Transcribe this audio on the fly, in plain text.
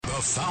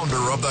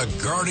founder of the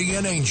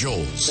Guardian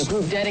Angels. A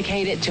group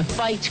dedicated to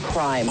fight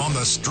crime. On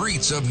the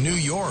streets of New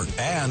York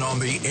and on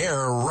the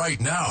air right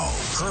now,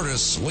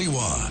 Curtis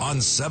Sliwa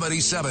on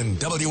 77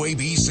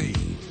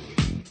 WABC.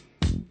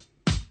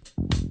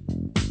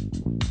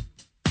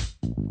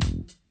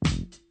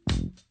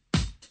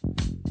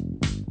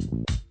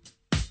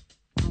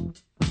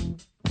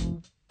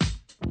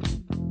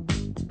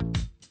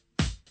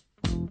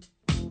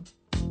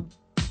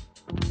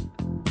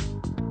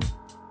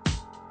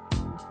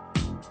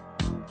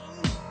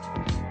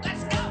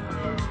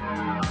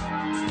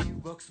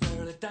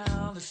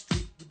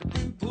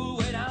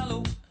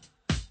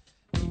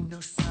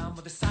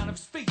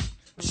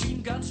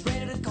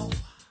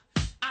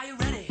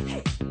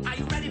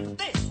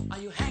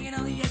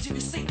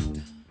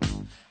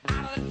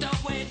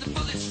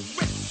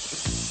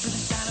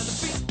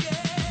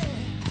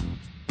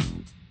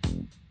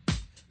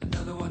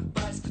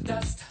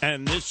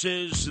 And this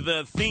is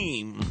the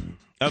theme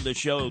of the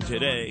show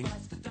today.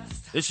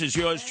 This is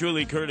yours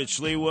truly, Curtis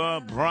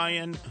Sliwa.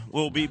 Brian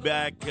will be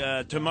back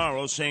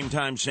tomorrow, same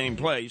time, same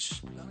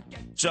place.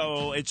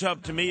 So it's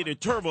up to me to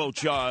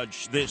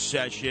turbocharge this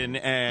session.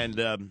 And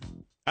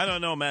I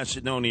don't know,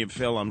 Macedonia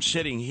Phil, I'm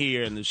sitting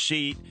here in the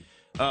seat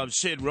of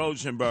Sid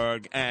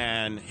Rosenberg,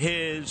 and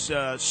his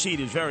seat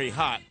is very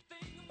hot.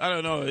 I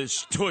don't know,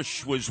 his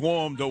tush was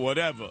warmed or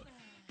whatever.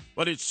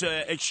 But it's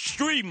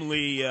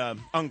extremely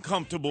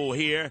uncomfortable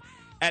here,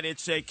 and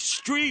it's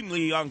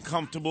extremely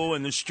uncomfortable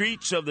in the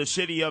streets of the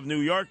city of New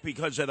York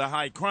because of the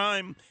high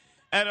crime.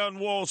 And on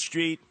Wall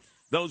Street,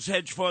 those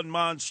hedge fund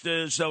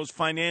monsters, those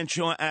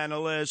financial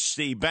analysts,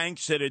 the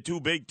banks that are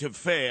too big to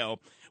fail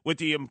with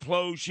the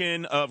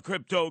implosion of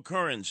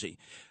cryptocurrency.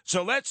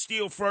 So let's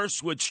deal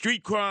first with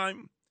street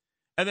crime,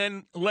 and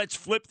then let's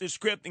flip the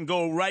script and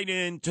go right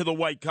into the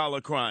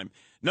white-collar crime.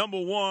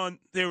 Number one,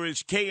 there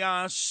is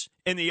chaos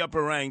in the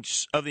upper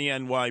ranks of the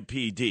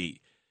NYPD.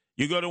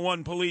 You go to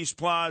one police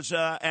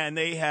plaza, and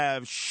they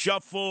have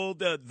shuffled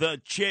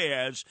the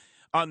chairs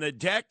on the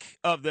deck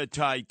of the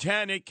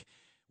Titanic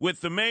with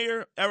the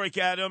mayor, Eric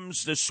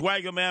Adams, the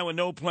swagger man with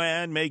no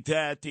plan, make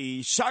that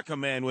the soccer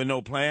man with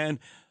no plan,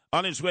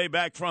 on his way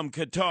back from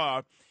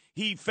Qatar.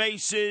 He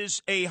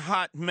faces a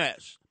hot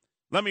mess.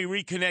 Let me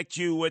reconnect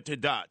you with the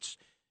dots.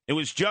 It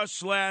was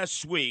just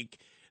last week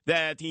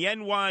that the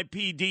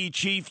NYPD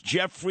chief,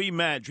 Jeffrey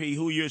Maddrey,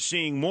 who you're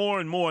seeing more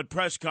and more at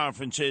press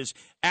conferences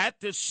at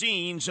the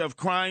scenes of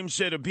crimes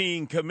that are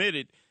being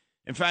committed.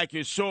 In fact,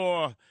 you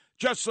saw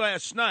just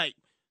last night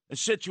a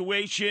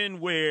situation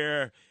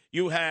where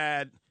you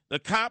had the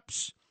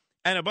cops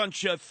and a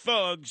bunch of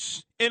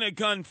thugs in a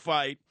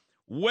gunfight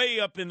way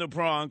up in the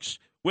Bronx,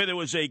 where there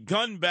was a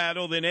gun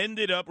battle that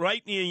ended up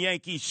right near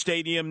Yankee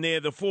Stadium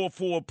near the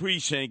 4-4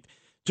 precinct.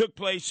 Took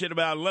place at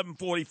about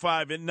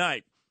 11:45 at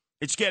night.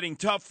 It's getting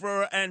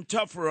tougher and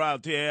tougher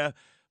out there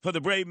for the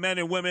brave men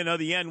and women of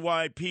the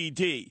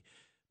NYPD.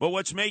 But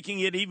what's making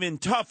it even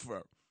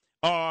tougher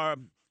are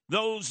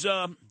those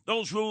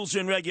rules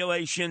and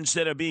regulations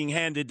that are being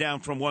handed down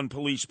from one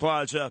police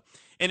plaza,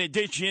 in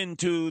addition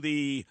to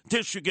the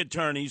district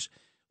attorneys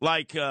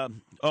like,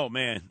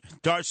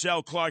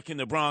 Darcel Clark in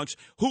the Bronx,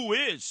 who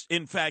is,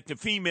 in fact, a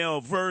female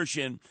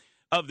version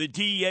of the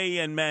DA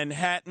in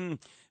Manhattan.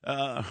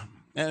 And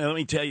let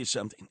me tell you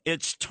something.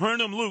 It's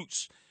turn 'em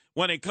loose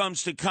when it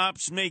comes to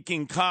cops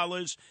making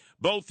collars,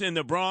 both in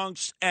the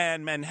Bronx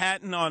and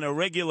Manhattan on a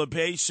regular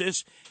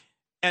basis,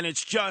 and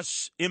it's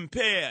just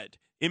impaired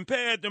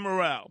the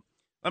morale.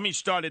 Let me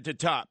start at the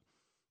top.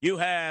 You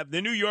have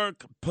the New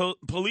York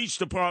Police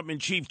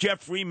Department Chief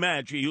Jeffrey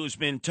Maddrey, who has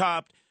been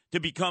topped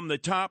to become the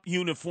top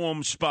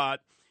uniform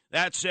spot.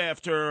 That's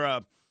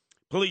after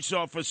police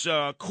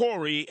officer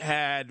Corey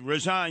had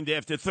resigned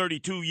after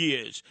 32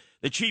 years.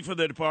 The chief of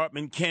the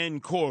department,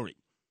 Ken Corey.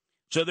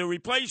 So the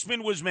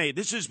replacement was made.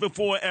 This is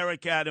before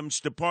Eric Adams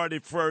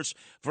departed first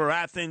for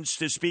Athens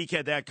to speak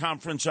at that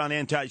conference on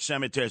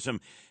anti-Semitism,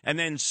 and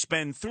then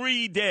spend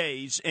 3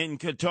 days in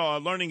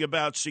Qatar learning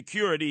about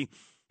security,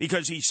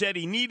 because he said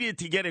he needed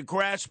to get a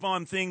grasp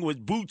on thing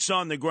with boots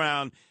on the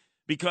ground,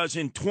 because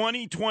in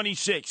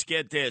 2026,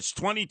 get this,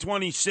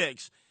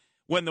 2026,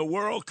 when the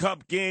World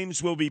Cup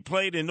games will be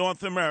played in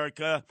North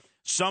America,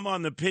 some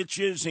on the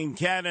pitches in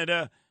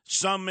Canada,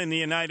 some in the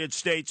United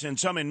States, and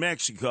some in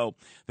Mexico,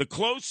 the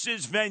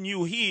closest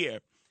venue here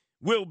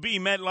will be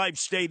MetLife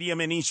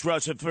Stadium in East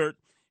Rutherford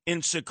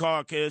in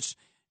Secaucus,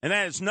 and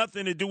that has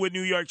nothing to do with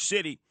New York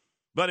City.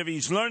 But if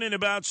he's learning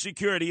about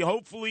security,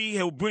 hopefully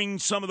he'll bring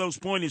some of those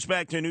pointers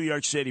back to New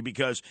York City,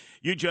 because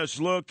you just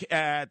look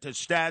at the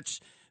stats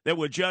that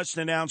were just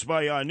announced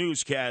by our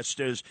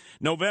newscasters.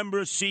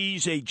 November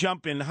sees a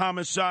jump in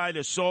homicide,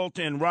 assault,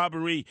 and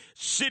robbery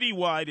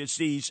citywide as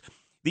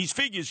these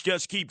figures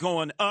just keep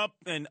going up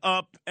and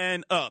up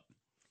and up.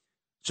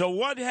 So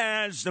what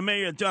has the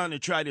mayor done to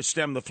try to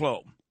stem the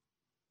flow?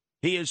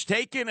 He has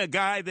taken a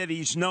guy that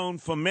he's known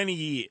for many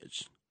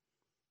years,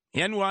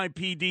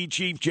 NYPD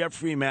Chief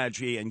Jeffrey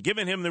Maddrey, and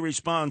given him the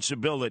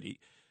responsibility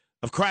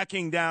of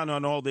cracking down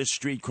on all this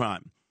street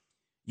crime.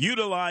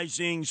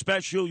 utilizing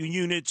special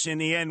units in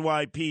the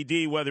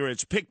NYPD, whether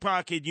it's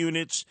pickpocket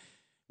units,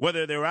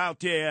 whether they're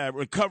out there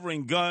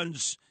recovering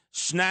guns,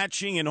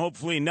 snatching, and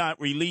hopefully not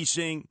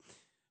releasing.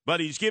 But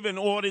he's given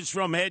orders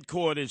from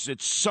headquarters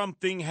that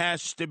something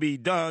has to be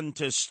done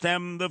to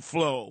stem the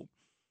flow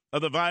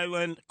of the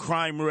violent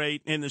crime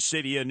rate in the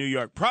city of New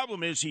York.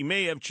 Problem is, he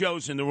may have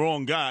chosen the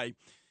wrong guy,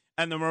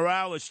 and the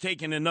morale has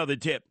taken another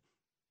dip.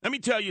 Let me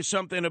tell you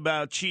something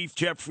about Chief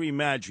Jeffrey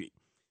Maddrey.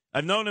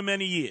 I've known him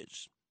many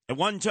years. At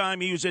one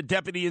time, he was a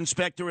deputy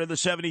inspector of the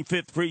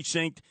 75th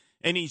Precinct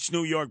in East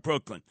New York,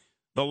 Brooklyn.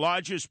 The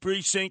largest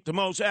precinct, the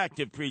most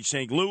active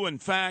precinct. Lou, in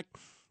fact,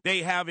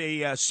 they have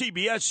a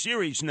CBS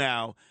series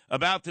now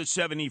about the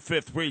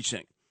 75th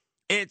Precinct.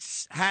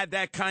 It's had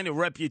that kind of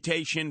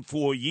reputation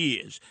for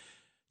years.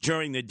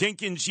 During the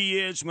Dinkins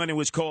years, when it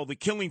was called the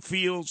Killing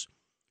Fields,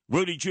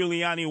 Rudy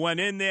Giuliani went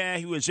in there.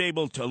 He was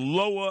able to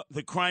lower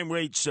the crime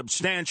rate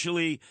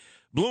substantially.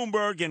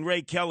 Bloomberg and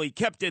Ray Kelly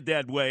kept it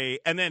that way,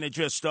 and then it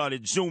just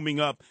started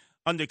zooming up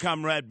under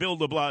Comrade Bill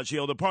de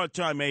Blasio, the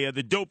part-time mayor,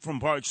 the dope from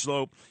Park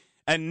Slope,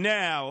 and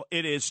now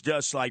it is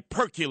just like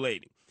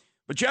percolating.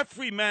 But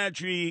Jeffrey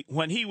Maddrey,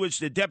 when he was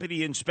the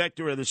deputy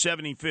inspector of the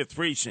 75th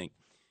Precinct,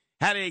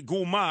 had a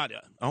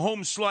gumada, a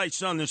home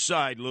slice on the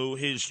side, Lou,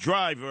 his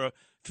driver,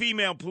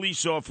 female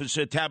police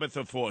officer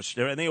Tabitha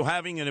Foster, and they were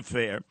having an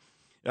affair.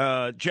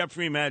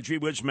 Jeffrey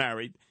Maddrey was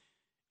married.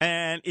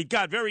 And it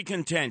got very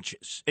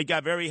contentious. It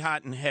got very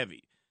hot and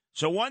heavy.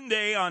 So one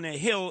day on a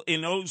hill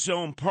in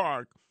Ozone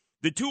Park,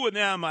 the two of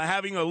them are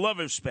having a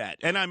lover's spat.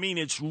 And I mean,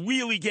 it's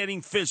really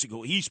getting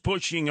physical. He's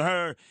pushing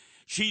her.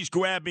 She's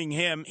grabbing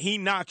him. He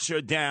knocks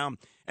her down.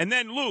 And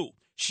then Lou,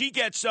 she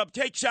gets up,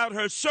 takes out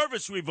her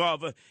service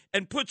revolver,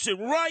 and puts it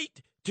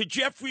right to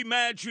Jeffrey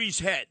Maddrey's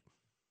head.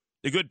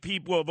 The good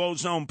people of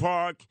Ozone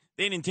Park,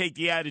 they didn't take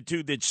the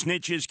attitude that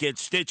snitches get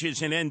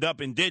stitches and end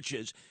up in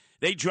ditches.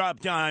 They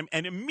dropped dime,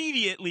 and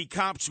immediately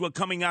cops were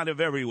coming out of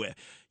everywhere.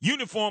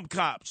 Uniformed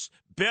cops,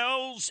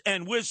 bells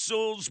and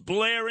whistles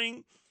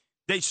blaring.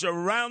 They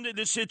surrounded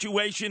the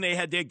situation. They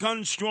had their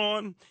guns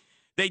drawn.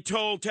 They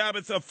told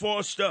Tabitha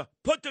Foster,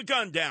 put the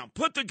gun down,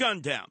 put the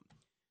gun down.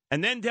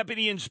 And then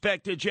Deputy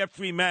Inspector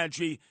Jeffrey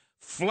Maddrey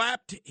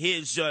flapped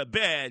his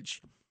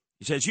badge.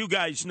 He says, you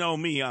guys know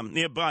me. I'm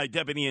nearby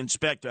Deputy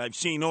Inspector. I've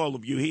seen all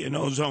of you here in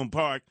Ozone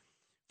Park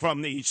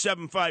from the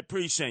 7-5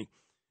 Precinct.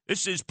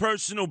 This is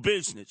personal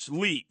business.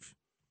 Leave.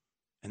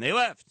 And they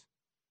left.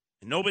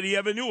 And nobody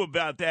ever knew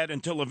about that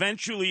until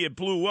eventually it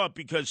blew up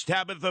because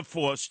Tabitha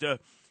Foster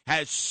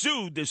has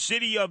sued the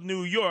city of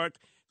New York,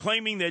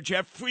 claiming that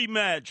Jeffrey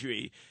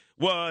Maddrey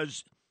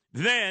was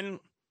then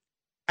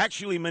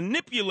actually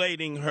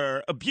manipulating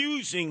her,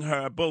 abusing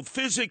her, both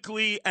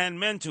physically and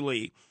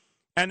mentally.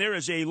 And there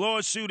is a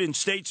lawsuit in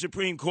state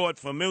Supreme Court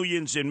for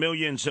millions and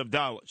millions of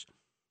dollars.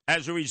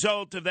 As a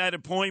result of that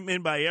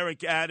appointment by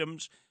Eric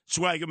Adams,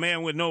 swagger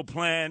man with no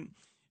plan,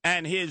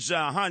 and his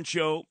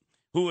honcho,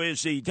 who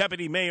is the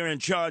deputy mayor in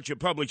charge of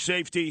public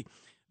safety,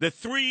 the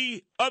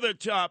three other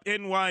top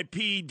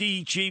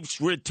NYPD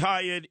chiefs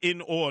retired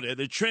in order.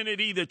 The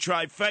Trinity, the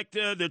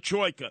trifecta, the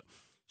troika.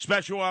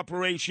 Special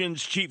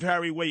Operations Chief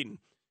Harry Wayton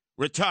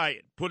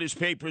retired, put his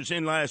papers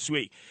in last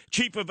week.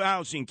 Chief of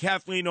Housing,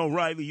 Kathleen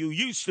O'Reilly, who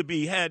used to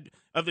be head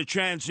of the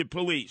Transit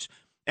Police.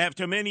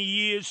 After many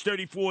years,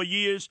 34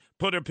 years,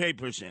 put her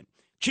papers in.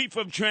 Chief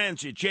of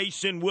Transit,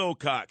 Jason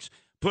Wilcox,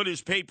 put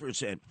his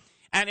papers in.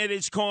 And it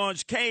has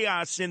caused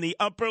chaos in the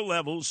upper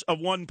levels of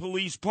One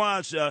Police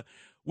Plaza,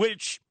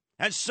 which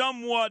has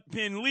somewhat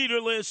been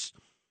leaderless,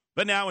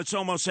 but now it's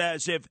almost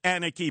as if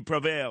anarchy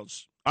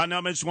prevails. Our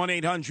number is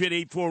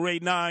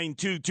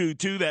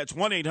 1-800-848-9222. That's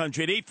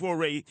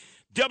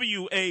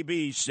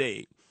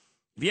 1-800-848-WABC.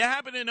 If you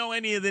happen to know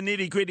any of the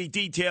nitty-gritty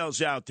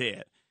details out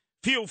there,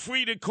 feel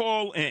free to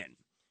call in.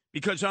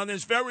 Because on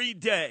this very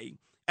day,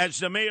 as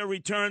the mayor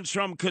returns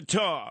from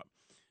Qatar,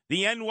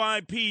 the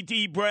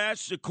NYPD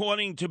brass,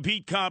 according to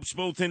beat cops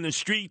both in the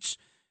streets,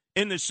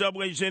 in the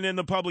subways, and in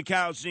the public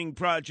housing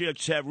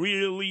projects, have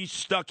really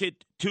stuck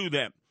it to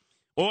them.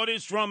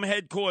 Orders from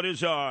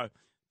headquarters are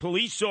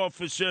police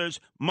officers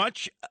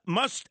must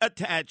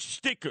attach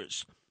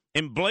stickers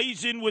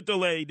emblazoned with the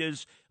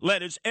letters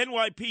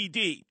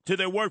NYPD to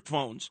their work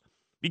phones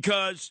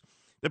because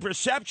the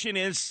perception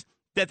is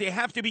that they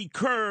have to be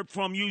curbed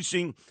from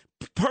using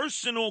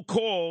personal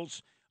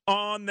calls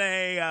on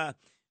the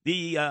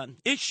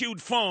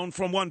issued phone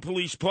from One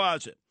Police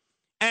Plaza.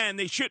 And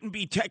they shouldn't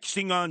be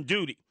texting on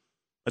duty.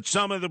 But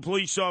some of the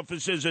police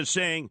officers are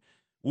saying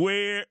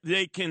where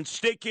they can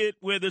stick it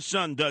where the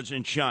sun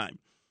doesn't shine.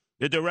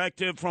 The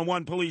directive from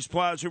One Police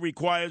Plaza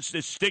requires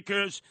the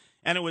stickers,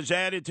 and it was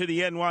added to the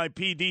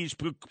NYPD's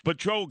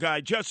patrol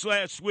guide just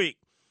last week.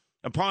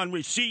 Upon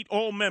receipt,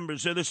 all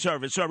members of the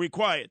service are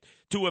required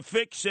to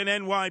affix an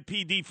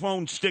NYPD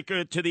phone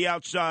sticker to the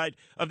outside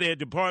of their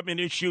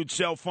department-issued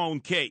cell phone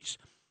case.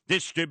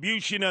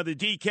 Distribution of the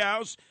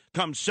decals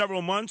comes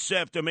several months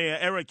after Mayor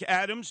Eric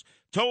Adams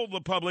told the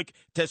public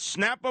to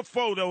snap a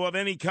photo of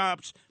any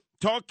cops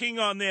talking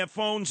on their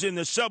phones in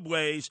the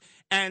subways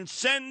and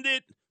send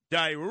it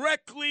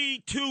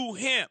directly to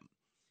him.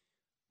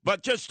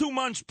 But just 2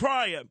 months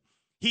prior,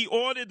 he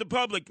ordered the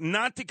public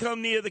not to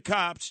come near the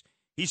cops.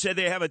 He said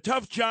they have a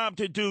tough job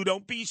to do.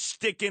 Don't be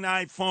sticking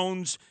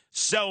iPhones,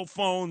 cell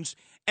phones,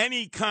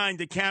 any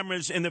kind of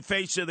cameras in the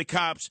face of the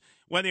cops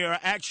when they are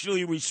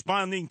actually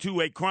responding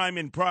to a crime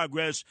in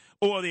progress,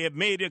 or they have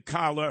made a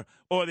collar,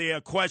 or they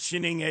are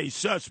questioning a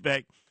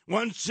suspect.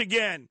 Once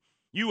again,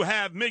 you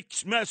have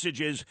mixed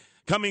messages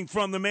coming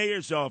from the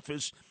mayor's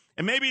office.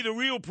 And maybe the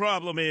real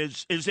problem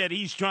is that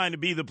he's trying to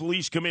be the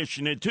police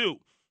commissioner, too.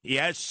 He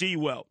has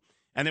Sewell.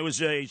 And there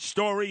was a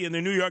story in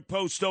the New York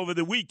Post over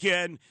the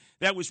weekend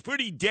that was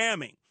pretty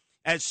damning,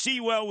 as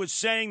Sewell was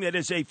saying that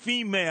as a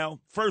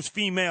female, first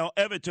female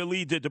ever to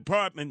lead the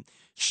department,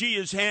 she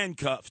is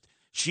handcuffed.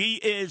 She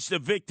is the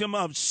victim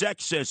of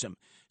sexism.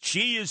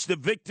 She is the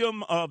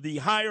victim of the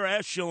higher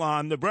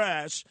echelon, the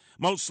brass,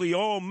 mostly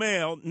all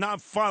male,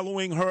 not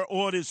following her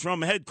orders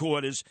from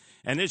headquarters.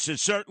 And this has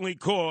certainly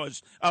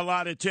caused a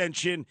lot of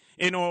tension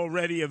in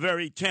already a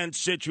very tense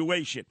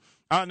situation.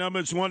 Our number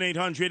is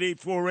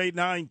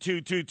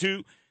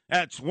 1-800-848-9222.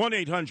 That's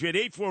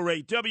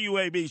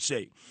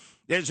 1-800-848-WABC.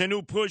 There's a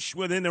new push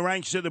within the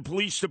ranks of the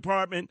police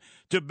department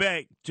to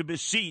beg, to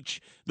beseech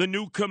the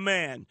new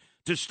command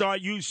to start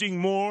using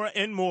more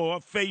and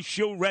more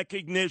facial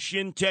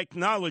recognition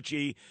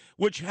technology,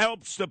 which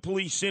helps the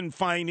police in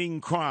fighting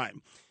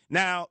crime.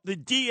 Now, the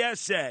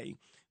DSA,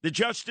 the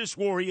Justice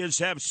Warriors,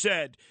 have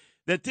said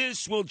that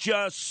this will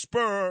just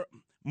spur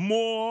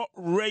more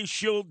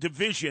racial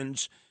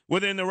divisions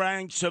within the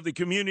ranks of the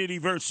community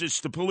versus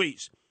the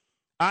police.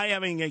 I,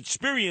 having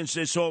experienced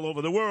this all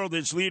over the world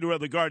as leader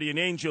of the Guardian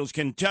Angels,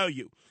 can tell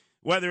you,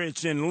 whether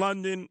it's in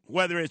London,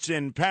 whether it's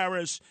in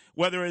Paris,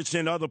 whether it's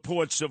in other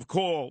ports of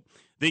call,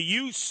 the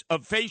use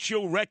of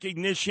facial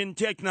recognition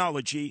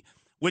technology,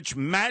 which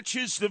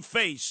matches the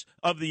face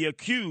of the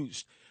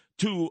accused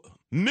to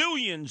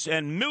millions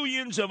and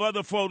millions of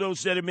other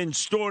photos that have been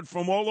stored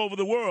from all over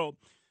the world,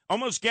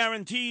 almost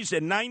guarantees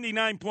that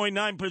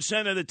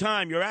 99.9% of the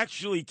time you're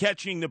actually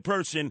catching the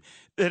person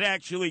that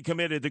actually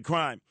committed the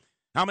crime.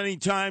 How many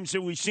times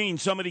have we seen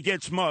somebody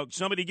gets mugged,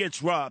 somebody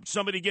gets robbed,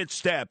 somebody gets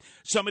stabbed,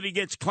 somebody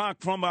gets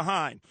clocked from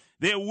behind?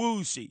 They're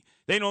woozy.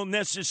 They don't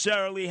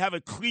necessarily have a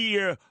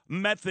clear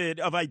method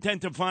of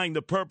identifying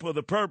the perp or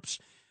the perps.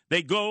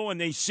 They go and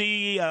they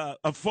see a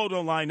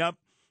photo lineup.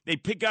 They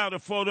pick out a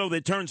photo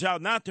that turns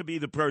out not to be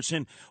the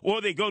person, or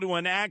they go to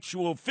an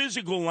actual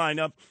physical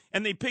lineup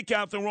and they pick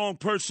out the wrong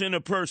person or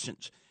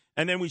persons.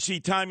 And then we see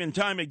time and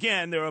time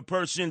again there are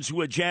persons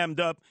who are jammed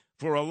up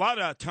for a lot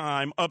of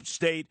time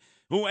upstate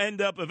who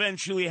end up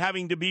eventually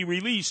having to be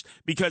released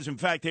because, in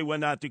fact, they were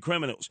not the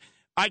criminals.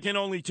 I can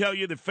only tell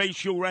you the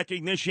facial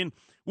recognition,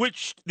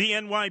 which the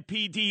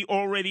NYPD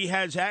already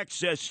has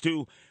access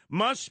to,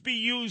 must be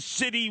used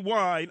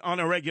citywide on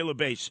a regular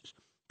basis.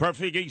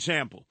 Perfect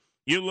example.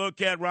 You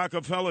look at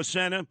Rockefeller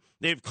Center,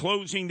 they're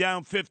closing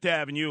down Fifth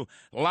Avenue.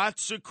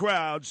 Lots of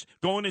crowds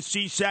going to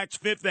see Saks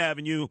Fifth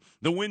Avenue,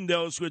 the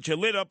windows which are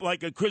lit up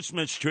like a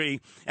Christmas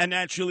tree, and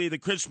actually the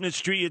Christmas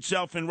tree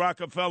itself in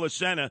Rockefeller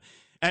Center.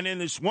 And in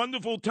this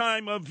wonderful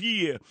time of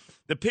year,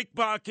 the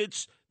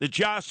pickpockets, the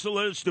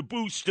jostlers, the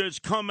boosters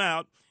come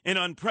out in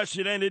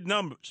unprecedented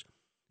numbers.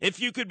 If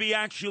you could be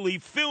actually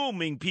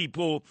filming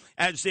people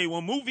as they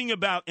were moving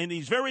about in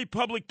these very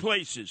public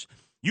places,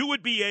 you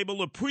would be able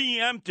to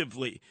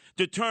preemptively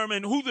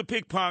determine who the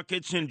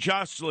pickpockets and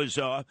jostlers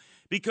are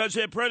because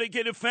they're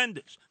predicate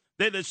offenders.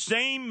 They're the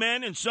same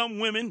men and some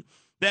women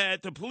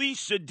that the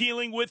police are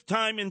dealing with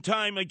time and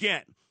time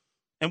again.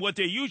 And what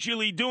they're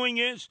usually doing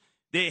is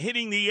they're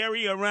hitting the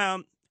area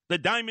around the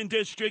Diamond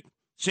District,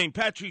 St.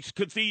 Patrick's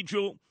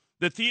Cathedral,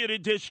 the Theater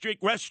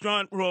District,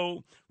 Restaurant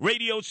Row,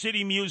 Radio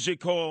City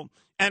Music Hall,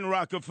 and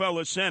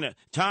Rockefeller Center.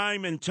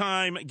 Time and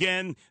time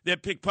again, they're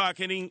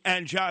pickpocketing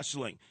and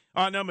jostling.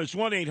 Our number is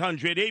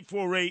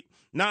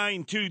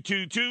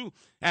 1-800-848-9222.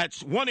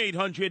 That's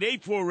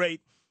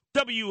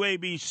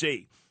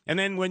 1-800-848-WABC. And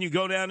then when you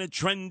go down to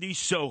trendy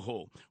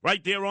Soho,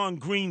 right there on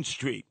Green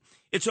Street,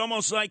 it's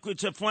almost like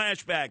it's a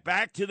flashback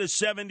back to the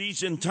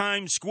 70s in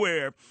Times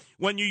Square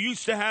when you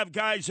used to have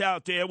guys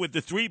out there with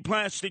the 3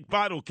 plastic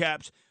bottle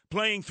caps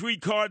playing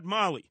 3-card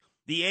Molly,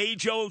 the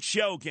age-old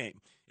shell game.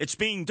 It's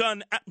being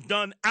done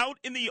out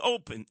in the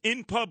open,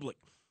 in public,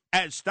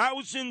 as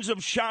thousands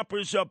of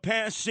shoppers are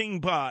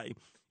passing by.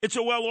 It's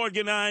a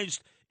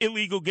well-organized,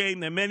 illegal game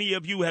that many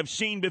of you have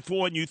seen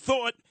before, and you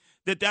thought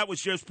that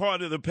was just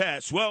part of the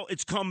past. Well,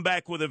 it's come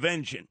back with a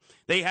vengeance.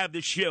 They have the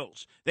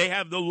shills. They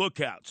have the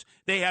lookouts.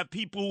 They have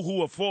people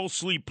who are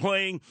falsely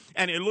playing,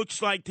 and it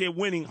looks like they're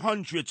winning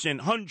hundreds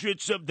and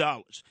hundreds of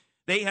dollars.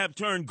 They have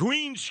turned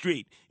Green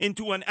Street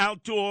into an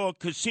outdoor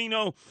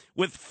casino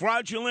with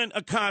fraudulent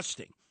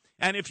accosting.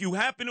 And if you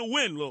happen to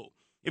win, Lou,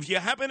 if you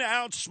happen to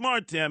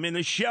outsmart them in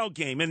the shell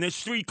game, in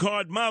this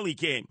 3-card Molly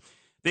game,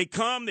 they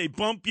come, they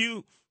bump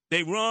you,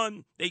 they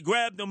run, they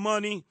grab the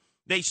money,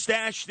 they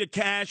stash the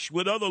cash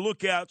with other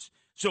lookouts.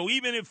 So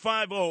even if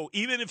 5-0,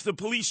 even if the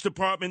police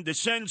department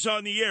descends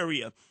on the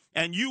area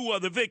and you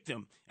are the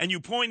victim and you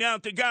point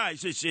out to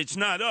guys, it's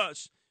not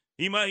us,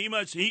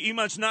 He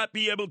must not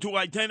be able to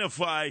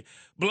identify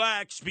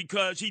blacks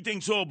because he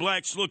thinks all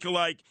blacks look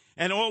alike,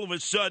 and all of a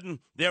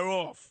sudden they're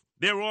off.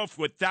 They're off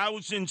with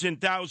thousands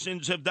and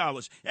thousands of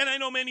dollars. And I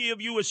know many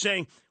of you are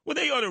saying, well,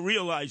 they ought to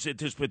realize at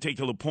this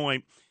particular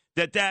point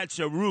that that's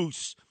a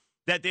ruse,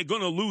 that they're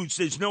going to lose.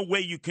 There's no way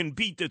you can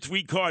beat the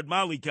three-card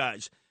Molly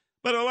guys.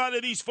 But a lot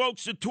of these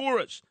folks are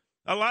tourists.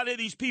 A lot of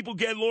these people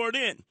get lured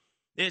in.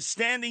 They're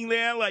standing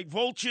there like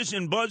vultures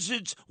and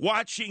buzzards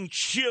watching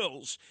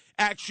chills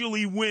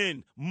actually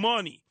win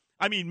money.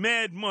 I mean,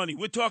 mad money.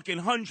 We're talking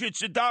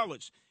hundreds of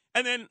dollars.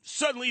 And then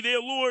suddenly they're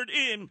lured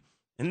in.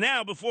 And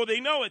now, before they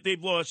know it,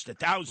 they've lost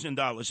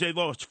 $1,000. They've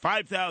lost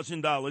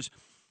 $5,000.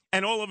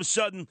 And all of a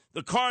sudden,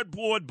 the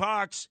cardboard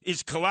box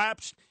is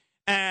collapsed.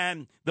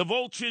 And the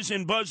vultures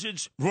and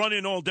buzzards run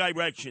in all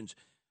directions.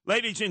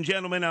 Ladies and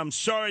gentlemen, I'm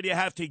sorry to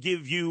have to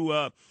give you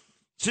a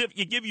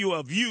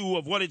view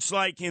of what it's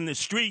like in the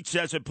streets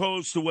as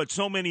opposed to what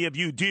so many of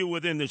you deal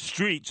with in the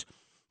streets.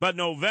 But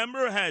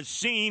November has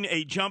seen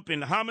a jump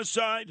in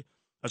homicide,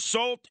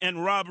 assault,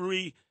 and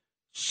robbery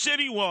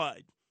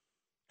citywide.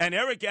 And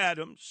Eric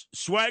Adams,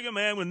 swagger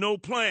man with no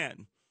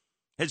plan,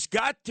 has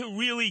got to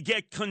really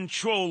get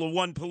control of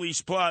One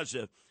Police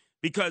Plaza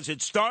because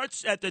it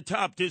starts at the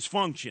top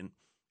dysfunction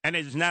and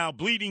is now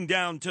bleeding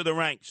down to the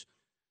ranks.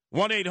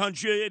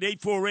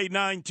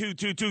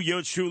 1-800-848-9222.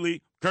 Yours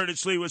truly,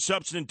 Curtis Lee, was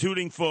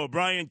substituting for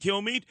Brian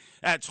Kilmeade.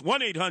 That's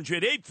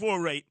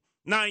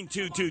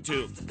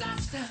 1-800-848-9222.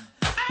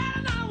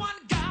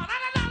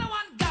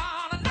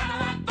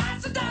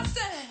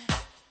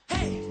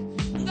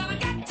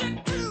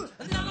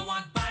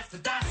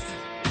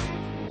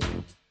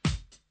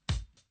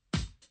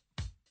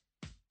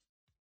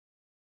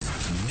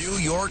 New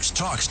York's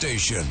talk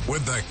station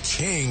with the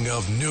king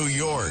of New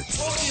York,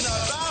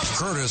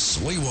 Curtis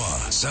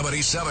Lewa,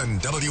 77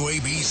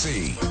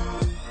 WABC.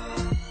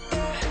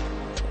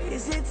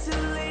 Is it too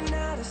late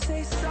now to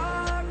say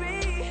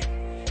sorry?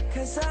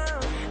 'Cause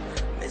I'm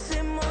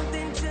missing more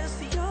than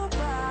just your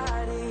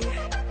body.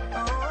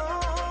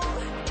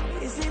 Oh,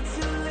 is it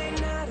too late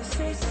now to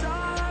say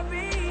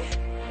sorry?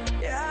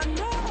 Yeah, I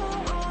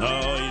know.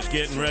 Oh, he's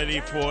getting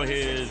ready for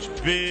his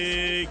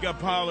big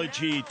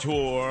apology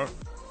tour.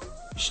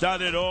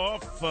 Started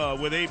off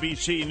with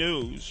ABC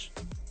News.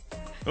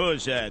 Who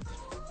is that?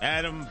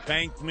 Adam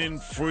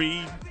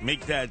Bankman-Fried.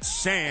 Make that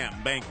Sam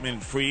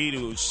Bankman-Fried,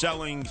 who's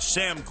selling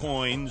Sam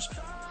coins,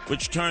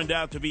 which turned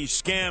out to be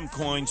scam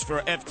coins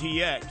for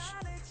FTX.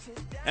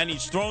 And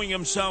he's throwing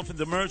himself at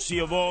the mercy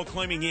of all,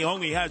 claiming he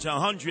only has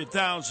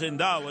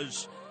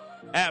 $100,000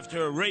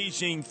 after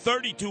raising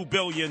 $32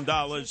 billion,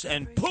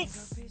 and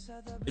poof,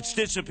 it's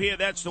disappeared.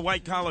 That's the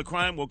white-collar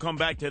crime. We'll come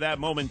back to that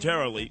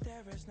momentarily.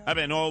 I've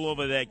been all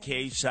over that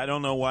case. I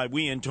don't know why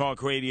we in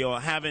Talk Radio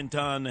haven't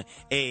done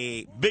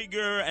a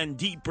bigger and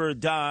deeper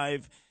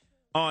dive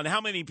on how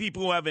many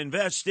people have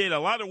invested. A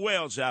lot of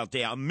whales out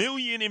there, 1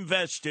 million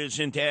investors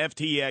into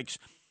FTX,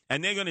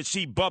 and they're going to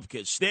see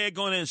bupkis. They're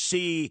going to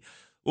see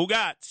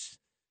ugats.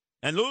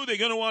 And, Lou, they're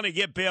going to want to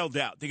get bailed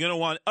out. They're going to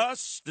want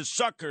us, the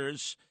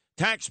suckers,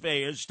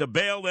 taxpayers, to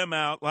bail them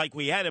out like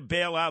we had to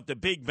bail out the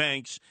big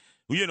banks,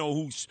 you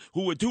know,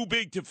 who were too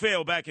big to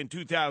fail back in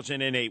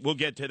 2008. We'll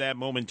get to that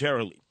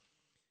momentarily.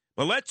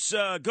 But let's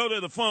go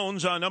to the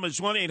phones on numbers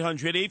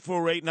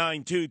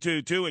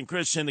 1-800-848-9222. And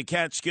Chris in the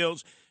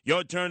Catskills,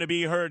 your turn to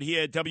be heard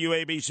here at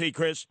WABC,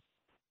 Chris.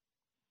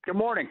 Good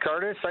morning,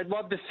 Curtis. I'd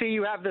love to see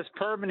you have this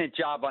permanent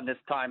job on this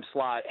time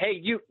slot.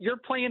 Hey, you're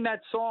playing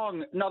that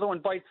song, Another One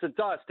Bites the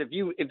Dust. If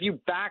you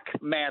back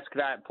mask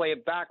that and play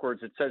it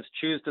backwards, it says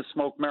choose to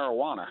smoke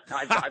marijuana.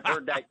 I've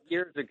heard that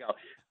years ago.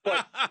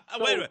 But,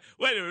 wait a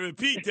minute,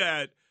 repeat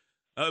that.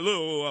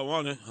 Lou, I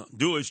want to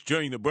do this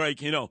during the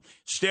break. You know,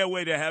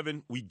 Stairway to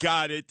Heaven, we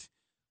got it.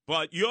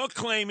 But you're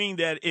claiming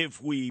that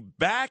if we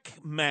back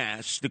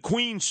mask the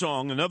Queen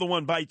song, Another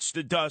One Bites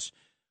the Dust,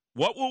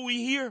 what will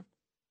we hear?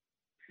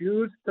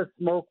 Choose to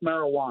smoke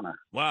marijuana.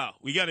 Wow,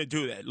 we got to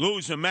do that.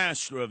 Lou's a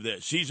master of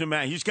this. He's a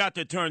man. He's got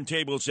the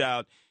turntables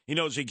out. He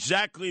knows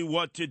exactly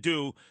what to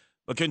do.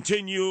 But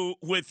continue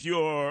with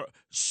your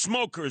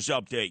smokers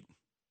update.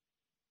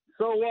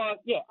 So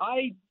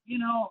I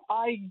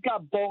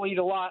got bullied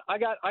a lot. I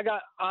got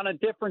on a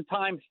different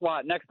time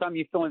slot. Next time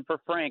you fill in for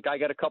Frank, I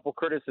got a couple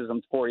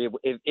criticisms for you.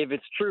 If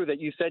it's true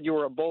that you said you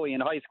were a bully in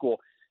high school,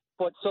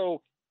 but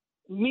so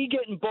me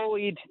getting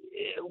bullied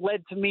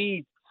led to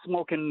me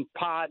smoking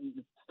pot,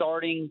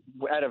 starting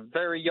at a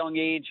very young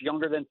age,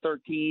 younger than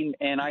 13,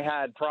 and I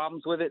had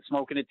problems with it,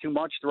 smoking it too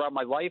much throughout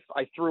my life.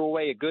 I threw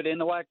away a good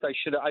intellect. I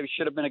should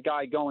have been a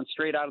guy going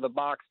straight out of the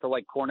box to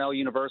like Cornell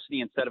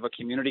University instead of a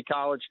community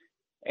college.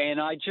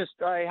 And I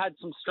had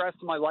some stress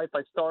in my life.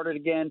 I started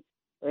again,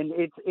 and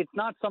it's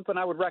not something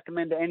I would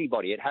recommend to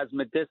anybody. It has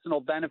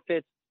medicinal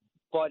benefits,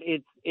 but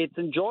it's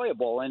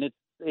enjoyable, and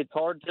it's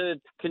hard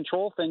to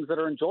control things that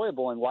are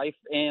enjoyable in life.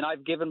 And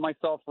I've given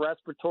myself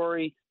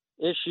respiratory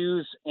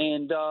issues,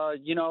 and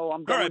I'm going all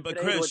right, but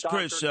today to a doctor.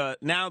 Chris,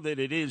 now that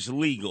it is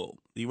legal,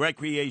 the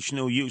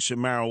recreational use of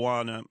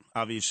marijuana,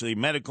 obviously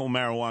medical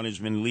marijuana has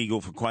been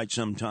legal for quite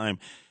some time.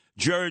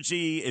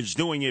 Jersey is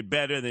doing it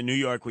better than New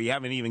York. We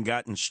haven't even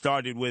gotten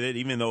started with it,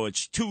 even though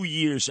it's 2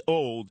 years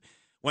old.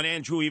 When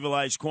Andrew Evil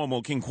Eyes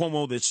Cuomo, King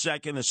Cuomo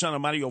II, the son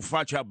of Mario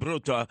Faccia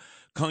Bruta,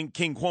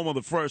 King Cuomo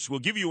I, will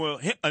give you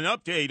an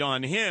update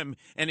on him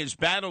and his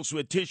battles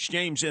with Tish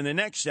James in the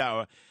next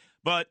hour.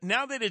 But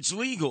now that it's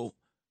legal,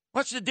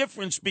 what's the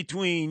difference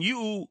between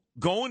you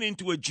going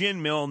into a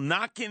gin mill,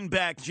 knocking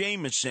back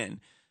Jameson,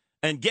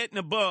 and getting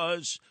a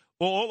buzz,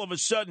 or all of a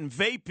sudden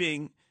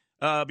vaping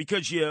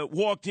because you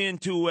walked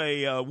into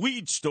a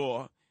weed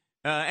store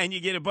and you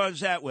get a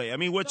buzz that way? I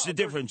mean, what's the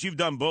difference? You've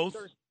done both?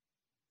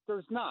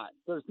 There's not.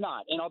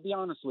 And I'll be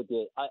honest with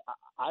you.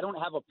 I don't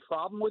have a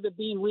problem with it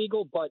being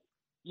legal, but,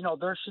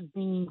 there should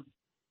be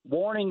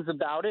warnings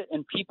about it,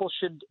 and people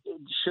should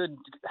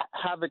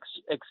have,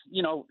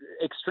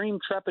 extreme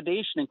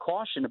trepidation and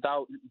caution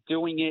about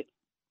doing it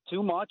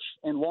too much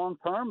and long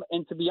term.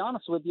 And to be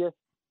honest with you,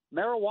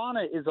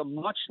 marijuana is a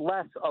much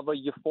less of a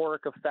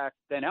euphoric effect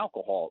than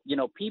alcohol.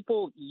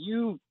 People,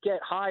 you get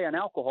high on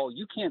alcohol,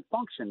 you can't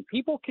function.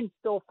 People can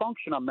still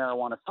function on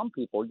marijuana. Some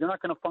people, you're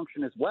not going to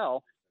function as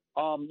well.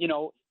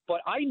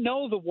 But I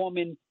know the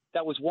woman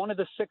that was one of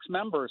the 6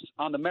 members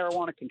on the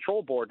marijuana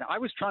control board. Now, I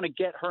was trying to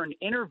get her an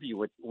interview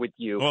with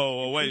you.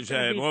 Oh, wait a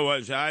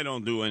second. I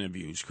don't do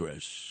interviews,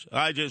 Chris.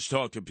 I just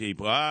talk to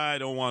people. I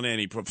don't want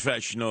any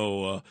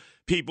professional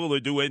people to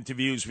do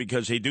interviews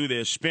because they do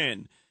their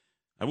spin.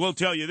 I will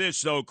tell you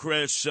this, though,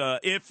 Chris.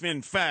 If,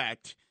 in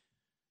fact,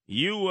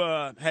 you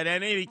had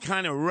any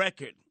kind of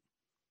record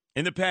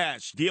in the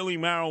past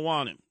dealing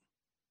marijuana,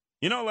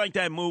 like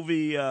that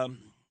movie,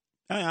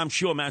 I'm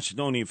sure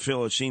Macedonian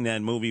Phil has seen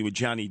that movie with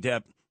Johnny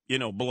Depp,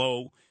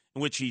 Blow,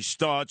 in which he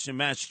starts in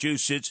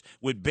Massachusetts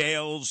with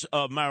bales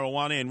of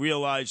marijuana and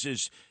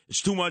realizes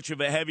it's too much of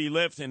a heavy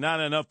lift and not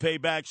enough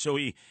payback, so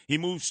he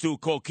moves to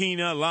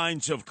coquina,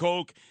 lines of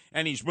coke,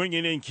 and he's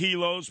bringing in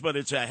kilos, but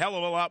it's a hell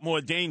of a lot more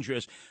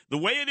dangerous. The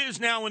way it is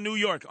now in New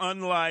York,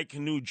 unlike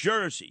New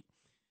Jersey,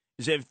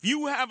 is if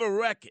you have a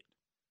record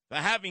for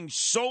having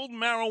sold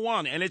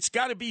marijuana, and it's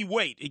got to be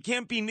weight, it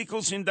can't be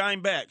nickels and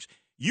dime bags,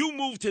 you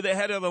move to the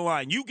head of the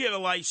line. You get a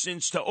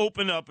license to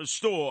open up a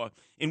store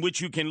in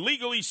which you can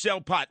legally sell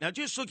pot. Now,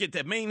 just look at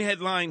the main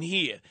headline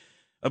here.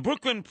 A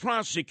Brooklyn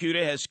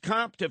prosecutor has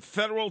copped to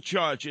federal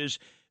charges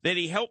that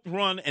he helped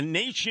run a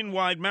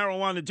nationwide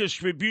marijuana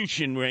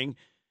distribution ring,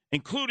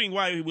 including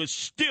while he was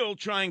still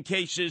trying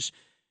cases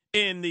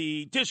in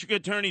the district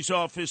attorney's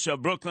office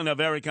of Brooklyn of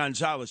Eric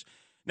Gonzalez.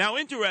 Now,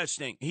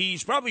 interesting,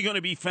 he's probably going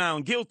to be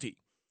found guilty.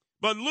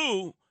 But,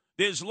 Lou,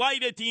 there's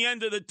light at the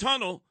end of the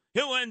tunnel.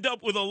 He'll end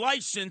up with a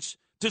license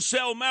to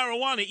sell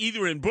marijuana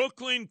either in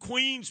Brooklyn,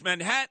 Queens,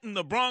 Manhattan,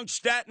 the Bronx,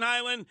 Staten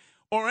Island,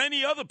 or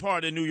any other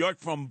part of New York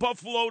from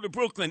Buffalo to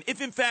Brooklyn,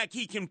 if in fact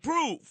he can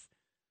prove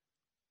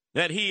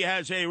that he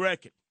has a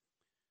record.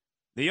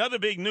 The other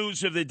big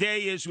news of the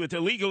day is with the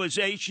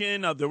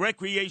legalization of the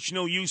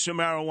recreational use of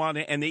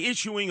marijuana and the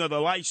issuing of the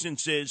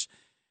licenses,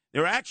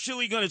 they're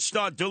actually going to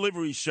start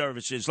delivery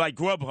services like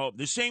Grubhub,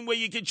 the same way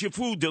you get your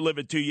food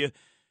delivered to you.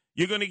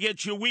 You're going to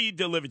get your weed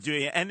delivered to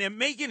you. And they're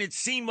making it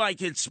seem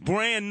like it's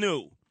brand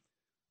new.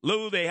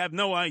 Lou, they have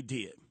no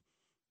idea.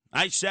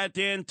 I sat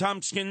there in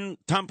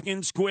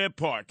Tompkins Square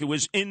Park. It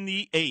was in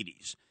the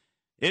 80s.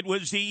 It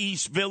was the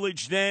East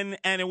Village then,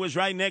 and it was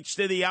right next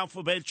to the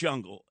Alphabet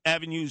Jungle,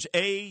 Avenues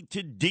A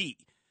to D.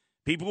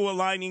 People were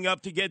lining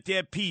up to get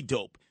their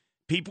P-dope.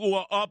 People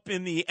were up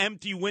in the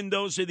empty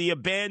windows of the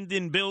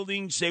abandoned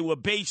buildings. They were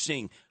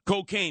basing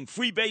cocaine,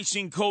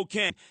 freebasing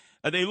cocaine.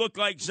 They looked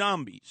like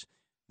zombies.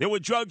 There were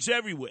drugs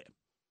everywhere.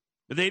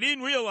 But they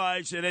didn't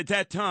realize that at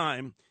that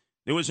time,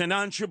 there was an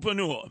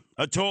entrepreneur,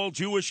 a tall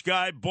Jewish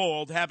guy,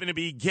 bald, happened to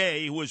be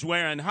gay, who was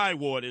wearing high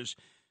waters,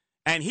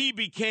 and he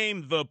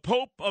became the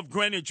Pope of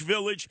Greenwich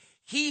Village.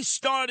 He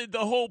started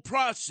the whole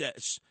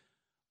process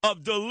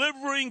of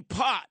delivering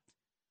pot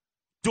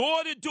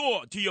door to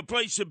door to your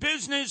place of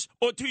business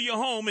or to your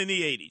home in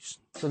the 80s.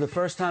 So the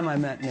first time I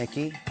met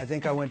Nicky, I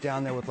think I went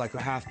down there with like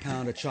a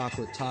half-pound of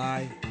chocolate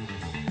Thai.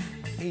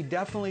 He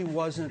definitely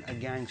wasn't a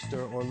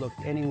gangster or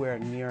looked anywhere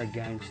near a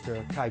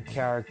gangster type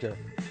character.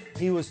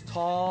 He was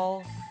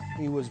tall,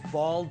 he was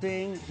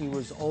balding, he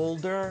was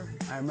older.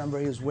 I remember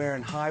he was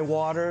wearing high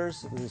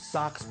waters with his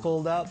socks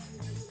pulled up.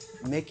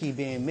 Mickey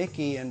being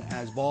Mickey, and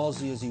as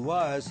ballsy as he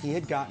was, he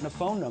had gotten a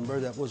phone number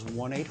that was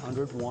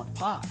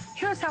 1-800-WANT-POT.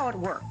 Here's how it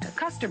worked. A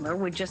customer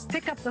would just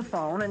pick up the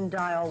phone and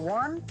dial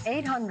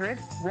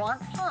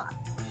 1-800-WANT-POT.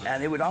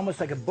 And it would almost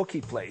like a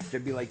bookie place.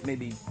 There'd be like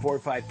maybe 4 or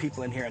 5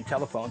 people in here on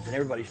telephones, and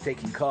everybody's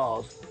taking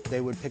calls.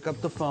 They would pick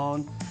up the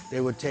phone,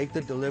 they would take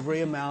the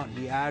delivery amount,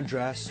 the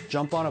address,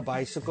 jump on a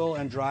bicycle,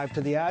 and drive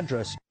to the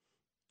address.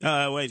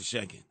 Wait a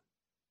second.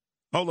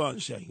 Hold on a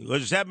second.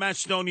 Was that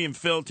Macedonian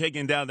Phil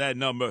taking down that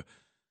number?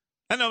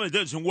 That number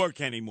doesn't work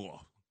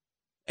anymore.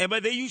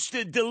 But they used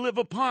to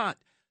deliver pot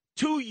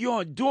to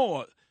your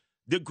door.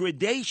 The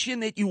gradation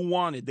that you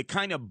wanted, the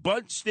kind of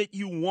buds that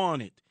you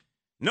wanted.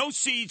 No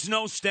seeds,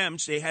 no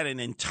stems. They had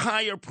an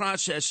entire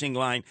processing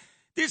line.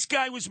 This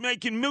guy was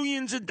making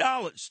millions of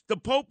dollars. The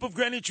Pope of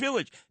Greenwich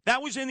Village.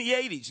 That was in the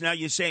 80s. Now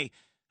you say,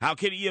 How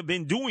could he have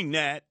been doing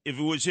that if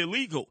it was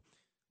illegal?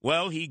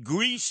 Well, he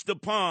greased the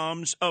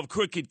palms of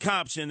crooked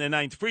cops in the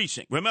 9th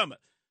Precinct. Remember,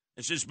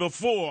 this is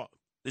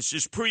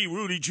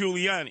pre-Rudy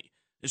Giuliani.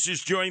 This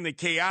is during the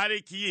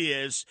chaotic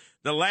years,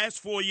 the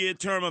last 4-year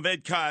term of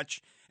Ed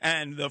Koch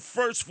and the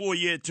first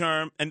 4-year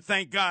term, and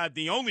thank God,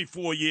 the only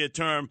 4-year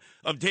term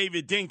of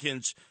David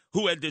Dinkins,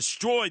 who had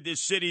destroyed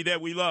this city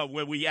that we love,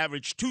 where we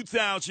averaged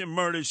 2,000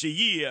 murders a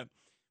year,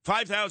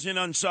 5,000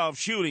 unsolved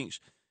shootings,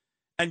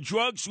 and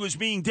drugs was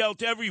being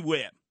dealt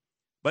everywhere.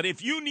 But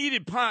if you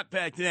needed pot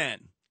back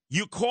then,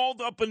 you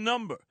called up a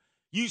number.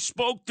 You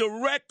spoke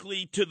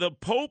directly to the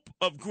Pope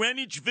of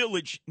Greenwich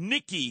Village,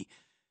 Nicky,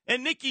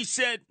 and Nicky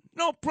said,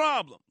 no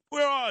problem.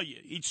 Where are you?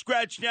 He'd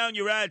scratch down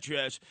your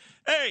address.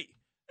 Hey,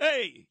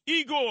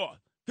 Igor,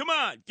 come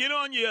on, get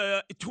on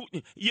your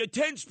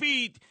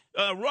 10-speed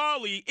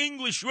Raleigh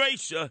English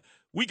racer.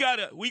 We got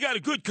a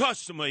good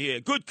customer here,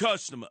 good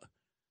customer.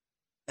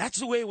 That's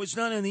the way it was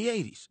done in the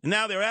 80s. And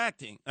now they're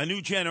acting, a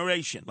new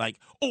generation, like,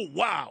 oh,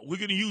 wow, we're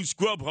going to use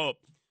Grubhub.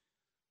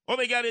 All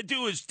they got to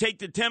do is take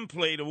the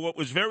template of what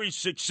was very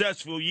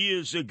successful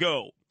years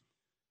ago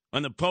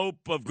when the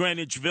Pope of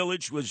Greenwich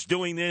Village was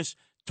doing this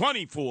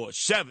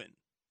 24/7,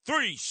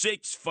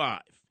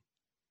 365.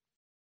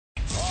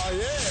 Oh,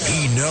 yeah.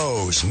 He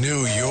knows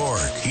New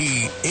York.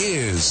 He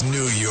is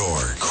New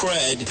York.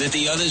 Cred that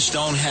the others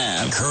don't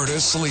have.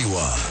 Curtis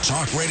Lewa,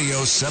 Talk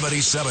Radio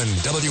 77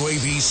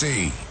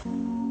 WABC.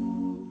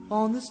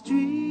 On the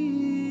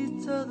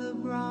streets of the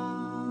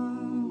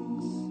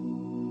Bronx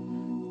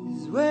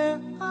is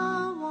where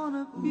I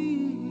wanna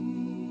be.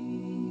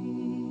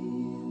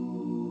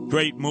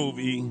 Great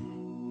movie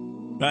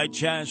by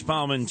Chaz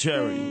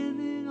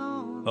Palminteri.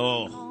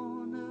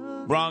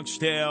 Oh, Bronx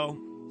Tale.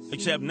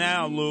 Except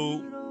now,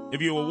 Lou, if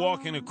you were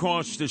walking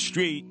across the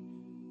street,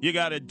 you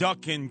got to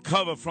duck and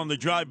cover from the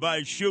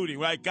drive-by shooting,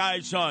 right?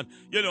 Guys on,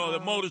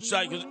 the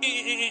motorcycles.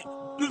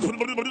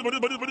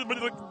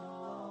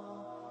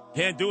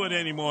 Can't do it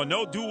anymore.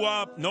 No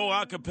doo-wop, no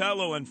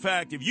acapella. In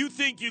fact, if you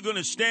think you're going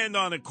to stand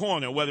on a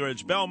corner, whether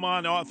it's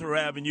Belmont, Arthur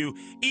Avenue,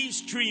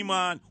 East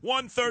Tremont,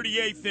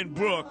 138th and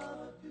Brook,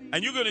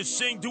 and you're going to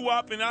sing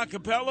doo-wop and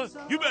acapella,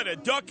 you better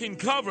duck and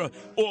cover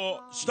or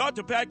start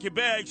to pack your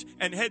bags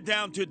and head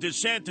down to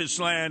DeSantis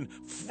Land,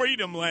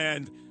 Freedom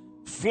Land,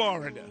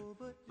 Florida.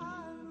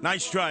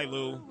 Nice try,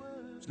 Lou.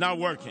 It's not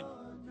working.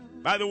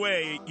 By the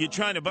way, you're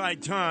trying to buy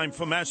time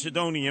for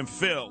Macedonian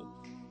Phil.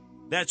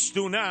 That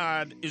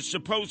Stunard is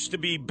supposed to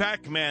be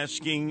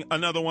backmasking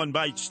Another One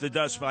Bites the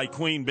Dust by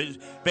Queen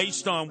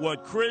based on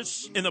what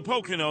Chris in the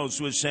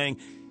Poconos was saying.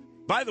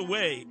 By the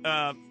way,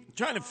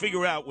 trying to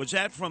figure out, was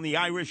that from the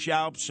Irish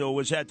Alps or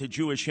was that the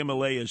Jewish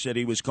Himalayas that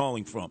he was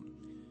calling from?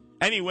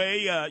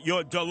 Anyway,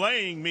 you're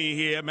delaying me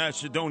here,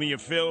 Macedonia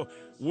Phil.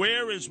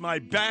 Where is my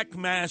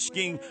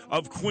backmasking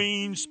of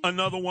Queen's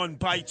Another One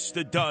Bites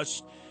the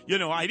Dust?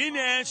 I didn't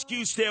ask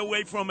you Stay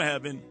Away from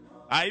Heaven.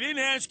 I didn't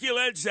ask you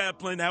Led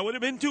Zeppelin. That would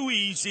have been too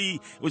easy.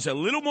 It was a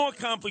little more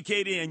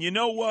complicated, and you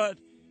know what?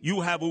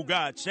 You have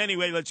Ugats.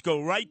 Anyway, let's go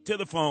right to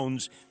the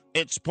phones.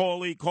 It's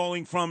Paulie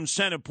calling from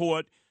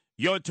Centerport.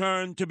 Your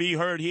turn to be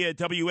heard here at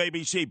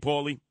WABC,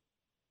 Paulie.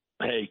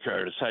 Hey,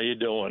 Curtis, how you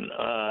doing?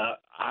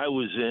 I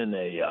was in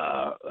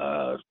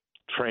a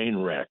train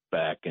wreck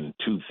back in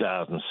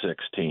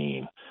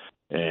 2016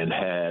 and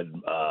had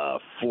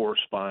 4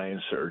 spine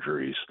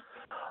surgeries.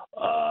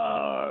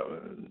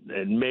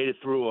 And made it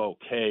through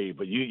okay,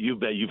 but you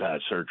bet you've had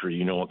surgery.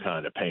 You know what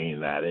kind of pain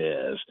that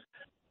is.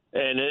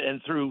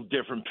 And through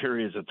different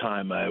periods of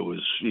time, I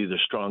was either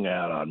strung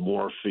out on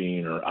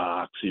morphine or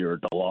oxy or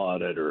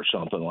Dilaudid or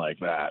something like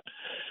that.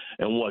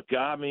 And what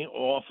got me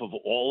off of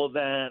all of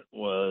that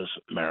was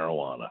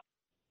marijuana.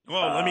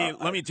 Well,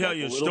 let me tell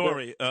you a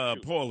story,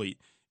 Paulie.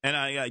 And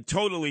I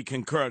totally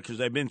concur because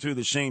I've been through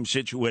the same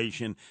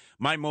situation.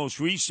 My most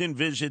recent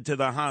visit to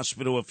the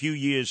hospital a few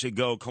years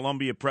ago,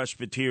 Columbia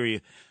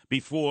Presbyterian,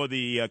 before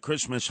the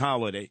Christmas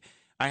holiday,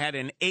 I had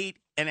an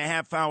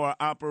 8.5-hour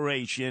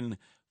operation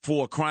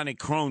for chronic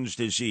Crohn's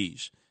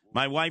disease.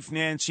 My wife,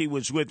 Nancy,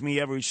 was with me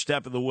every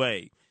step of the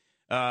way.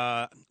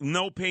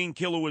 No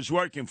painkiller was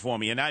working for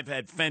me. And I've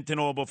had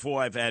fentanyl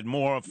before. I've had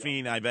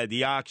morphine. I've had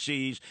the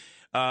oxys.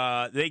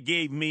 They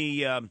gave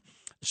me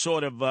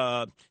sort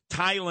of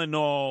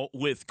Tylenol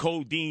with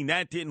codeine.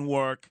 That didn't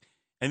work.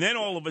 And then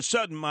all of a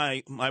sudden,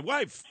 my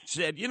wife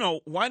said,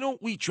 why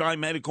don't we try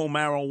medical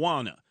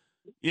marijuana?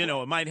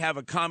 It might have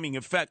a calming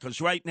effect because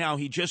right now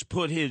he just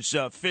put his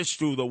fist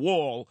through the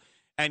wall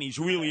and he's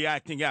really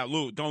acting out.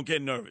 Lou, don't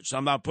get nervous.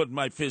 I'm not putting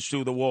my fist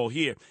through the wall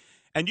here.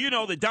 And,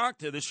 the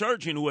doctor, the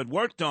surgeon who had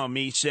worked on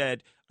me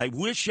said, I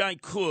wish I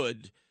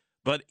could,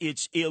 but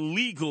it's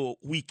illegal.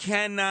 We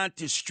cannot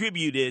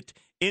distribute it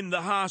in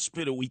the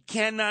hospital. We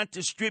cannot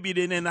distribute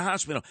it in the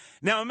hospital.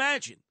 Now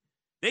imagine,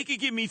 they could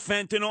give me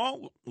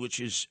fentanyl, which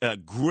is a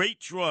great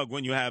drug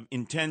when you have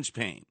intense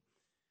pain.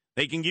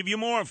 They can give you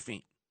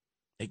morphine.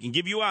 They can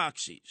give you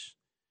oxys.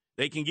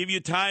 They can give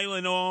you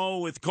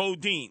Tylenol with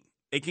codeine.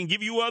 They can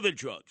give you other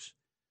drugs.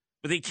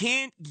 But they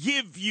can't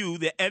give you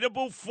the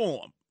edible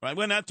form, right?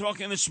 We're not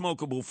talking the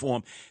smokable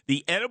form.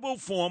 The edible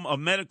form of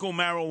medical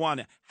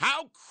marijuana.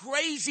 How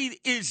crazy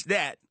is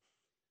that?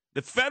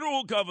 The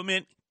federal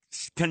government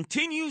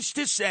continues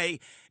to say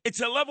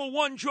it's a level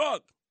 1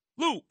 drug.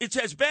 Lou, it's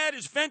as bad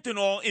as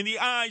fentanyl in the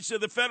eyes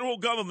of the federal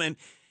government.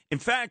 In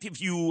fact,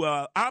 if you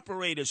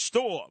operate a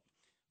store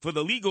for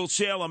the legal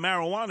sale of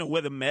marijuana,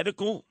 whether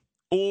medical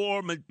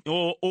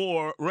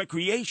or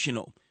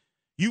recreational,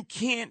 you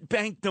can't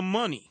bank the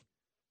money.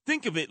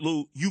 Think of it,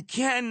 Lou. You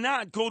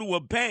cannot go to a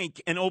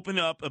bank and open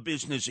up a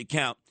business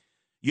account.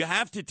 You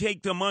have to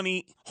take the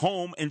money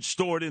home and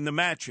store it in the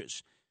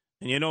mattress.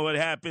 And you know what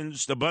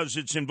happens? The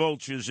buzzards and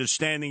vultures are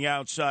standing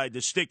outside,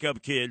 the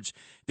stick-up kids.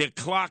 They're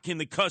clocking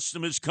the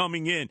customers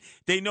coming in.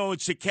 They know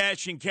it's a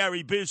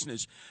cash-and-carry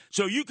business.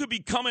 So you could be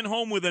coming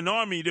home with an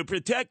army to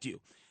protect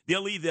you.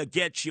 They'll either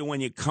get you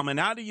when you're coming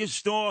out of your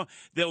store,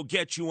 they'll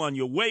get you on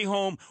your way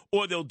home,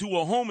 or they'll do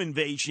a home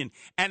invasion.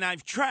 And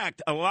I've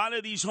tracked a lot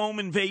of these home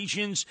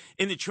invasions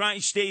in the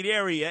tri-state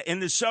area,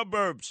 in the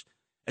suburbs,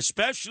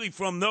 especially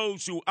from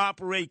those who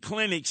operate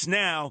clinics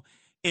now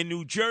in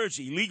New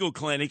Jersey, legal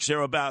clinics. There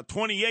are about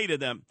 28 of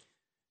them.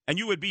 And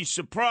you would be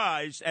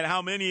surprised at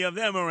how many of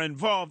them are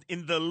involved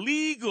in the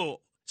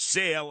legal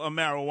sale of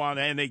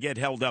marijuana, and they get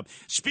held up.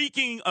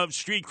 Speaking of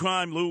street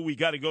crime, Lou, we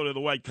got to go to the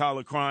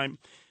white-collar crime,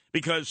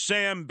 because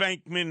Sam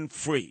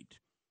Bankman-Fried,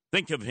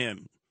 think of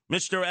him,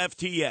 Mr.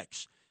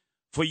 FTX.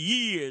 For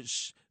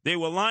years, they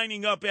were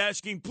lining up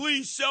asking,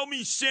 please sell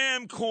me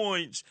Sam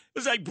coins. It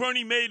was like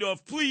Bernie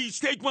Madoff, please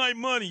take my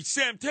money.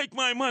 Sam, take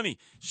my money.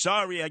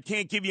 Sorry, I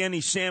can't give you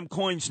any Sam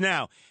coins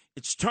now.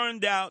 It's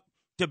turned out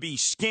to be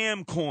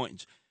scam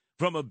coins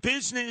from a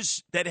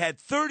business that had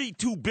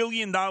 $32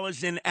 billion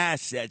in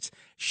assets,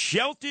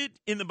 sheltered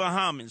in the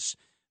Bahamas,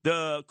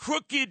 the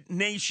crooked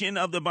nation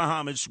of the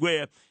Bahamas,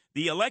 where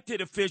the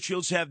elected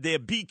officials have their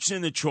beaks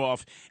in the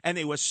trough, and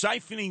they were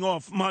siphoning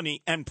off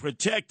money and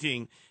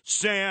protecting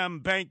Sam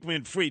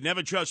Bankman-Fried.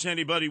 Never trust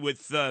anybody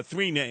with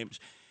 3 names.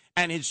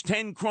 And his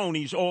 10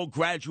 cronies, all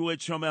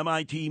graduates from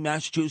MIT,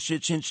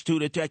 Massachusetts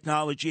Institute of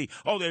Technology.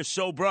 Oh, they're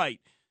so bright.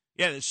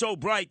 Yeah, they're so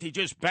bright, they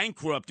just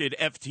bankrupted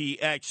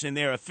FTX and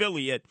their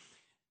affiliate.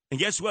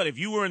 And guess what? If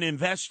you were an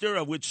investor,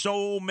 of which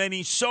so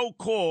many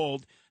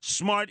so-called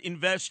smart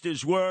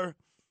investors were,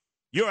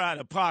 you're out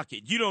of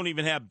pocket. You don't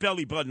even have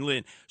belly button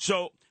lint.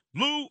 So,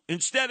 Lou,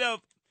 instead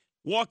of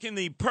walking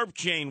the perp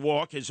chain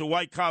walk as a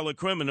white-collar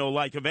criminal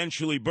like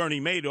eventually Bernie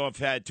Madoff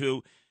had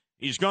to,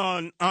 he's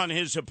gone on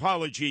his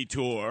apology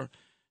tour,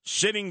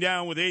 sitting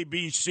down with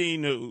ABC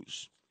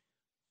News.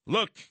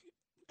 Look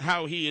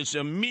how he is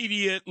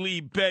immediately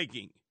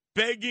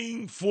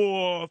begging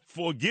for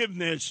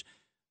forgiveness,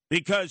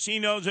 because he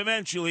knows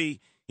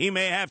eventually he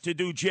may have to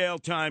do jail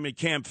time at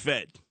Camp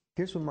Fed.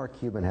 Here's what Mark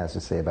Cuban has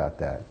to say about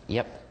that.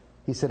 Yep.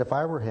 He said, if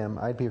I were him,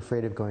 I'd be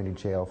afraid of going to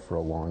jail for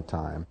a long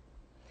time.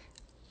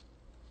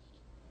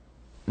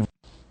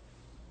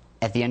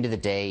 At the end of the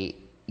day,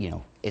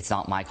 it's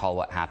not my call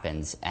what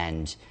happens,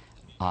 and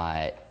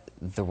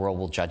the world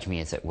will judge me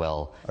as it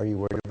will. Are you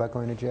worried about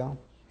going to jail?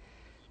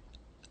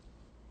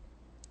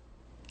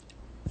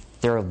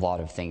 There are a lot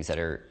of things that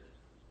are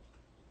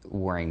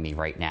worrying me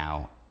right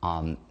now.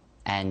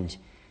 And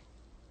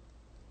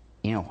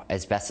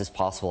as best as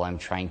possible, I'm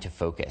trying to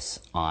focus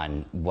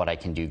on what I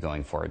can do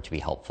going forward to be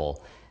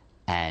helpful,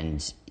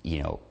 and,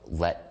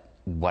 let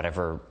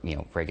whatever,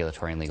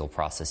 regulatory and legal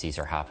processes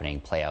are happening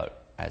play out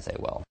as they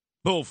will.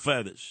 Bull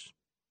feathers.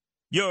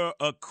 You're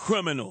a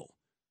criminal.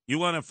 You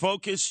want to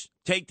focus?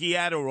 Take the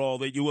Adderall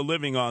that you were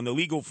living on, the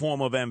legal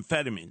form of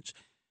amphetamines.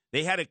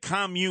 They had a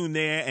commune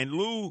there, and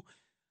Lou,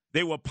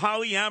 they were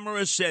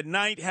polyamorous at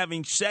night,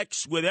 having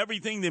sex with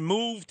everything that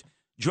moved,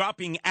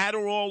 dropping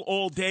Adderall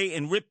all day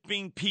and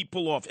ripping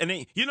people off. And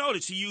you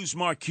notice he used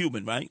Mark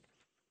Cuban, right?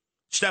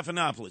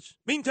 Stephanopoulos.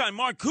 Meantime,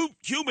 Mark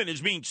Cuban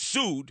is being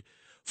sued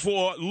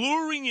for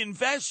luring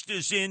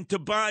investors into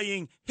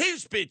buying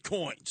his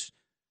Bitcoins.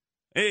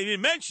 And he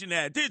didn't mention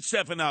that, did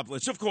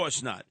Stephanopoulos? Of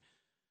course not.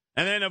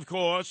 And then, of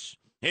course,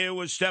 here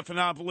was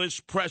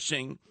Stephanopoulos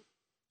pressing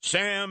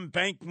Sam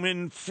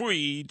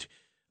Bankman-Fried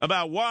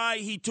about why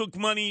he took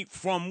money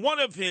from one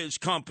of his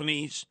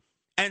companies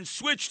and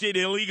switched it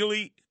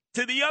illegally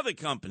to the other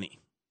company.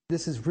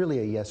 This is really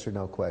a yes or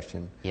no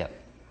question. Yep.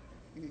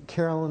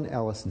 Carolyn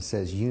Ellison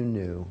says you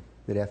knew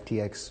that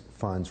FTX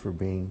funds were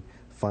being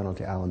funneled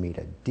to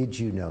Alameda. Did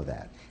you know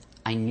that?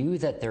 I knew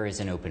that there is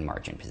an open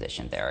margin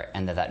position there,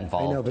 and that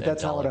involved. I know, but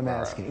that's not what I'm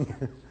borrow.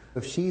 asking.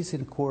 If she's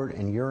in court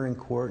and you're in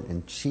court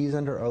and she's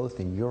under oath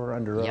and you're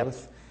under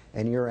oath,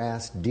 and you're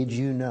asked, did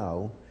you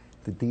know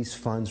that these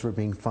funds were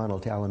being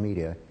funneled to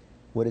Alameda,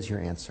 what is your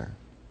answer?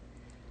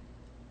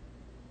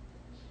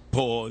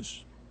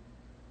 Pause.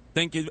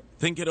 Think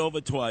it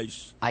over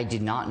twice. I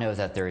did not know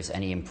that there is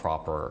any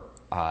improper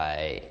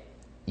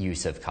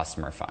use of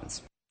customer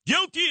funds.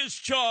 Guilty as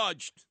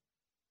charged.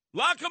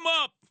 Lock him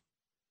up.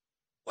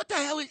 What the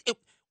hell is it?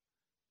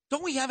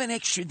 Don't we have an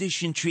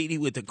extradition treaty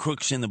with the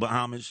crooks in the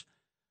Bahamas?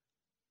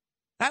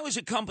 That was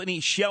a company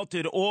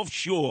sheltered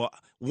offshore.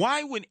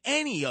 Why would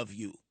any of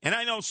you, and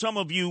I know some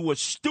of you were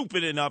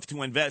stupid enough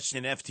to invest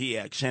in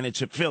FTX and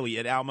its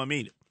affiliate,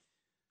 Alameda.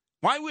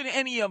 Why would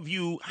any of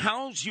you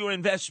house your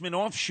investment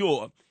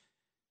offshore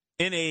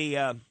in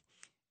a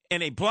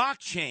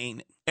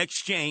blockchain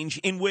exchange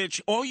in which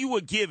all you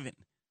were given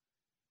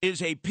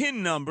is a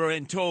PIN number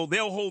and told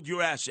they'll hold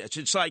your assets?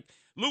 It's like,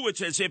 Lou,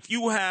 it's as if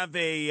you have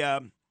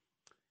a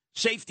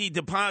safety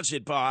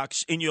deposit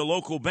box in your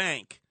local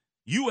bank.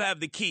 You have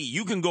the key.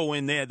 You can go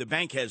in there. The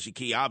bank has the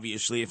key,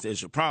 obviously, if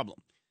there's a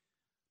problem.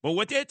 But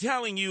what they're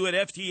telling you at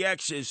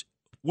FTX is,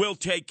 we'll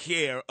take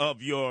care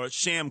of your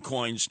Sam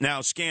coins, now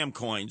scam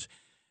coins.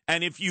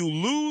 And if you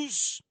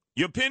lose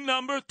your PIN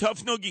number,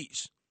 tough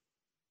noogies.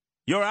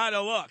 You're out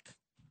of luck.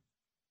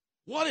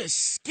 What a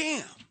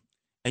scam.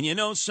 And you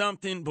know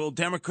something? Both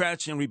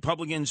Democrats and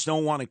Republicans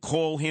don't want to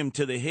call him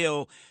to the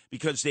hill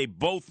because they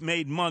both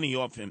made money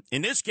off him.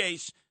 In this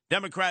case,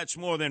 Democrats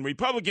more than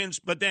Republicans,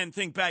 but then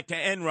think back to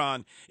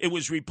Enron. It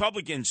was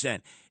Republicans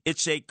then.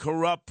 It's a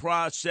corrupt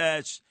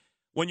process.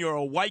 When you're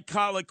a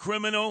white-collar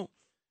criminal,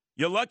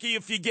 you're lucky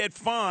if you get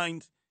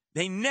fined.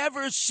 They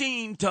never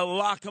seem to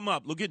lock them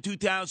up. Look at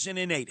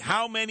 2008.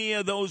 How many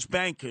of those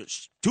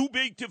bankers, too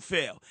big to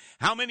fail?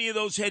 How many of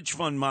those hedge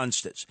fund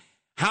monsters?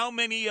 How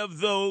many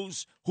of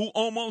those who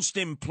almost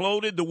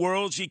imploded the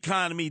world's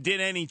economy did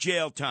any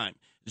jail time?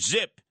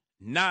 Zip,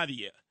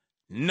 nadia,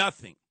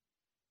 nothing.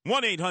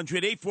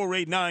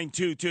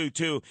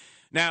 1-800-848-9222.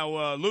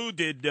 Now, Lou,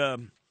 did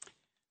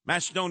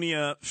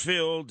Macedonia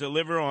Phil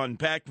deliver on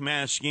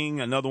backmasking?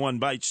 Another one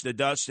bites the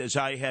dust, as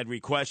I had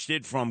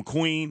requested from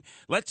Queen.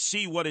 Let's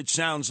see what it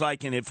sounds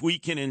like and if we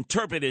can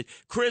interpret it.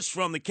 Chris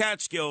from the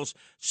Catskills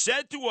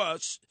said to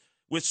us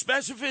with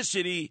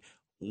specificity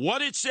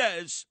what it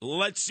says.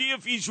 Let's see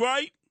if he's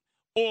right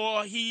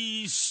or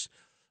he's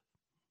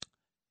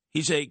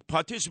a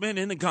participant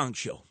in the Gong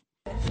Show.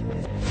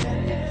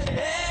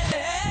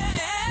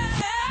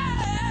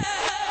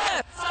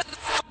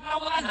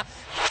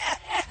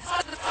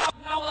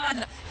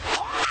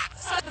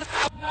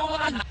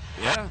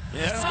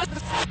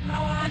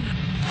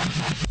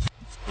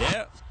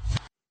 Yeah.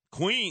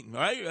 Queen,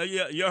 right?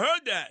 You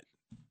heard that.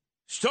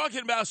 He's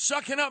talking about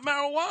sucking up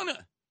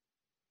marijuana.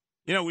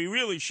 You know, we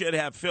really should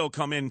have Phil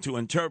come in to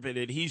interpret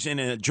it. He's in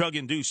a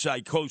drug-induced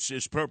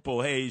psychosis,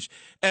 purple haze,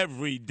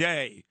 every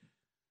day.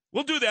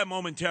 We'll do that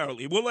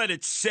momentarily. We'll let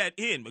it set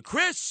in. But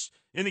Chris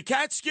in the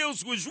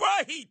Catskills was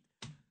right.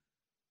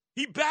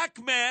 He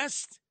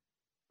backmasked.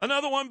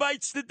 Another one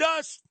bites the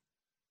dust.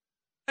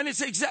 And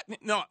it's exactly,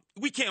 no,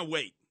 we can't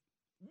wait.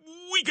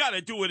 We got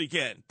to do it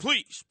again.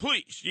 Please,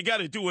 please. You got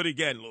to do it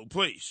again, Lou,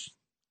 please.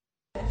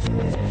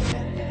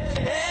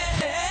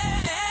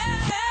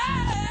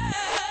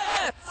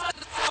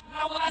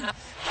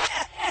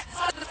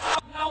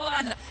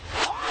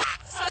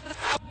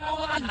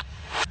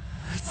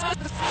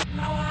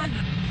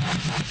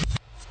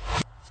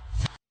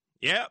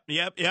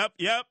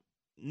 Yep.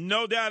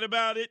 No doubt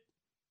about it.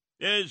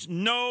 There's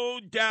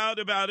no doubt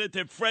about it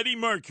that Freddie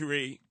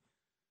Mercury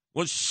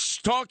was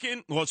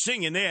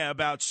singing there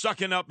about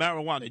sucking up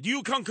marijuana. Do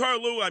you concur,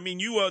 Lou? I mean,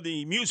 you are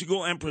the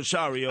musical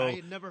impresario. I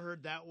had never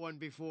heard that one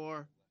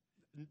before.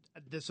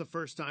 This is the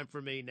first time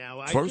for me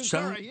now. First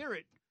time? I hear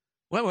it.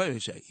 Wait a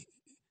second.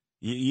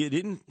 You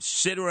didn't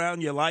sit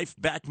around your life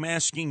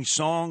backmasking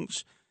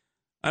songs?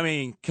 I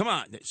mean, come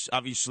on. It's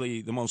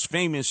obviously, the most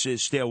famous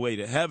is Stairway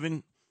to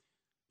Heaven.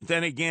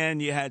 Then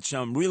again, you had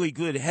some really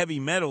good heavy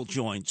metal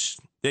joints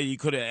that you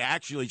could have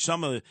actually,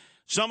 some of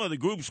the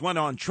groups went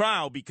on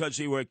trial because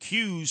they were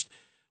accused,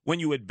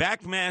 when you would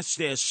backmask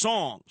their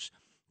songs,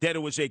 that it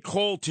was a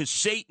call to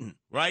Satan,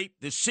 right?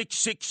 The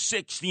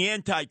 666, the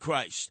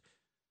Antichrist.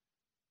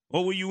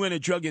 Or were you in a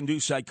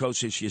drug-induced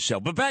psychosis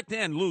yourself? But back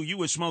then, Lou, you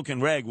were smoking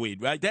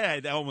ragweed, right? That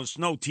had almost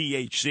no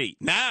THC.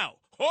 Now,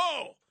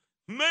 oh,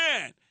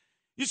 man,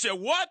 you said,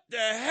 what the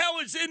hell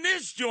is in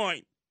this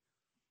joint?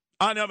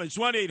 Our number is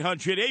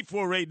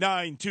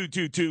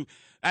 1-800-848-9222.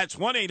 That's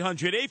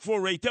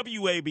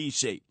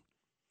 1-800-848-WABC.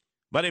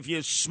 But if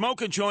you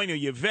smoke a joint or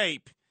you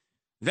vape,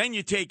 then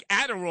you take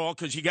Adderall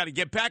because you got to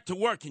get back to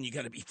work and you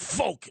got to be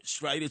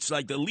focused, right? It's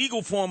like the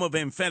legal form of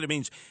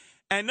amphetamines.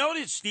 And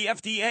notice the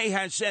FDA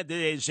has said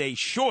there is a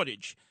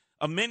shortage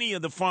of many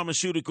of the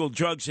pharmaceutical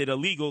drugs that are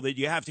legal that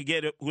you have to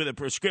get with a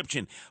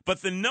prescription.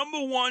 But the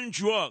number one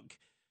drug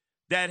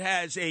that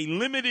has a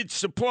limited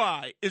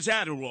supply is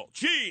Adderall.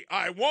 Gee,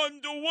 I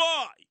wonder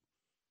why.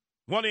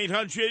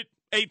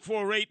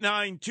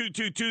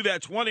 1-800-848-9222.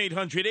 That's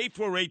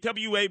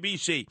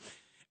 1-800-848-WABC.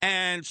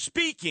 And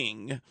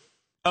speaking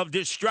of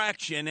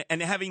distraction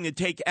and having to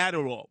take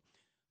Adderall,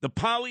 the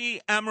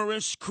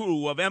polyamorous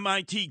crew of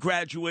MIT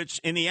graduates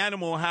in the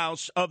Animal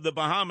House of the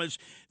Bahamas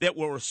that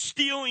were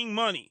stealing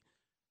money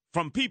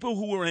from people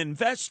who were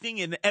investing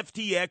in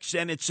FTX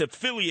and its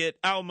affiliate,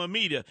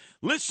 Alameda.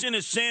 Listen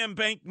to Sam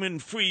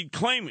Bankman-Fried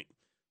claiming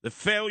the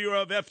failure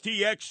of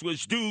FTX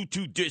was due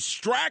to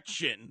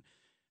distraction,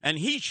 and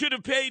he should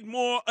have paid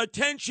more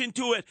attention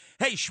to it.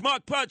 Hey,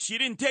 schmuck putz, you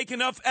didn't take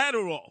enough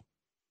Adderall.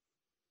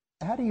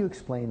 How do you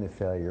explain the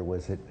failure?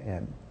 Was it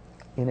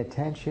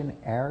inattention,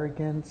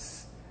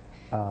 arrogance?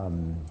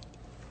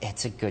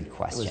 It's a good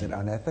question. Was it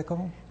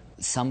unethical?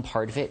 Some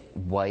part of it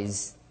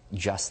was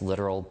just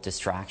literal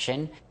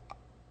distraction.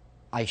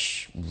 I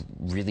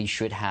really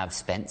should have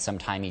spent some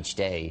time each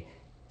day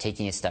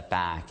taking a step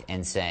back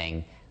and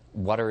saying,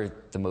 what are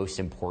the most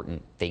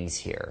important things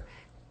here,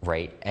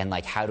 right? And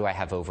like, how do I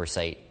have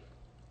oversight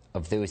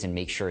of those and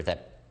make sure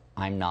that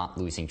I'm not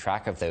losing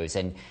track of those?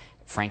 And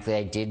frankly,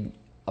 I did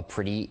a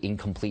pretty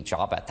incomplete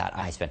job at that.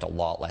 I spent a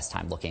lot less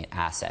time looking at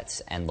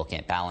assets and looking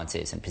at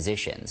balances and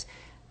positions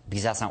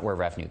because that's not where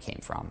revenue came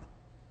from.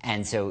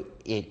 And so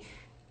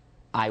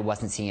I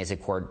wasn't seeing it as a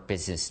core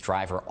business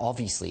driver.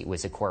 Obviously, it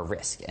was a core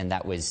risk, and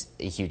that was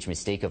a huge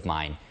mistake of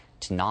mine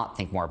to not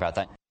think more about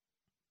that.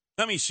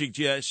 Let me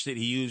suggest that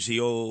he use the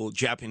old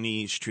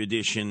Japanese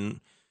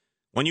tradition.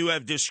 When you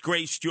have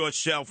disgraced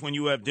yourself, when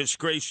you have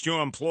disgraced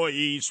your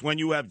employees, when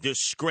you have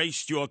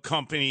disgraced your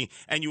company,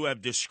 and you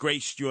have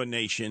disgraced your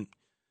nation.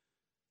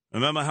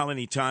 Remember how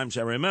many times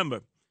I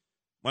remember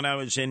when I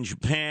was in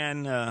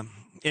Japan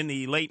in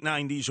the late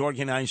 90s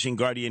organizing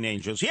Guardian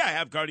Angels. Yeah, I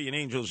have Guardian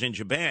Angels in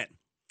Japan.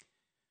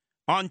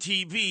 On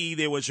TV,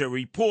 there was a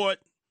report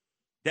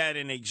that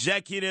an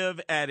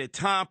executive at a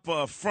top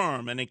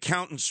firm, an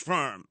accountant's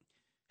firm,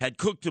 had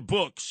cooked the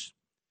books.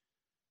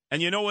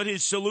 And you know what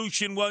his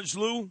solution was,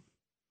 Lou?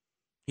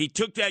 He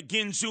took that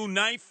Ginsu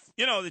knife,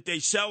 you know, that they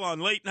sell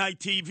on late night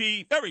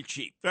TV, very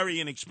cheap, very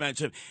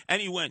inexpensive,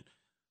 and he went,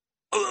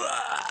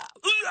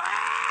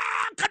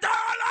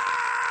 Katana!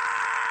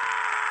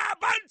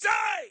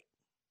 Banzai!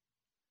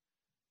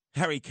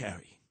 Harry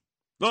Carey.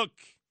 Look,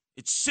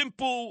 it's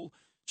simple.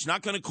 It's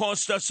not going to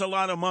cost us a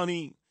lot of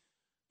money.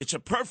 It's a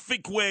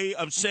perfect way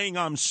of saying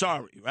I'm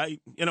sorry, right?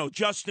 You know,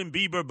 Justin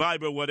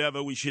Bieber,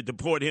 whatever, we should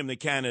deport him to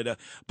Canada.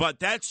 But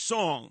that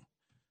song,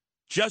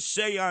 Just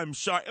Say I'm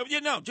Sorry.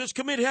 You know, just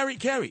commit Harry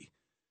Carey.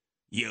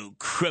 You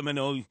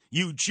criminal,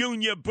 you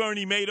junior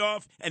Bernie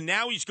Madoff. And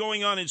now he's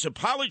going on his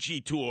apology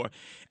tour.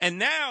 And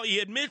now he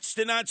admits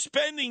to not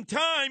spending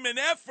time and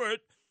effort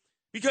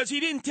because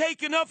he didn't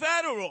take enough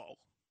Adderall.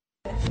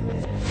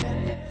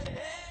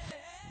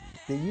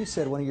 You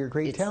said one of your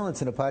great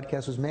talents in a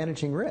podcast was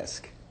managing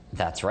risk.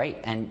 That's right.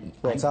 And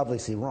well, it's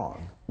obviously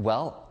wrong.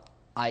 Well,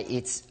 I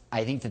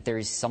think that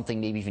there's something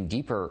maybe even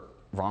deeper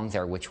wrong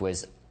there, which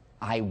was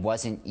I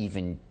wasn't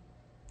even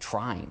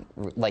trying.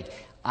 Like,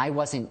 I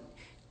wasn't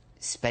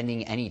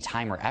spending any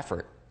time or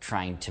effort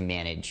trying to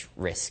manage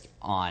risk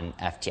on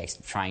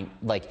FTX.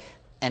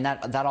 And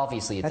that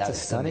obviously that's that a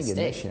stunning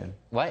admission.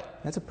 What?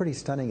 That's a pretty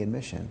stunning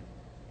admission.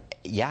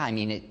 Yeah, I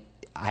mean,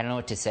 I don't know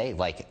what to say.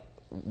 Like,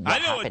 I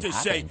know what to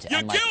say.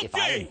 You're and guilty. If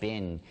I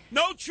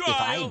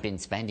had been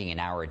spending an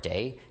hour a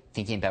day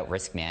thinking about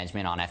risk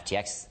management on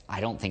FTX, I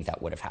don't think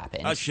that would have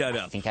happened. Oh, shut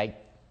up. I think I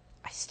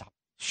stopped.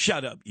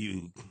 Shut up,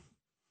 you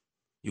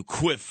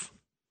quiff.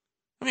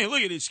 I mean,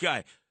 look at this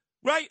guy.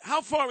 Right?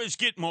 How far is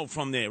Gitmo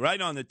from there?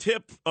 Right on the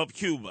tip of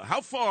Cuba.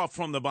 How far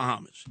from the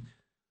Bahamas?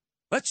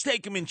 Let's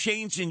take him in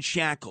chains and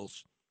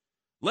shackles.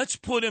 Let's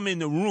put him in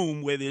the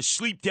room where there's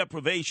sleep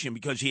deprivation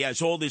because he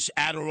has all this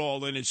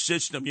Adderall in his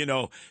system, you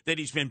know, that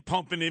he's been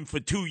pumping in for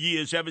 2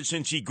 years ever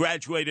since he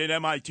graduated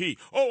MIT.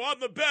 Oh, I'm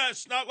the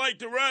best, not like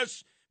the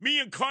rest. Me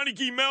and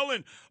Carnegie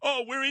Mellon,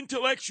 oh, we're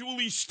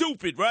intellectually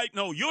stupid, right?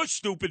 No, you're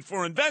stupid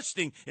for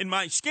investing in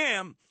my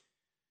scam.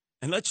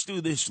 And let's do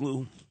this,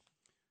 Lou.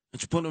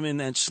 Let's put him in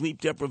that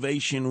sleep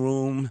deprivation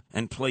room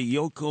and play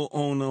Yoko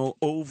Ono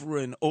over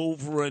and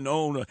over and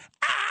over.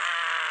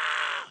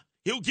 Ah!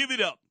 He'll give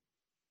it up.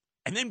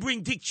 And then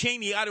bring Dick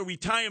Cheney out of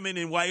retirement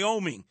in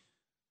Wyoming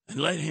and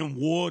let him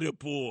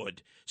waterboard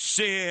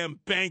Sam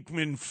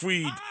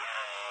Bankman-Fried.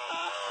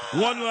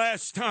 One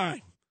last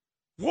time.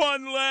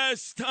 One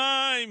last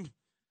time.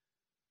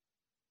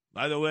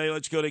 By the way,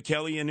 let's go to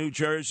Kelly in New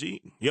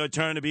Jersey. Your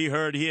turn to be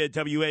heard here at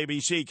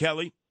WABC.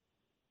 Kelly?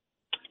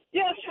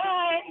 Yes,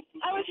 hi.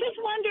 I was just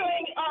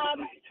wondering,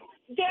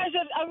 there's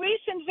a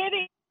recent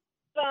video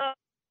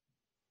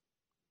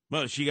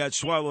Well, she got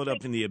swallowed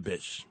up in the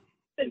abyss.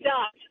 The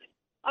dot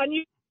on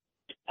you,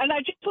 and I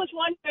just was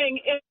wondering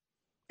if.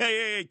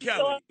 Hey,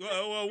 Kelly.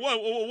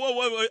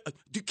 Whoa.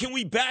 Can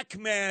we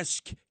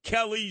backmask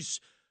Kelly's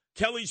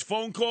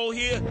phone call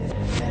here?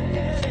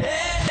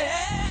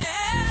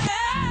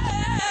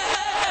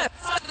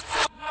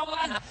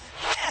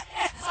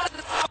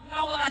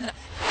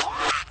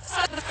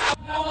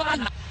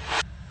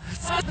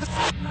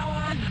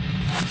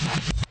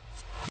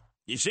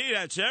 You see,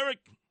 that's Eric.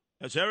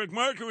 That's Eric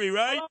Mercury,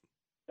 right?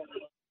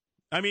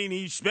 I mean,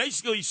 he's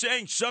basically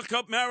saying, suck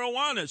up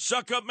marijuana.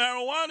 Suck up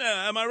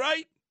marijuana. Am I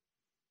right?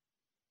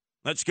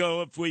 Let's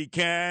go, if we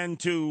can,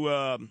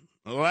 to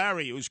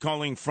Larry, who's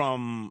calling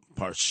from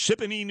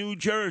Parsippany, New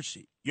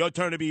Jersey. Your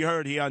turn to be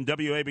heard here on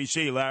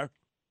WABC, Larry.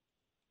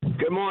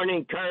 Good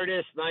morning,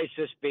 Curtis. Nice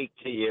to speak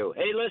to you.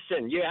 Hey,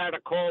 listen, you had a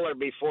caller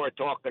before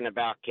talking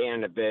about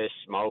cannabis,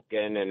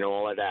 smoking, and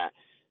all of that.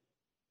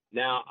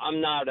 Now,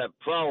 I'm not a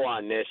pro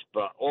on this,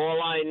 but all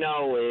I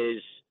know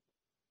is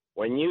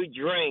when you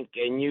drink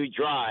and you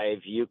drive,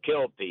 you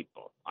kill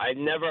people. I've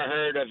never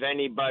heard of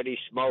anybody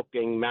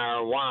smoking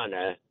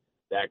marijuana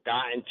that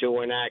got into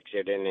an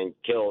accident and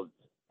killed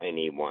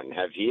anyone.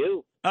 Have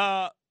you?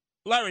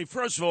 Larry,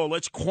 first of all,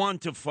 let's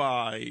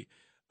quantify.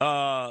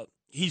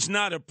 He's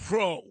not a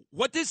pro.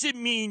 What does it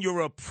mean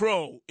you're a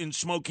pro in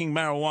smoking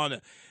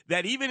marijuana?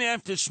 That even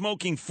after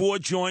smoking 4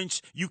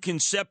 joints, you can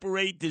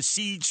separate the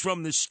seeds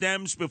from the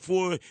stems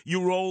before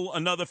you roll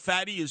another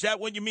fatty? Is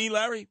that what you mean,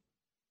 Larry?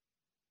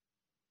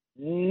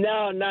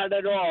 No, not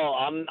at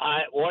all.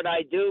 What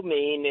I do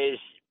mean is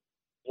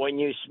when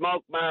you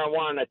smoke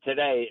marijuana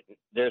today,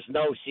 there's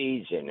no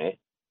seeds in it,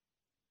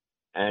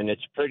 and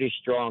it's pretty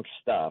strong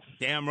stuff.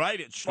 Damn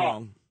right it's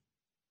strong.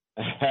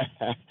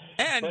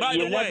 And But by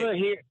you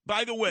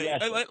the way,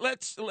 Yes.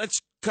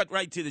 let's cut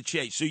right to the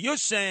chase. So you're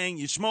saying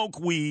you smoke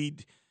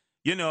weed,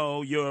 you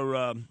know, you're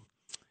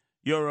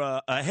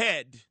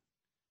ahead,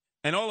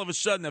 and all of a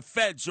sudden the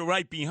feds are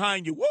right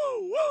behind you. Whoa,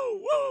 whoa,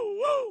 whoa,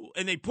 whoa,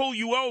 and they pull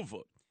you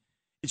over.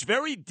 It's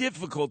very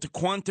difficult to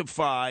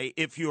quantify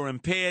if you're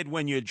impaired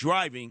when you're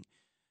driving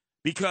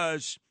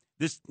because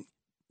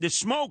the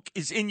smoke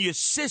is in your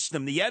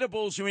system. The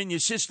edibles are in your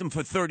system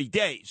for 30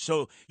 days.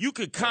 So you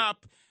could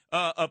cop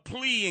a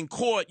plea in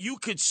court. You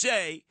could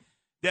say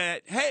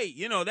that, hey,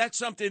 you know, that's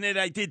something that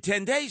I did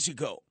 10 days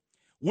ago.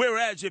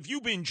 Whereas if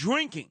you've been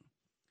drinking,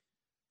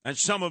 and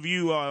some of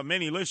you,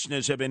 many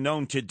listeners have been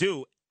known to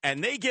do,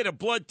 and they get a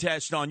blood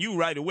test on you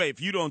right away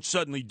if you don't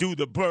suddenly do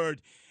the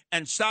bird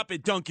and stop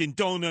at Dunkin'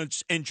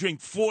 Donuts and drink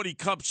 40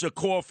 cups of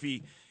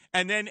coffee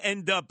and then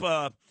end up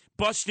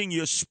busting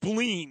your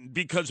spleen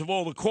because of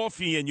all the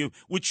coffee in you,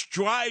 which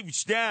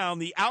drives down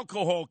the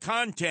alcohol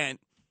content.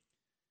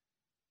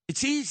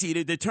 It's easy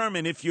to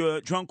determine if you're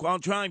drunk while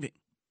driving.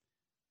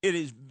 It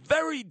is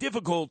very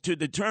difficult to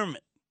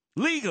determine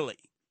legally,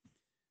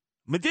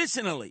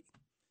 medicinally,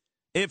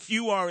 if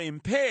you are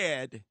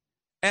impaired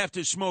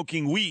after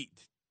smoking weed.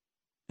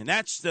 And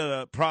that's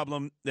the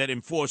problem that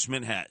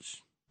enforcement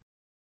has.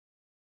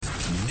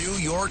 New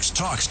York's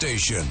talk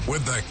station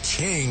with the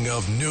king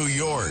of New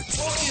York,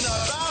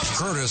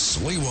 Curtis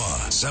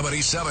Lewa,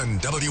 77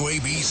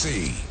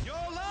 WABC.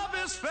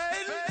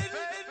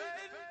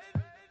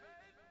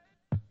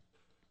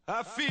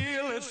 I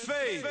feel it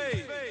fade.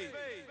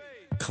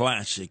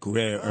 Classic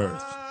Rare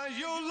Earth.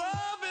 Your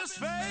love is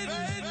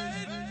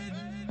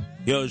fading.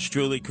 Yours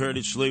truly,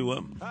 Curtis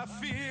Lewa. I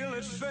feel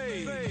it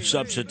fade.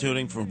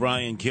 Substituting for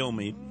Brian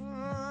Kilmeade.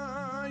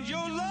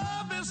 Your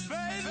love is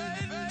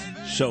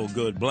fading. So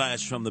good.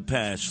 Blast from the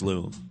past,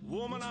 Lou.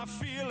 Woman, I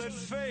feel it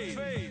fade.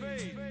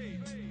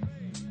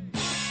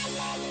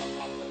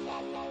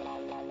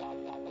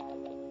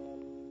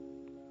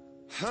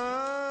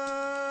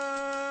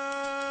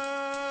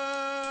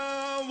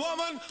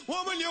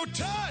 Woman, your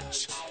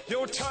touch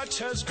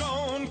has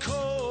gone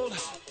cold.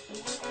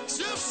 As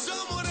if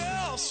someone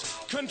else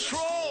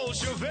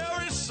controls your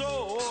very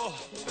soul.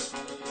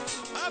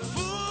 I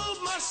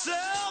fooled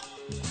myself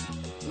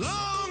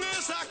long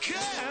as I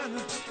can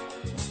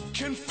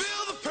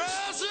feel the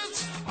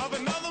presence of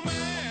another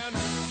man.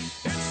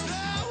 It's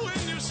there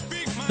when you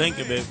speak my Think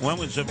of it. When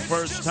was the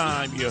first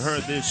time you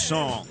heard this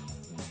song?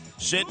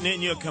 Sitting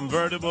in your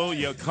convertible,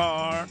 your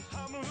car,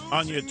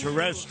 on your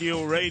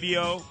terrestrial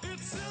radio,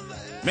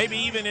 maybe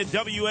even at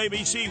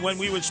WABC when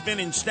we were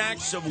spinning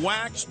stacks of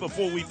wax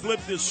before we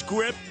flipped the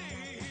script,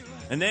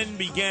 and then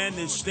began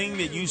this thing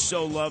that you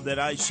so love, that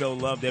I so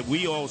love, that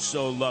we all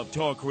so love,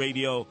 talk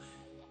radio,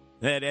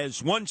 that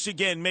has once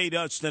again made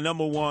us the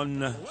number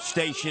one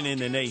station in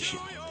the nation.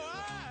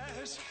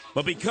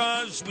 But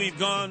because we've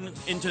gone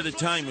into the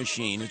time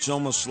machine, it's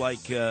almost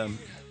like,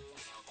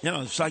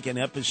 it's like an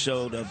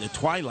episode of The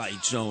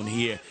Twilight Zone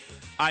here.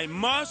 I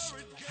must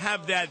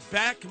have that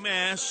back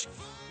mask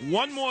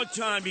one more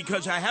time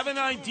because I have an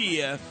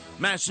idea,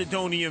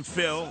 Macedonian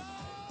Phil.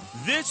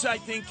 This, I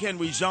think, can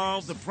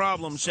resolve the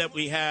problems that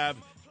we have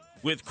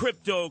with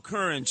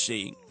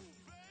cryptocurrency.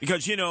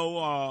 Because,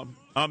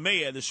 our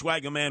mayor, the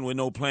swagger man with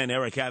no plan,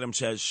 Eric Adams,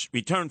 has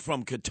returned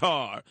from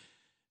Qatar.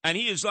 And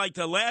he is like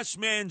the last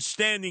man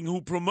standing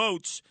who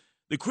promotes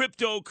the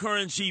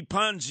cryptocurrency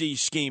Ponzi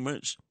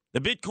schemers, the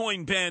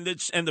Bitcoin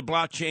bandits, and the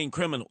blockchain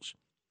criminals.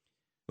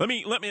 Let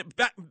me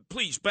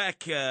please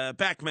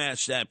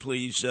backmask that,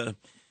 please. Go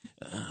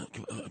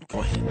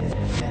ahead.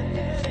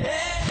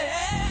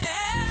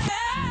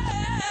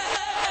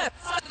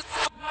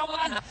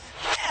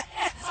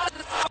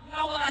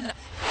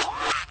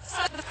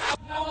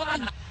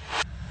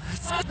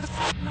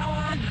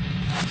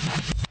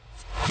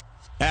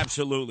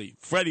 Absolutely.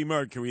 Freddie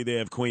Mercury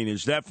there of Queen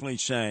is definitely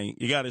saying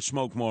you got to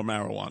smoke more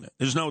marijuana.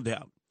 There's no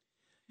doubt.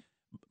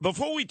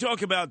 Before we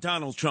talk about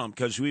Donald Trump,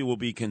 because we will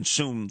be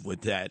consumed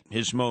with that,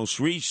 his most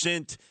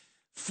recent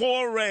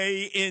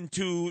foray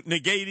into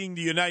negating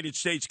the United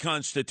States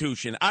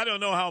Constitution. I don't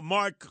know how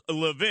Mark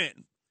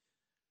Levin,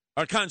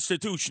 our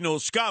constitutional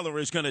scholar,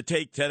 is going to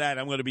take to that.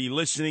 I'm going to be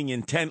listening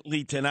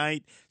intently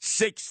tonight,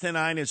 6 to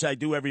 9, as I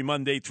do every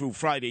Monday through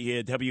Friday here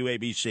at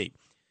WABC.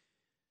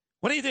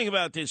 What do you think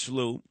about this,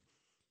 Lou?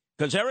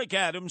 Because Eric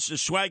Adams, the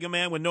swagger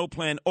man with no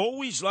plan,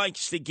 always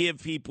likes to give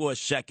people a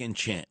second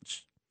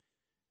chance.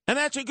 And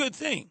that's a good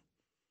thing.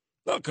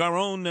 Look, our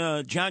own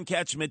John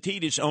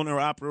Catsimatidis,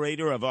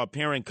 owner-operator of our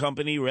parent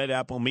company, Red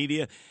Apple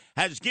Media,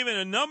 has given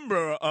a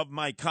number of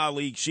my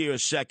colleagues here a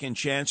second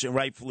chance, and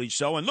rightfully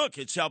so. And look,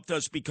 it's helped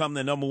us become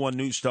the number one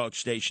news talk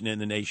station in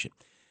the nation.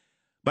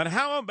 But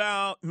how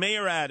about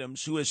Mayor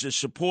Adams, who is a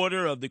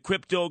supporter of the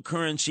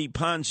cryptocurrency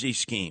Ponzi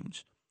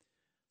schemes,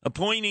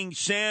 appointing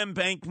Sam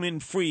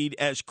Bankman-Fried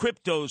as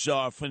crypto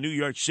czar for New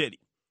York City?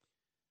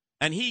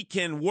 And he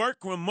can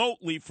work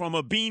remotely from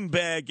a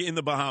beanbag in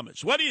the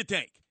Bahamas. What do you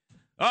think?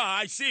 Oh,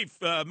 I see.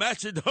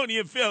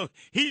 Macedonian Phil,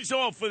 he's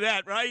all for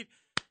that, right?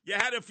 You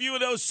had a few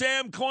of those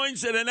Sam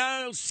coins that are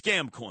now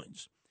scam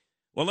coins.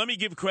 Well, let me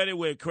give credit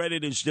where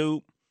credit is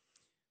due.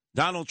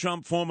 Donald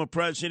Trump, former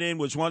president,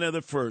 was one of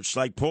the first,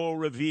 like Paul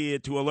Revere,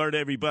 to alert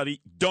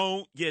everybody,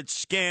 don't get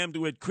scammed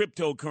with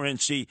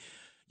cryptocurrency.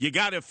 You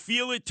got to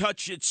feel it,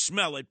 touch it,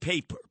 smell it,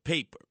 paper.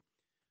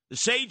 The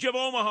sage of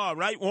Omaha,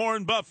 right?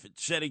 Warren Buffett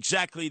said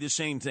exactly the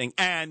same thing.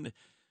 And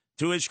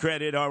to his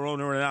credit, our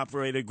owner and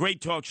operator, great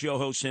talk show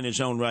host in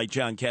his own right,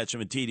 John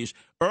Catsimatidis,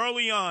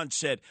 early on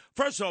said,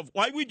 first off,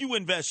 why would you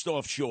invest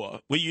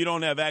offshore where you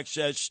don't have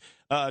access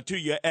to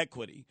your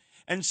equity?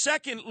 And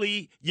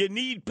secondly, you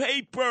need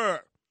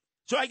paper.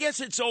 So I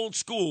guess it's old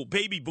school,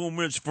 baby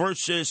boomers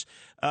versus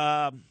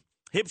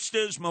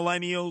hipsters,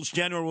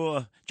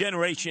 millennials,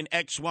 Generation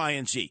X, Y,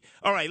 and Z.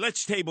 All right,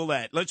 let's table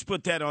that. Let's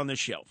put that on the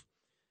shelf.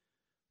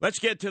 Let's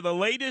get to the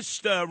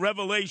latest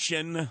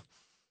revelation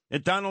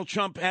that Donald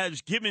Trump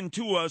has given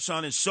to us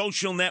on his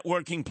social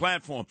networking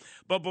platform.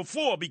 But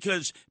before,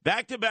 because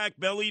back-to-back,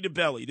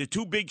 belly-to-belly, the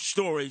two big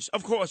stories,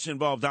 of course,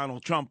 involve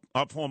Donald Trump,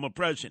 our former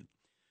president.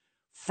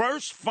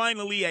 First,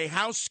 finally, a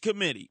House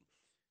committee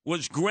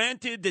was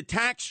granted the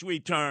tax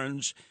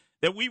returns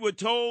that we were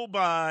told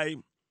by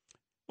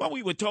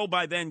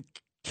then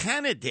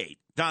candidate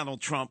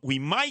Donald Trump we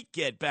might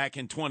get back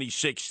in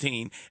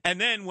 2016. And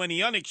then when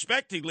he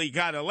unexpectedly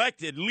got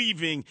elected,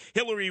 leaving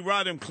Hillary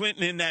Rodham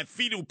Clinton in that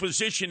fetal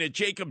position at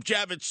Jacob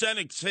Javits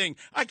Center saying,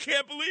 I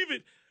can't believe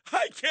it.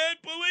 I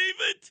can't believe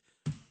it.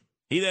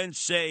 He then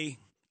say,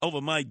 over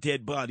my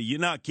dead body, you're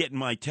not getting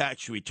my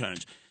tax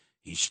returns.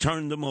 He's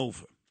turned them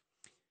over.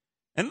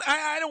 And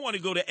I don't want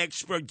to go to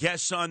expert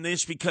guests on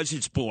this because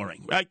it's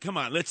boring, right? Come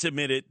on, let's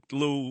admit it,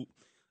 Lou.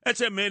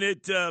 Let's admit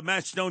it,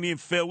 Macedonian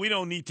Phil. We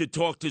don't need to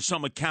talk to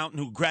some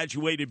accountant who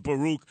graduated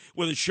Baruch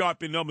with a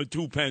Sharpie number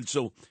 2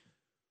 pencil.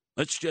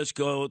 Let's just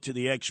go to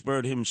the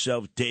expert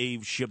himself,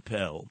 Dave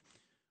Chappelle,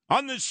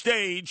 on the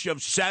stage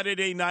of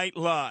Saturday Night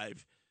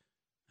Live,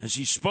 as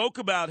he spoke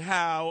about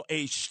how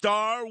a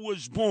star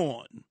was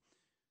born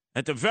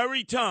at the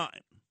very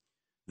time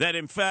that,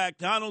 in fact,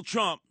 Donald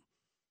Trump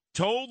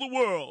told the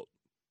world,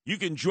 you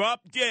can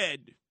drop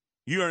dead,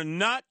 you're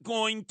not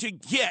going to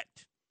get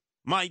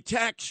my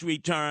tax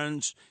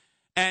returns.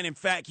 And, in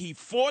fact, he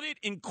fought it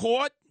in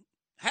court.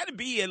 Had to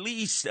be at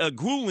least a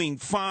grueling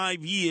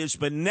 5 years,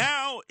 but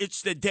now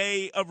it's the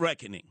day of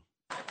reckoning.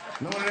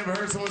 No one ever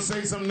heard someone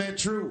say something that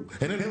true.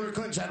 And then Hillary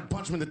Clinton tried to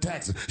punch him in the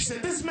taxes. She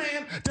said, this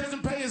man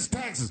doesn't pay his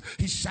taxes.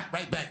 He shot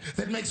right back.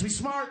 That makes me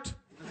smart.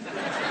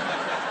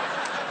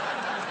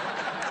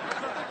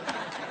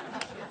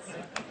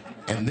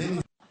 And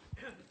then,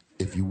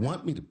 if you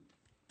want me to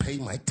pay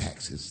my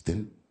taxes,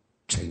 then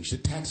change the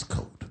tax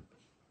code.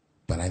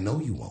 But I know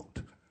you won't,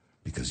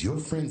 because your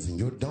friends and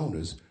your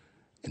donors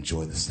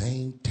enjoy the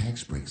same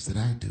tax breaks that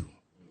I do.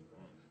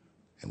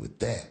 And with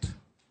that,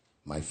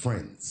 my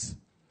friends,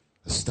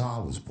 a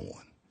star was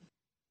born.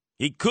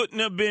 He couldn't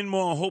have been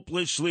more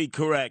hopelessly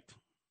correct.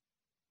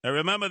 I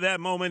remember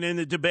that moment in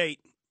the debate.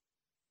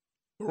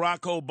 Barack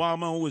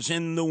Obama was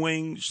in the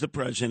wings, the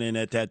president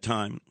at that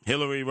time.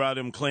 Hillary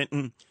Rodham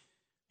Clinton,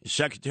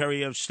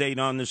 Secretary of State,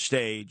 on the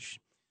stage.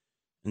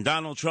 And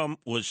Donald Trump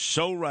was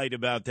so right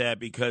about that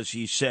because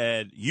he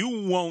said,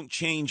 you won't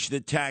change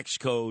the tax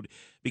code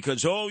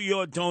because all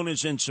your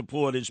donors and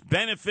supporters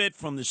benefit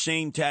from the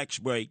same tax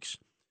breaks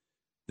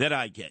that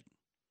I get.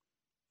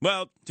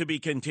 Well, to be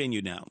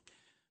continued now.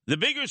 The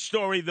bigger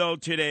story, though,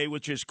 today,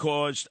 which has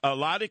caused a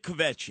lot of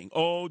kvetching.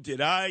 Oh,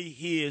 did I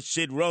hear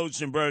Sid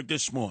Rosenberg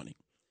this morning?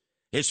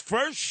 His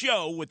first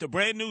show with the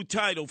brand new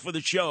title for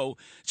the show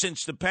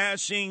since the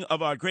passing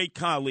of our great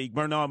colleague,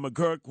 Bernard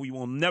McGuirk. We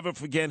will never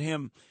forget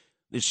him.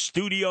 The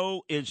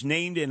studio is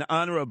named in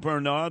honor of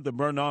Bernard, the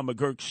Bernard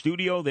McGuirk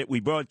studio that we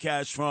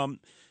broadcast from.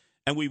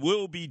 And we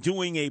will be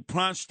doing a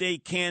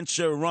prostate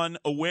cancer run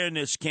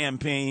awareness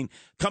campaign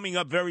coming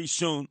up very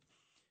soon.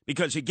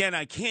 Because, again,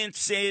 I can't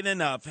say it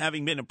enough,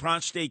 having been a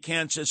prostate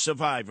cancer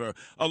survivor,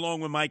 along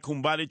with my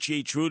kumbada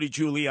cheech, Rudy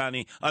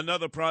Giuliani,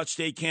 another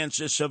prostate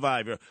cancer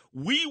survivor.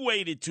 We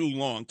waited too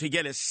long to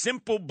get a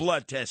simple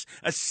blood test,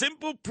 a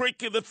simple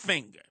prick of the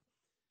finger.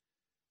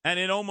 And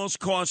it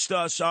almost cost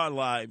us our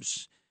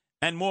lives.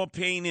 And more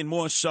pain and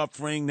more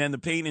suffering than the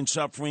pain and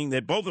suffering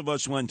that both of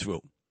us went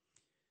through. In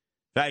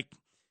fact,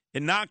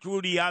 it knocked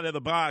Rudy out of the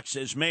box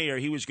as mayor.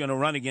 He was going to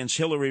run against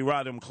Hillary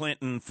Rodham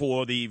Clinton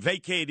for the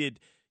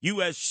vacated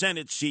U.S.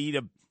 Senate seat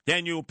of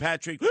Daniel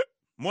Patrick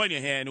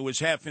Moynihan, who was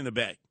half in the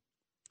bag.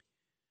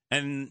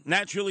 And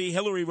naturally,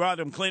 Hillary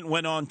Rodham Clinton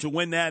went on to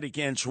win that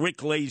against Rick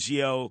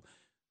Lazio,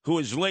 who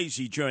was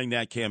lazy during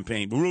that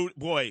campaign.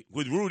 Boy,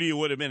 with Rudy, it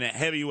would have been a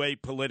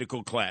heavyweight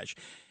political clash.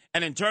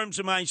 And in terms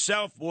of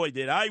myself, boy,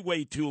 did I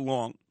wait too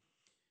long.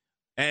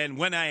 And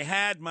when I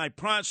had my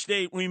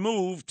prostate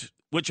removed,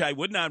 which I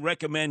would not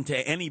recommend to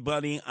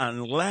anybody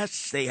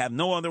unless they have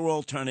no other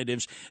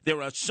alternatives,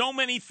 there are so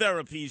many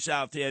therapies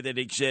out there that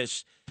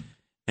exist.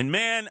 And,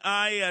 man,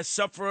 I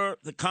suffer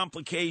the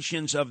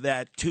complications of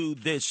that to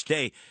this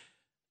day.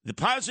 The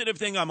positive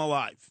thing, I'm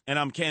alive and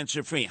I'm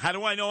cancer-free. How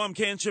do I know I'm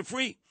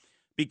cancer-free?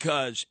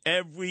 Because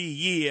every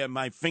year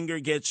my finger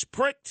gets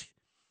pricked.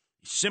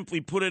 You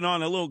simply put it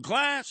on a little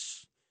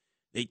glass.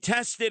 They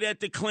test it at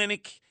the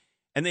clinic,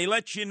 and they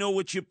let you know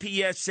what your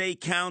PSA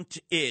count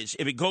is.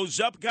 If it goes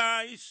up,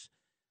 guys,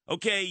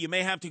 okay, you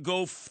may have to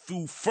go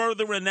through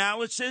further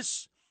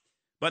analysis,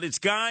 but it's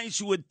guys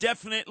who are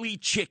definitely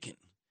chicken.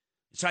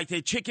 It's like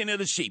they're chicken of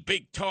the sea,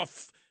 big,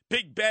 tough,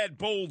 big, bad,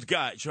 bold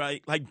guys,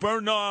 right? Like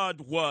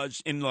Bernard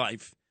was in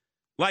life,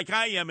 like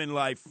I am in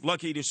life,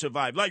 lucky to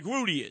survive, like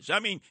Rudy is. I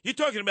mean, you're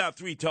talking about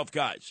three tough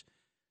guys.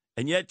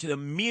 And yet to the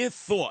mere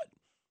thought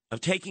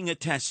of taking a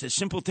test, a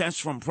simple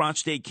test from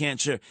prostate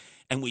cancer,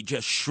 and we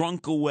just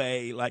shrunk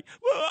away like,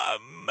 well,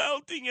 I'm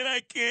melting and I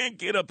can't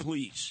get a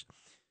please.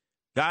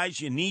 Guys,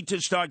 you need to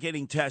start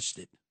getting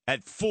tested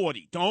at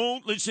 40.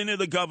 Don't listen to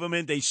the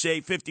government. They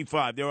say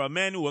 55. There are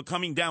men who are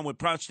coming down with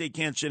prostate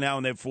cancer now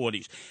in their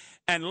 40s.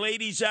 And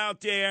ladies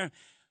out there,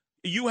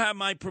 you have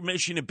my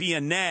permission to be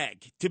a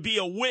nag, to be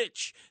a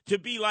witch, to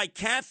be like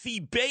Kathy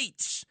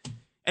Bates,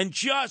 and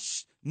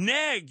just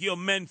nag your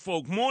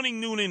menfolk morning,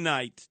 noon, and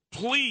night.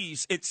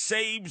 Please, it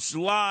saves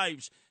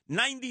lives.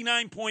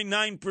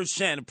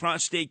 99.9% of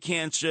prostate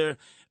cancer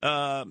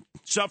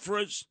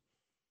sufferers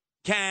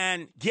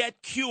can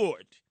get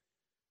cured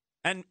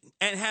and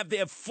have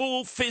their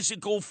full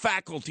physical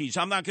faculties.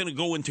 I'm not going to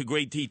go into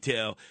great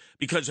detail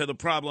because of the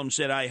problems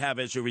that I have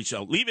as a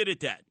result. Leave it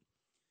at that.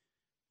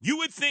 You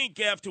would think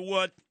after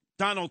what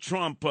Donald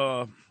Trump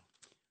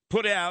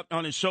put out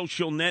on his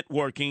social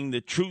networking, the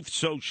Truth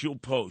Social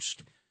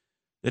post,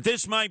 that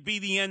this might be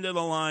the end of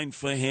the line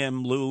for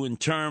him, Lou, in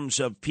terms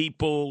of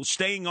people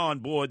staying on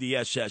board the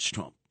SS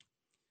Trump.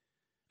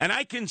 And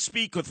I can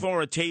speak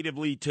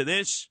authoritatively to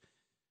this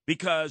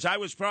because I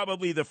was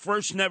probably the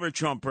first never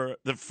Trumper,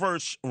 the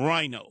first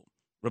rhino.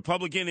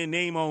 Republican in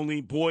name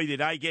only. Boy,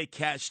 did I get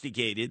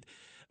castigated.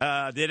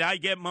 Did I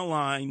get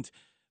maligned.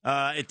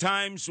 At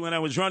times when I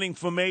was running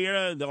for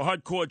mayor, the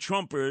hardcore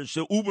Trumpers,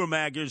 the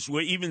Ubermaggers,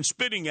 were even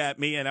spitting at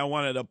me, and I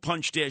wanted to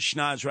punch their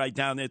schnoz right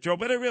down their throat.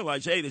 But I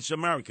realized, hey, this is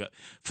America.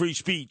 Free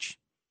speech.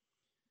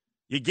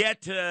 You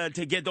get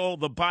to get all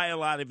the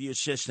bile out of your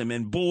system,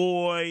 and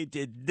boy,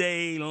 did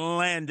they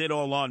land it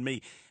all on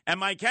me. And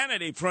my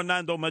candidate,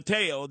 Fernando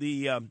Mateo,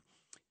 the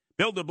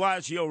Bill de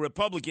Blasio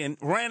Republican,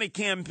 ran a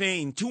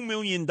campaign, $2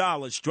 million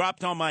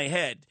dropped on my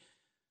head,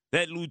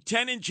 that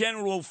Lieutenant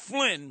General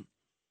Flynn,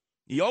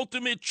 the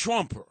ultimate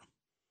Trumper,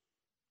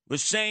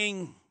 was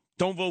saying,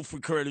 don't vote for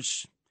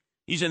Curtis.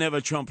 He's a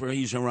never Trumper.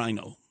 He's a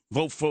rhino.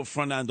 Vote for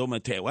Fernando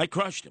Mateo. I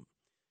crushed him.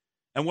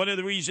 And one of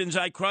the reasons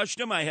I crushed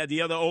him, I had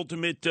the other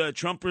ultimate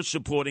Trumper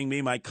supporting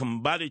me, my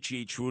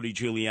combatacci, Rudy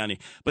Giuliani.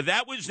 But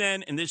that was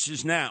then, and this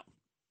is now.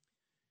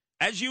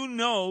 As you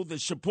know, the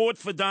support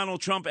for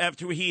Donald Trump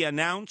after he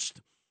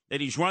announced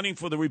that he's running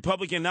for the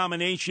Republican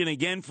nomination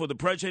again for the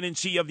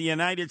presidency of the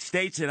United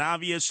States, and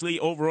obviously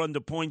over on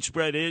the point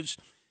spread is,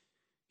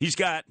 He's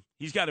got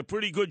a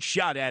pretty good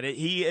shot at it.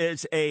 He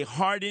is a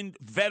hardened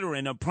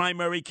veteran of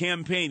primary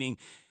campaigning,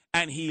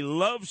 and he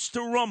loves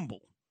to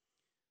rumble.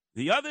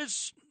 The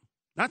others,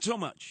 not so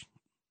much.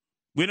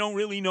 We don't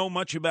really know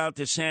much about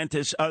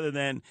DeSantis other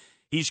than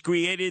he's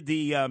created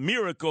the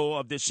miracle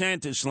of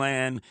DeSantis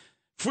land,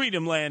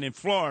 Freedom Land in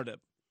Florida.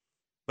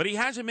 But he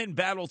hasn't been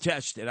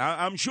battle-tested.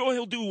 I'm sure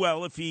he'll do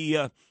well if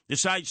he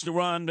decides to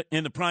run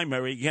in the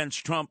primary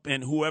against Trump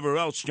and whoever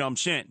else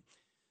jumps in.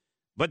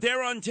 But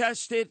they're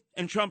untested,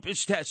 and Trump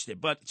is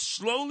tested. But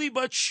slowly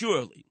but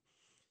surely,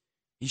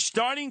 he's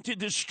starting to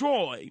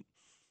destroy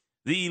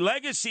the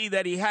legacy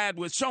that he had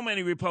with so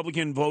many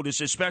Republican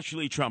voters,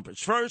 especially Trumpers.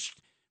 First,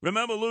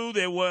 remember, Lou,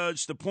 there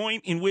was the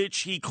point in which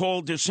he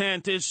called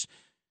DeSantis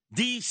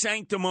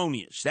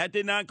de-sanctimonious. That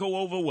did not go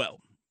over well.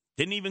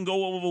 Didn't even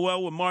go over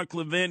well with Mark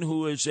Levin,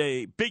 who is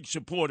a big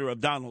supporter of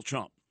Donald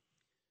Trump.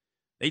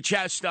 They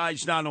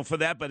chastised Donald for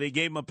that, but they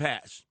gave him a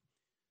pass.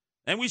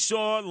 And we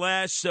saw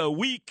last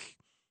week,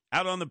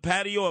 out on the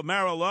patio of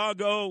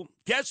Mar-a-Lago,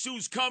 guess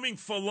who's coming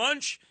for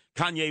lunch?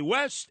 Kanye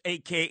West,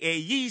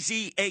 a.k.a.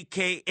 Yeezy,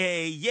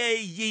 a.k.a.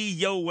 Yay, Yee,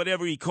 Yo,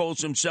 whatever he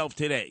calls himself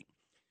today.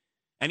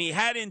 And he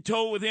had in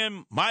tow with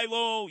him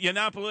Milo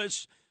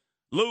Yiannopoulos.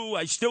 Lou,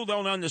 I still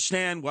don't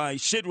understand why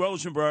Sid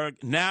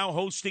Rosenberg, now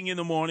hosting in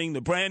the morning, the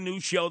brand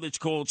new show that's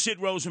called Sid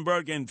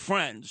Rosenberg and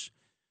Friends.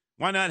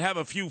 Why not have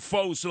a few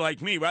foes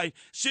like me, right?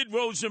 Sid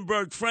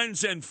Rosenberg,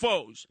 Friends and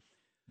Foes.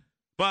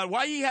 But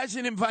why he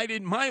hasn't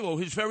invited Milo,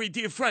 his very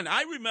dear friend.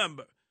 I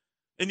remember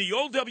in the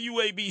old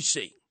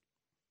WABC,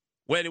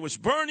 where there was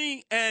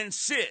Bernie and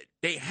Sid.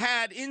 They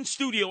had in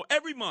studio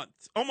every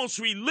month, almost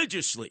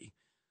religiously,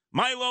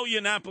 Milo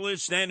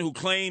Yiannopoulos, then, who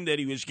claimed that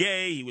he was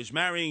gay. He was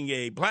marrying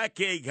a black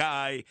gay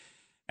guy.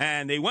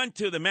 And they went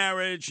to the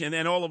marriage, and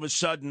then all of a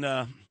sudden,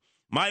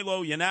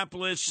 Milo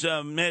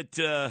Yiannopoulos met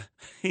a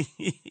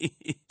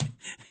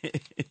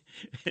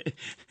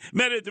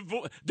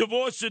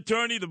divorce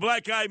attorney. The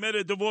black guy met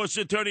a divorce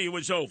attorney. It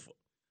was over.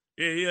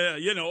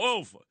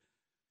 Over.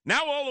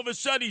 Now, all of a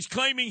sudden, he's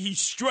claiming he's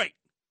straight.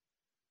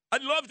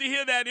 I'd love to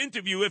hear that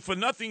interview, if for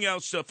nothing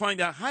else, to find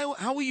out how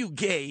are you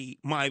gay,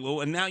 Milo,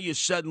 and now you're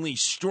suddenly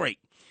straight.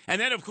 And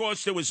then, of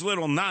course, there was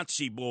little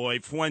Nazi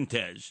boy,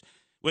 Fuentes,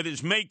 with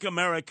his Make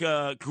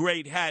America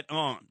Great hat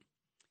on.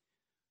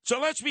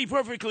 So let's be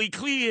perfectly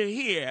clear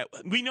here.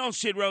 We know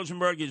Sid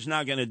Rosenberg is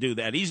not going to do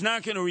that. He's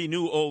not going to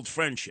renew old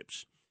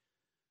friendships.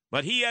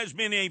 But he has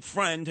been a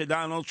friend to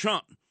Donald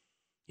Trump.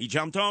 He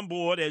jumped on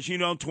board, as you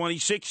know,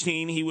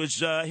 2016. He was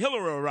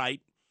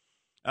Hillary-right,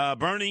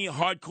 Bernie,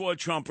 hardcore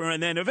Trumper,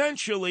 and then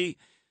eventually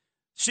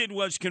Sid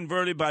was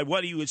converted by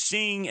what he was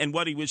seeing and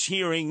what he was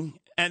hearing,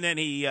 and then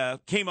he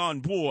came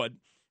on board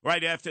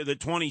right after the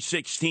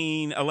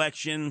 2016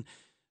 election,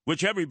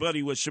 which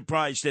everybody was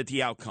surprised at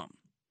the outcome.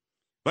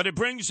 But it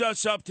brings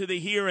us up to the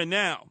here and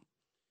now.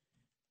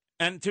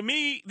 And to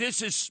me,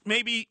 this is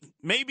maybe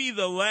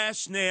the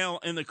last nail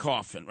in the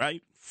coffin,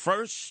 right?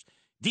 First,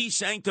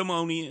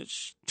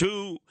 de-sanctimonious.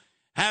 Two,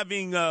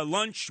 having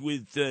lunch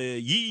with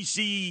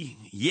Yeezy,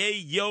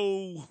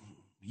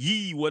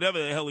 Yee, whatever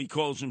the hell he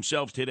calls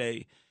himself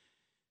today.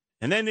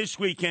 And then this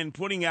weekend,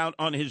 putting out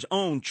on his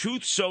own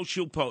Truth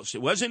Social post.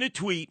 It wasn't a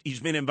tweet. He's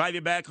been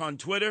invited back on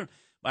Twitter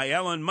by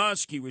Elon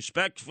Musk. He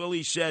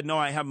respectfully said, no,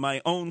 I have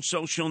my own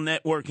social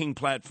networking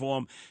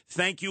platform.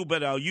 Thank you,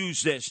 but I'll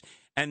use this.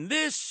 And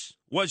this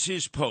was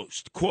his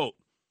post. Quote,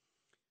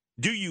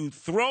 do you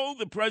throw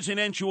the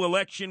presidential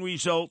election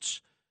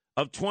results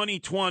of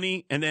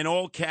 2020 and then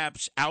all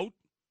caps out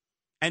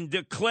and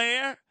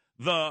declare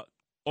the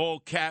all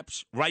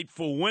caps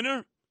rightful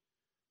winner?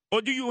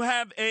 Or do you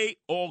have a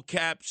all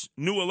caps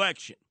new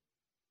election?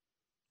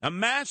 A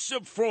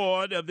massive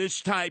fraud of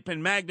this type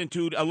and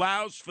magnitude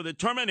allows for the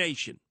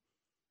termination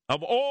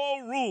of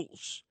all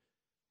rules,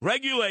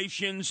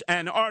 regulations,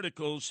 and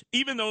articles,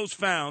 even those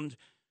found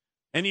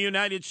in the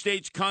United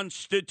States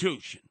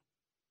Constitution.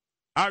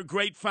 Our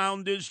great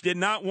founders did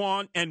not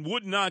want and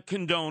would not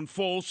condone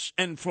false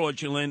and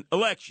fraudulent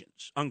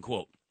elections,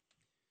 unquote.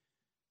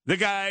 The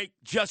guy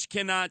just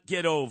cannot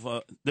get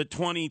over the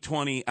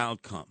 2020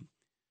 outcome.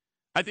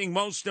 I think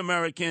most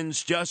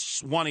Americans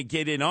just want to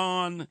get it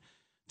on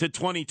to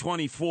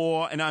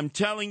 2024, and I'm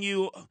telling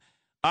you,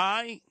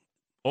 I,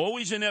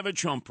 always an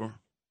ever-Trumper,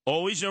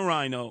 always a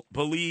rhino,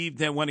 believe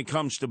that when it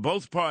comes to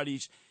both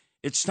parties,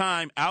 it's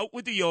time out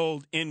with the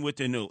old, in with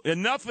the new.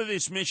 Enough of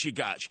this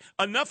mishigash.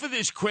 Enough of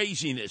this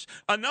craziness.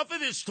 Enough of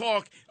this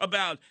talk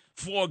about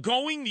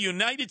foregoing the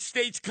United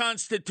States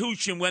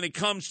Constitution when it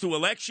comes to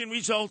election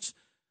results.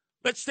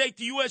 Let's take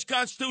the U.S.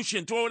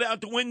 Constitution, throw it out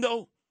the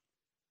window.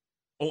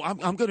 Oh,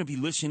 I'm going to be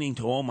listening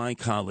to all my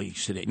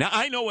colleagues today. Now,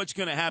 I know what's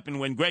going to happen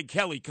when Greg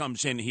Kelly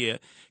comes in here.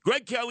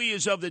 Greg Kelly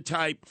is of the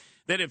type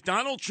that if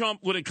Donald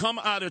Trump would have come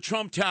out of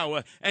Trump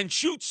Tower and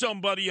shoot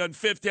somebody on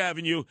Fifth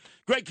Avenue,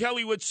 Greg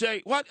Kelly would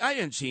say, what? I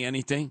didn't see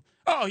anything.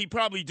 Oh, he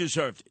probably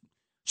deserved it.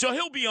 So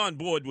he'll be on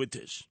board with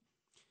this.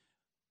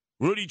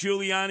 Rudy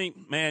Giuliani,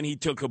 man, he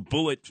took a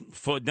bullet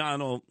for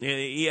Donald.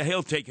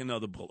 He'll take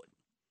another bullet.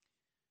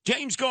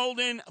 James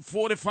Golden,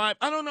 4 to 5.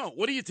 I don't know.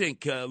 What do you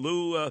think,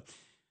 Lou?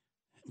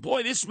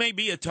 Boy, this may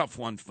be a tough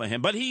one for him,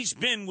 but he's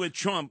been with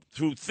Trump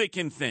through thick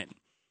and thin.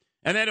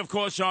 And then, of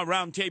course, our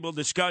roundtable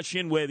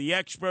discussion where the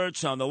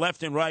experts on the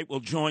left and right will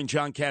join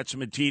John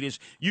Catsimatidis.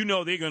 You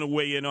know they're going to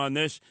weigh in on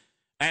this.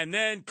 And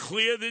then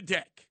clear the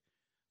deck.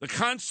 The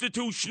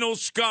constitutional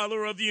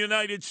scholar of the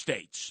United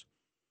States,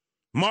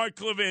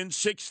 Mark Levin,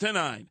 6 to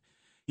 9.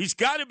 He's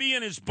got to be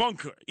in his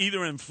bunker,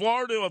 either in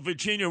Florida or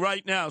Virginia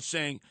right now,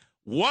 saying,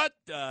 what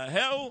the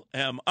hell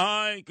am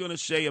I going to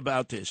say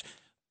about this?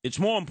 It's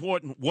more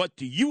important, what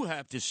do you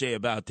have to say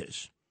about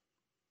this?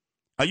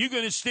 Are you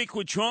going to stick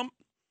with Trump?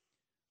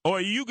 Or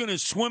are you going to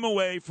swim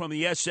away from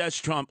the SS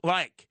Trump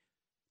like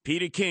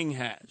Peter King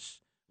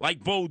has,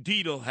 like Bo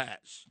Dietl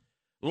has,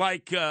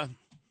 like Dov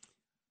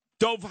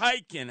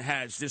Hikind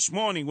has this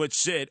morning with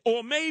Sid,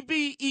 or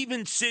maybe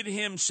even Sid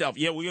himself?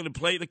 Yeah, we're going to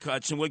play the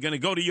cuts, and we're going to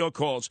go to your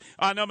calls.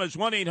 Our number is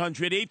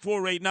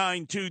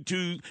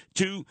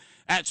 1-800-848-9222.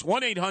 That's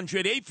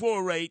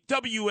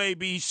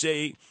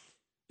 1-800-848-WABC.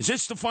 Is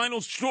this the final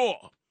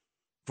straw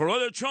for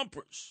other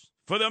Trumpers,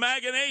 for the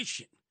MAGA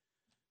Nation?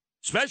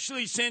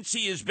 Especially since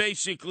he has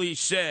basically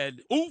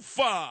said,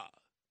 oofa,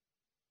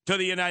 to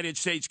the United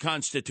States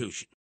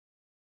Constitution.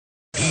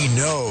 He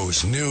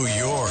knows New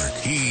York.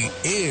 He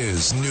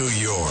is New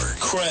York.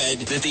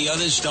 Cred that the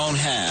others don't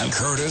have.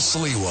 Curtis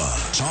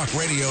Sliwa, Talk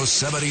Radio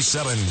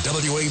 77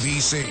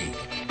 WABC.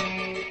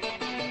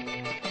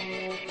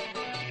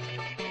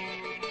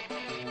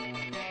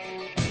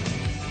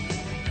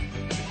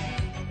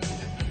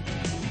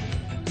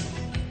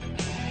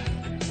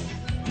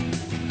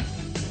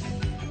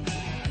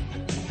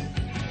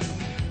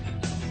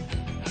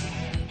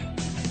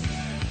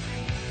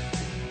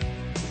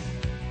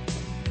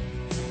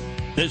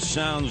 This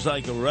sounds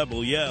like a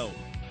rebel yell.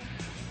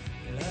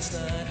 Last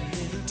night a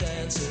little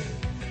dancer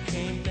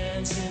came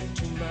dancing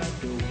to my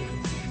door.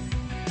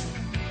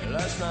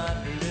 Last night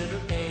a little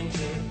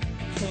angel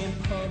came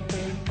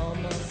pumping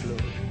on my floor.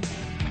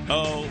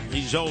 Oh,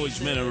 he's always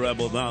been a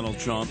rebel, Donald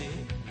Trump.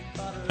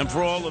 And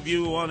for all of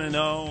you who want to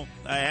know,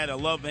 I had a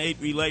love-hate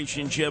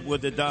relationship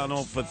with the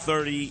Donald for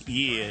 30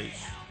 years.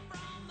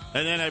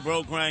 And then I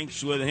broke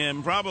ranks with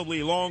him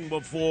probably long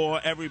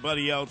before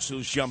everybody else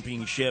who's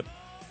jumping ship.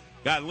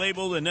 Got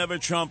labeled a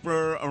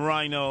never-Trumper, a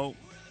rhino,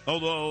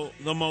 although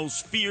the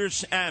most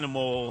fierce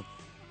animal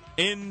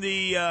in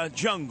the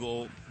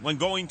jungle when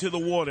going to the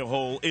water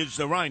hole is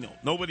the rhino.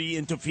 Nobody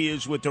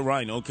interferes with the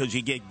rhino because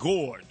you get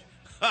gored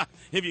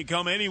if you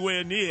come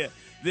anywhere near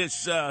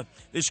this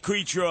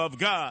creature of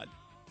God.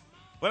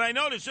 But I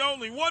noticed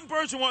only one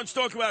person wants to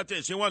talk about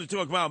this. They want to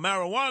talk about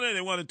marijuana.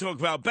 They want to talk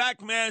about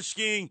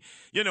backmasking.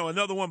 You know,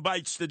 another one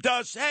bites the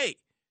dust. Hey,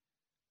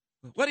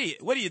 what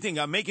do you think?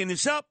 I'm making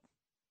this up?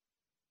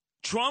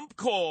 Trump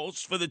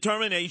calls for the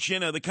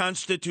termination of the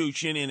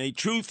Constitution in a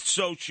Truth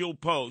Social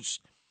post.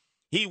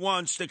 He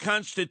wants the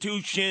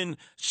Constitution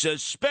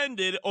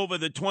suspended over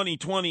the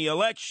 2020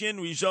 election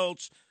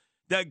results.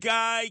 The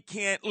guy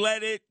can't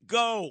let it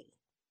go.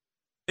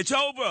 It's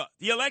over.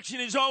 The election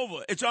is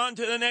over. It's on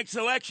to the next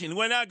election.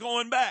 We're not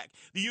going back.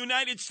 The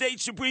United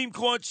States Supreme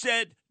Court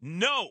said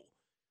no.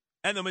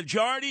 And the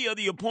majority of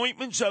the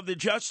appointments of the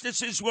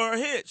justices were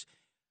his.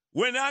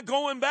 We're not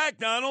going back,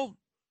 Donald.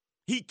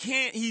 He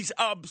can't. He's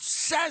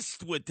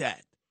obsessed with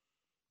that.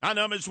 Our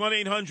number is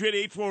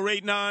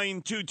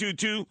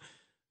 1-800-848-9222.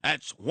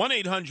 That's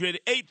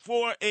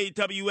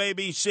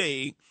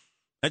 1-800-848-WABC.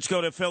 Let's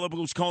go to Philip,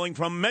 who's calling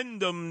from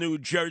Mendham, New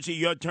Jersey.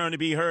 Your turn to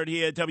be heard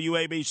here at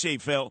WABC,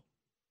 Phil.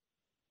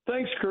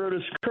 Thanks,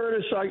 Curtis.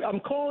 Curtis, I'm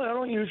calling. I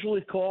don't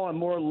usually call. I'm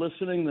more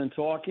listening than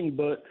talking,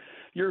 but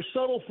you're a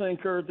subtle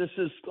thinker. This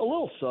is a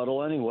little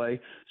subtle anyway.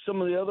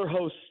 Some of the other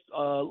hosts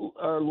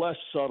are less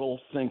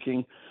subtle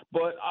thinking.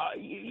 But,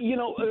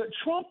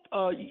 Trump,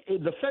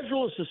 the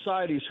Federalist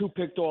Societies, who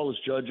picked all his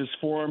judges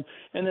for him,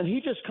 and then he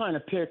just kind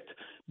of picked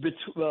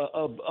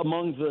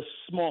among the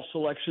small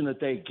selection that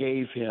they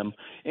gave him.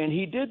 And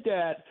he did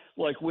that,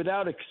 like,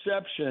 without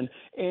exception.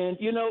 And,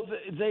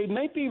 they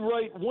may be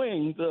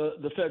right-wing,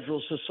 the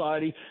Federalist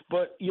Society,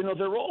 but,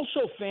 they're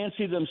also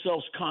fancy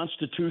themselves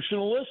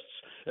constitutionalists.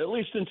 At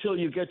least until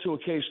you get to a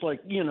case like,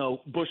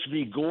 Bush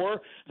v. Gore,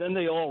 then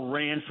they all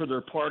ran for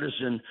their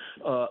partisan,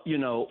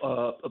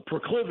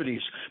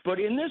 proclivities. But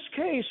in this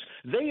case,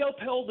 they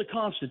upheld the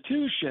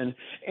Constitution.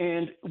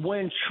 And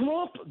when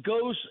Trump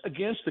goes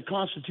against the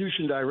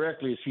Constitution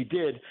directly, as he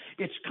did,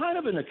 it's kind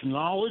of an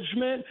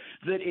acknowledgement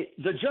that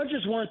the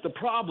judges weren't the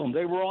problem.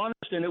 They were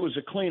honest, and it was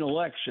a clean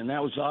election.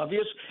 That was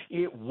obvious.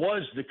 It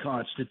was the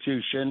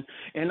Constitution.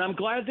 And I'm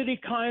glad that he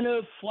kind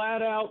of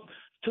flat out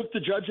took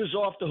the judges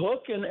off the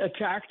hook and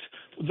attacked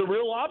the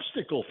real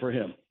obstacle for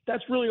him.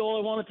 That's really all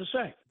I wanted to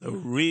say. The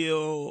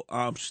real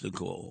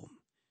obstacle,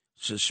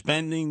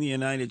 suspending the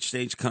United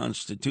States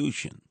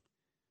Constitution.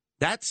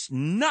 That's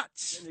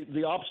nuts.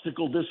 The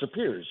obstacle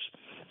disappears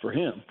for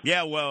him.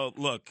 Yeah, well,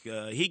 look,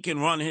 he can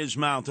run his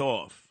mouth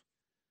off.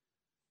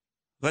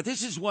 But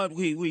this is what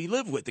we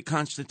live with, the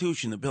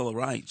Constitution, the Bill of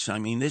Rights. I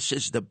mean, this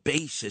is the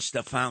basis,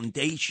 the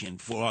foundation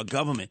for our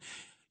government.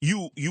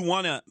 You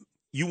want to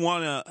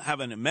have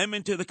an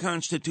amendment to the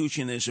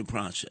Constitution, there's a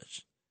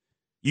process.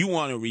 You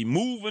want to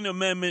remove an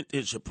amendment,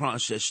 there's a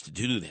process to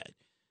do that.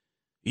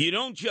 You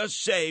don't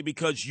just say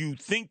because you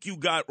think you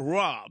got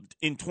robbed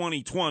in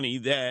 2020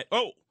 that,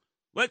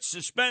 let's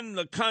suspend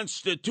the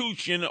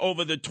Constitution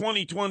over the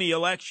 2020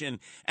 election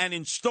and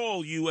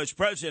install you as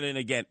president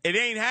again. It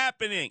ain't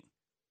happening.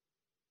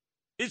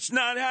 It's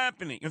not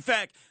happening. In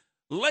fact,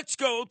 let's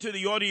go to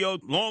the audio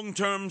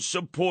long-term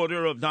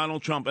supporter of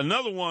Donald Trump.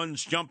 Another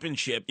one's jumping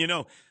ship.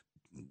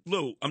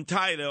 Lou, I'm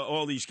tired of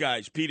all these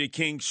guys. Peter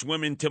King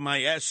swimming to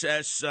my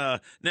SS,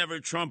 never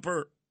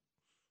Trumper.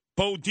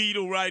 Bo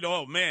Dietl, right?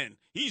 Oh, man.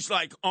 He's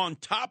like on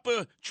top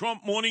of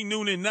Trump morning,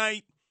 noon, and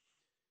night.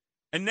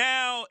 And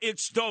now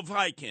it's Dov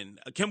Hikind.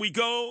 Can we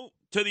go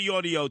to the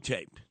audio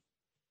tape?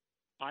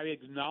 I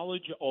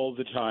acknowledge all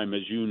the time,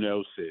 as you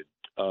know, Sid,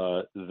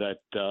 that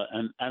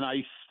and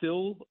I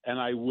still and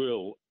I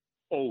will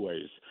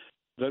always,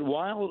 that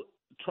while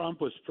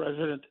Trump was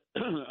president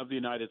of the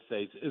United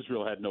States,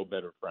 Israel had no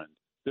better friend.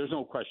 There's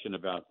no question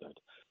about that.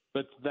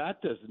 But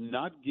that does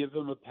not give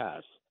him a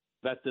pass.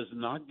 That does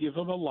not give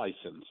him a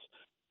license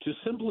to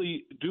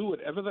simply do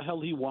whatever the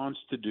hell he wants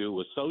to do,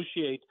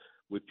 associate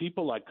with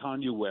people like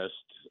Kanye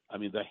West. I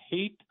mean, the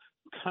hate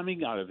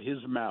coming out of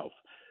his mouth,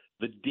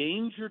 the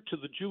danger to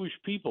the Jewish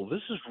people,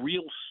 this is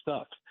real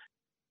stuff.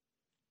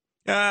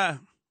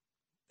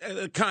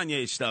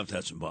 Kanye stuff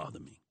doesn't bother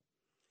me.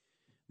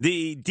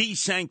 The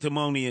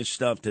de-sanctimonious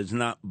stuff does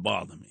not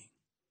bother me.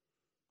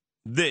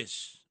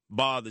 This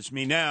bothers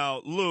me.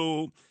 Now,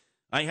 Lou,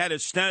 I had to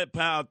step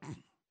out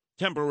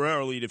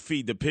temporarily to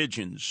feed the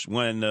pigeons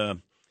when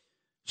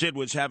Sid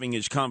was having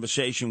his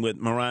conversation with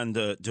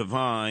Miranda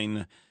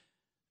Devine.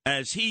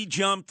 Has he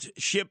jumped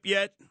ship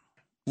yet?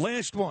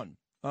 Last one.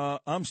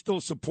 I'm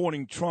still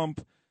supporting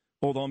Trump,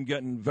 although I'm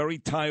getting very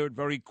tired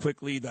very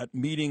quickly. That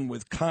meeting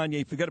with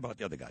Kanye, forget about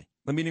the other guy.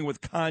 The meeting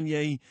with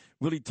Kanye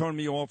really turned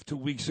me off 2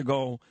 weeks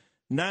ago.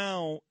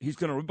 Now he's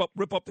going to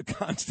rip up the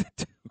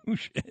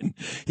Constitution.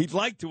 He'd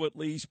like to, at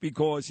least,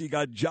 because he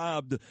got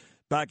jobbed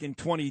back in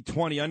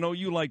 2020. I know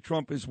you like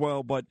Trump as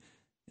well, but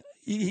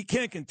he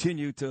can't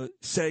continue to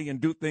say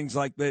and do things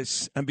like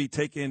this and be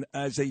taken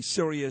as a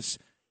serious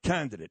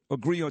candidate.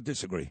 Agree or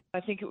disagree? I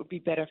think it would be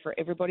better for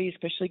everybody,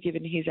 especially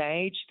given his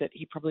age, that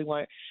he probably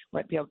won't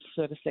be able to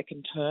serve a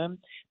second term,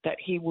 that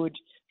he would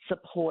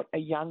support a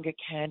younger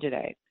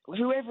candidate,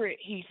 whoever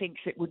he thinks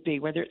it would be,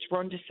 whether it's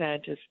Ron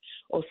DeSantis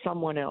or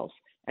someone else,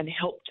 and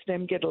helped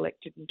them get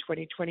elected in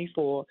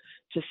 2024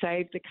 to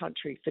save the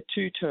country for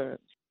 2 terms.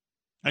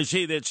 I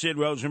see that Sid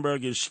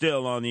Rosenberg is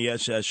still on the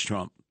SS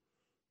Trump.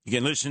 You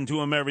can listen to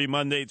him every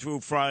Monday through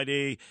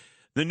Friday.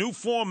 The new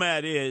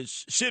format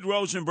is Sid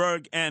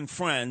Rosenberg and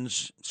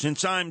friends.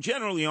 Since I'm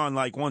generally on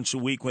like once a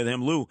week with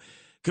him, Lou,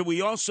 could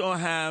we also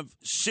have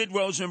Sid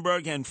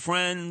Rosenberg and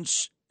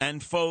friends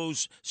and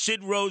foes,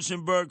 Sid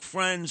Rosenberg,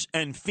 friends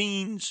and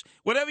fiends,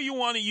 whatever you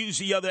want to use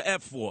the other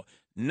F for,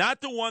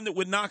 not the one that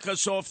would knock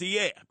us off the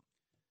air.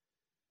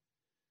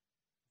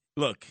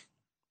 Look,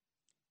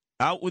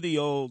 out with the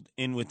old,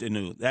 in with the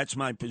new. That's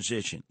my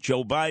position.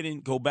 Joe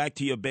Biden, go back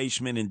to your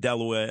basement in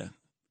Delaware.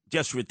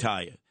 Just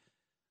retire.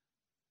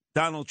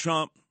 Donald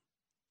Trump,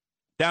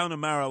 down to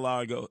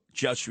Mar-a-Lago,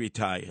 just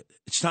retire.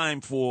 It's time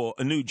for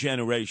a new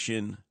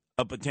generation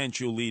of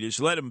potential leaders.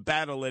 Let them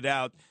battle it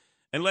out,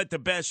 and let the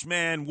best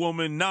man,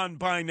 woman,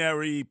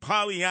 non-binary,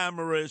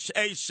 polyamorous,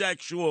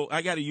 asexual,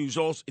 I got to use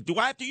all, do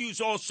I have to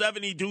use all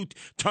 72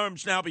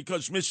 terms now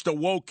because Mr.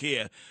 Woke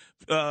here,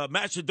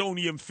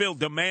 Macedonian Phil,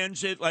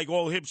 demands it like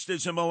all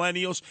hipsters and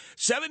millennials?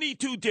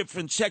 72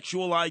 different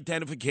sexual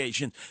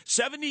identifications,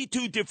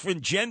 72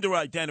 different gender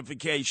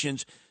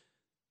identifications.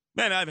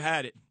 Man, I've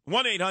had it.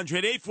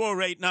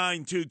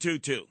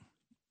 1-800-848-9222.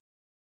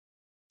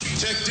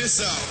 Check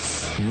this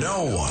out.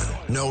 No one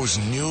knows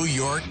New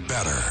York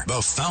better.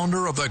 The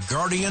founder of the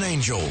Guardian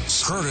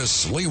Angels,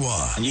 Curtis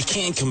Lewa. And you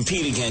can't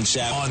compete against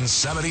that. On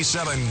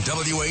 77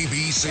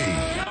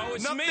 WABC. Oh,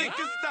 it's Nothing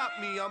can stop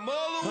me. I'm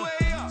all the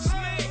way up.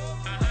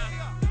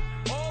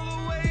 All the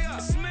way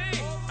up.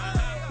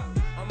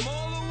 I'm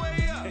all the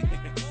way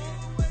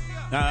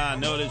up.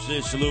 Notice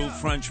this, Lou,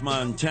 French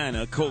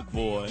Montana, Coke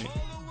Boy.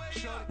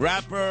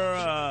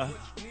 Rapper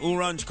who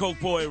runs Coke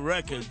Boy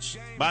Records.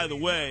 By the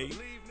way,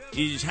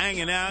 he's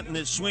hanging out in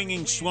the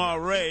swinging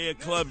soiree at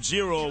Club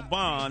Zero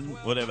Bond.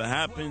 Whatever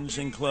happens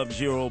in Club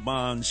Zero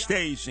Bond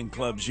stays in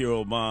Club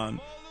Zero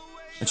Bond.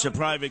 It's a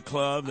private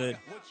club that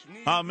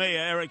our mayor,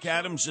 Eric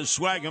Adams, a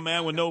swagger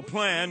man with no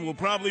plan, will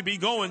probably be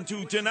going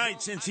to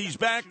tonight since he's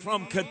back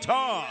from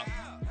Qatar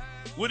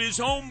with his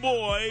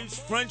homeboys,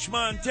 French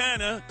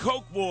Montana,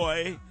 Coke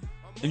Boy,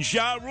 and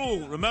Ja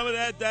Rule. Remember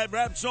that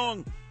rap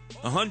song?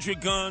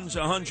 100 guns,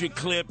 100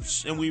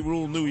 clips, and we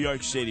rule New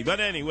York City. But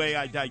anyway,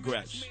 I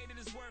digress.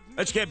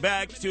 Let's get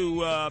back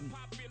to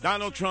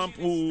Donald Trump,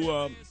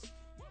 who,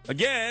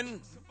 again,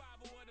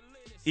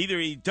 either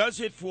he does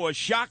it for a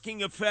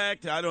shocking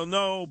effect, I don't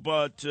know,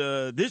 but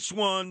this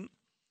one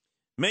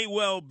may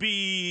well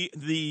be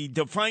the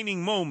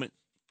defining moment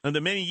of the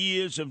many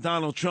years of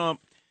Donald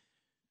Trump.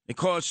 It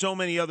caused so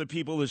many other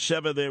people to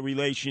sever their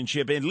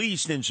relationship, at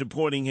least in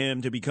supporting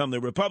him to become the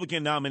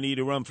Republican nominee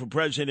to run for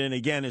president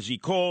again, as he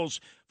calls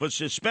for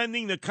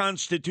suspending the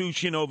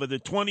Constitution over the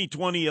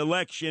 2020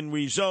 election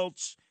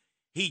results.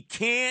 He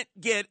can't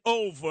get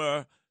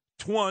over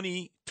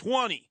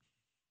 2020.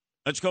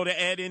 Let's go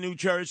to Ed in New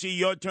Jersey.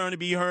 Your turn to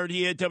be heard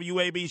here at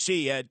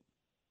WABC, Ed.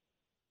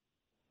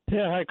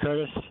 Yeah, hi,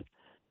 Curtis.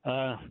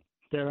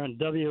 They're on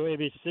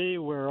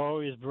WABC. We're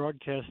always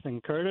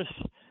broadcasting Curtis.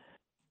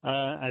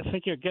 I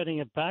think you're getting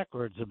it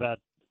backwards about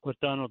what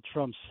Donald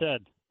Trump said.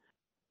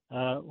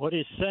 What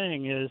he's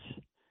saying is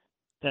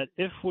that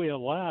if we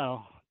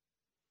allow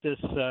this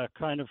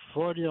kind of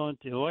fraudulent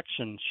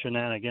election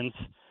shenanigans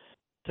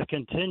to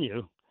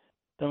continue,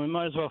 then we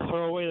might as well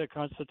throw away the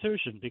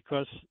Constitution,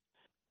 because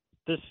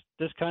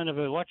this kind of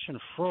election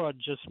fraud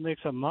just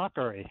makes a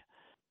mockery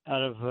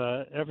out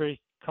of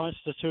every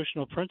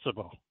constitutional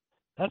principle.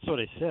 That's what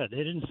he said. He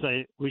didn't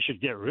say we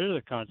should get rid of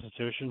the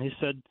Constitution. He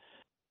said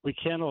we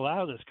can't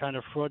allow this kind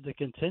of fraud to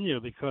continue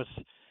because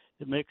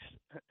it makes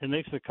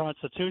the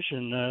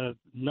Constitution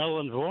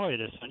null and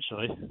void,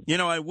 essentially. You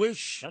know, I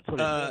wish,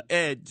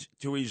 Ed,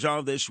 to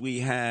resolve this,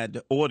 we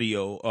had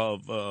audio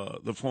of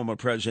the former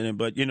president,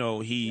 but, you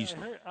know, he's...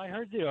 Yeah, I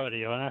heard the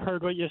audio, and I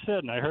heard what you said,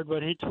 and I heard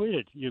what he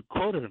tweeted. You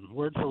quoted him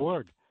word for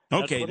word.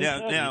 Okay,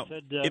 now,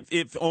 said,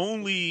 if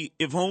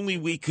only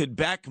we could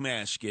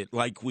backmask it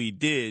like we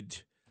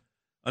did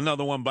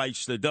Another One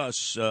Bites the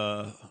Dust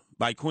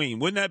by Queen.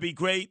 Wouldn't that be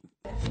great?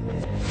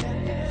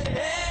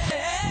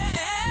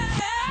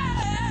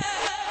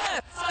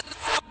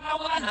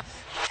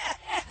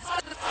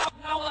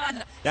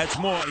 That's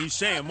more, he's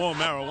saying more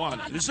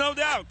marijuana. There's no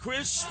doubt.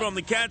 Chris from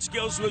the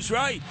Catskills was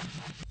right.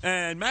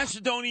 And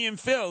Macedonian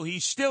Phil,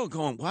 he's still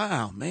going,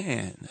 wow,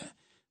 man,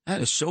 that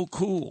is so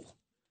cool.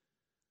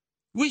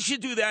 We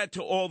should do that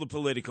to all the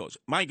politicos.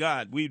 My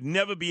God, we'd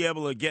never be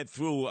able to get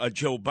through a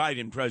Joe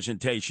Biden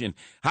presentation.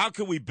 How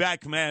can we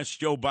backmask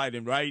Joe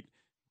Biden, right?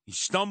 He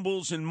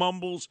stumbles and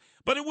mumbles.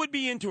 But it would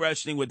be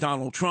interesting with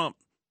Donald Trump,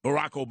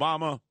 Barack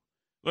Obama.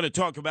 We're going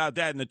to talk about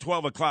that in the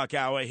 12 o'clock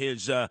hour.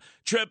 His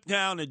trip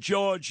down to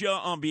Georgia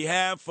on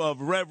behalf of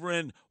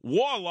Reverend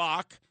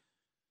Warlock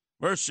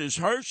versus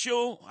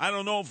Herschel. I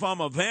don't know if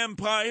I'm a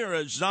vampire,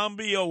 a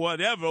zombie, or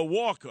whatever,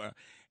 Walker.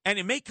 And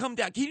it may come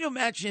down. Can you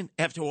imagine,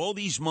 after all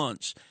these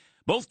months,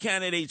 both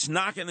candidates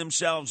knocking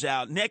themselves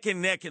out, neck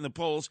and neck in the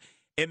polls,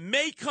 it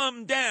may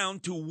come down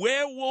to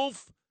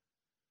werewolf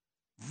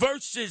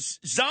versus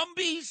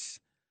zombies?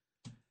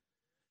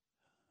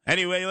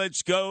 Anyway,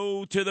 let's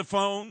go to the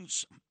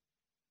phones.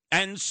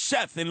 And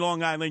Seth in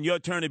Long Island, your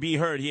turn to be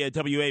heard here at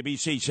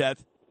WABC,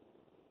 Seth.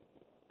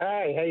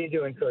 Hi, how you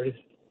doing, Curtis?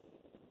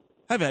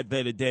 I've had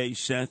better days,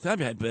 Seth. I've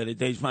had better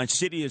days. My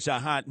city is a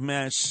hot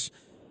mess.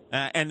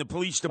 And the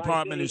police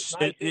department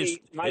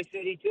my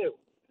city too.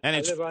 And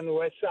I live on the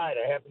west side.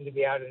 I happen to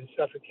be out in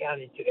Suffolk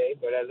County today,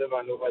 but I live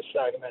on the west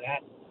side of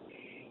Manhattan.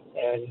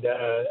 And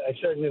I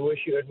certainly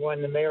wish you had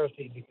won the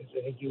mayoralty because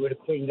I think you would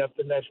have cleaned up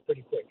the mess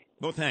pretty quick.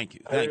 Well, thank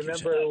you. I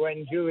remember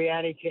when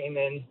Giuliani came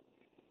in,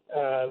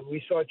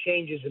 we saw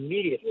changes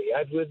immediately.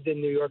 I've lived in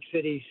New York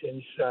City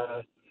since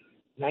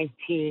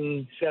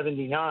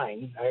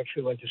 1979. I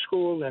actually went to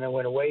school, then I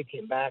went away,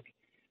 came back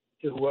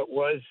to what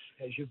was,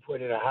 as you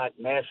put it, a hot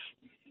mess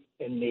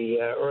in the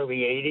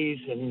early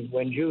 80s. And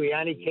when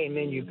Giuliani came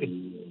in, you could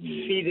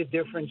see the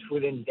difference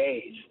within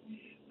days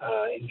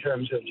in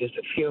terms of just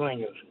a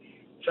feeling of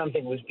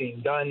something was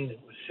being done, the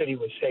city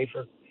was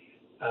safer.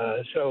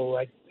 So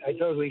I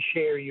totally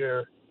share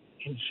your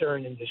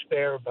concern and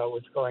despair about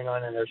what's going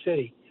on in our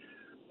city.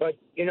 But,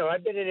 you know,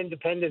 I've been an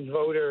independent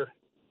voter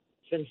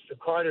since the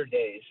Carter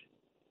days.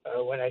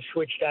 When I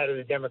switched out of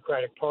the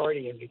Democratic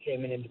Party and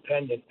became an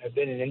independent. I've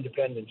been an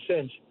independent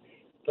since.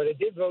 But I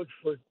did vote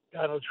for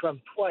Donald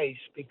Trump twice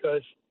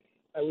because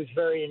I was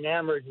very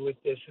enamored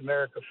with this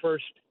America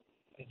First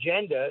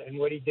agenda and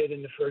what he did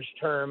in the first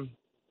term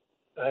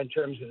in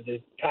terms of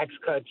the tax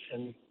cuts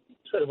and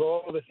sort of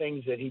all the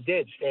things that he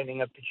did,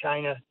 standing up to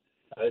China,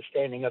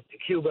 standing up to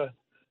Cuba,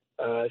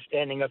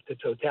 standing up to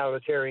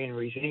totalitarian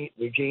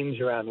regimes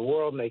around the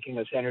world, making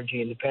us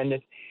energy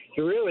independent.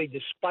 He really,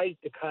 despite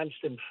the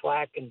constant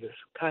flack and the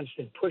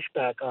constant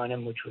pushback on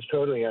him, which was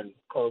totally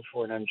uncalled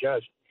for and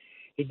unjust,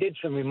 he did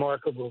some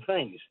remarkable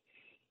things.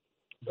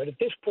 But at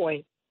this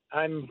point,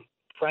 I'm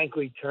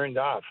frankly turned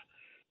off.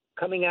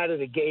 Coming out of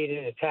the gate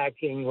and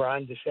attacking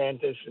Ron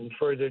DeSantis and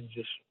further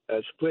just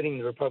splitting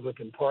the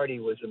Republican Party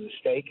was a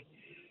mistake.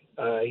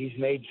 He's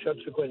made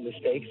subsequent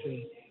mistakes.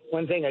 And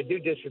one thing I do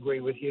disagree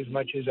with you, as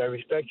much as I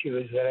respect you,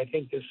 is that I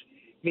think this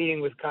meeting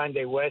with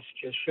Conde West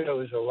just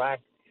shows a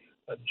lack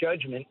of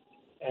judgment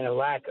and a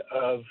lack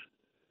of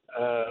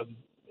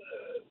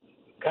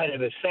kind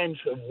of a sense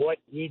of what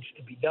needs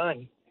to be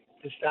done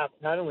to stop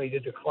not only the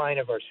decline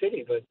of our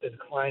city, but the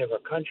decline of our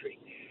country.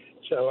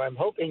 So I'm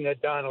hoping that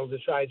Donald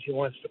decides he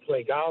wants to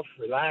play golf,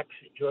 relax,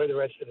 enjoy the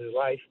rest of his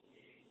life,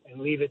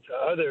 and leave it to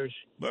others.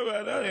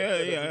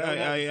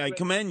 I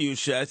commend you,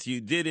 Seth.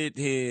 You did it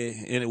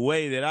in a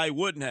way that I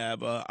wouldn't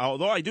have,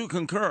 although I do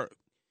concur.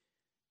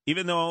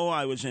 Even though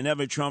I was an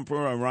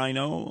ever-Trumper, a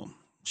rhino,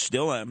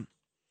 still am,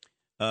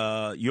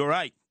 you're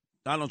right.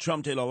 Donald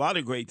Trump did a lot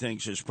of great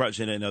things as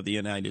president of the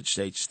United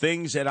States,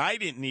 things that I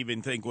didn't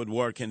even think would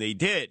work, and they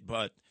did.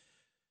 But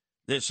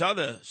this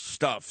other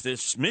stuff,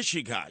 this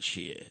mishigash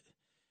here,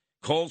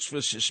 calls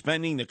for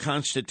suspending the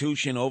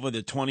Constitution over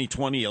the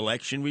 2020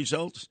 election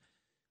results.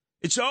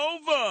 It's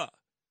over.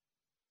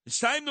 It's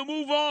time to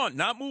move on.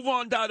 Not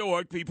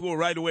moveon.org. People will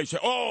right away say,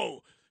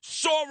 oh,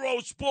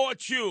 Soros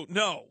bought you.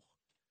 No.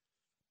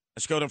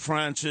 Let's go to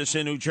Francis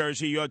in New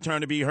Jersey. Your turn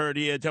to be heard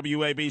here at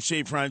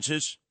WABC,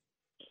 Francis.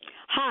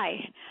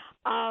 Hi.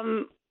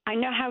 I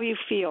know how you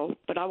feel,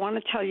 but I want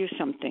to tell you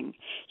something.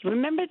 You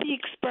remember the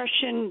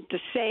expression, the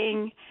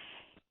saying,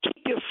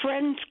 keep your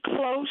friends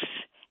close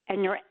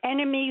and your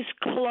enemies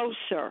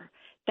closer.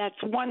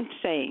 That's one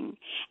saying.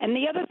 And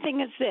the other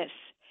thing is this.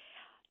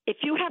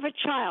 If you have a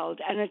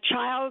child and a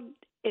child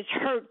is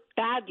hurt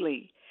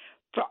badly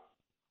for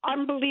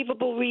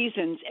unbelievable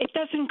reasons, it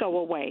doesn't go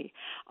away.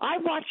 I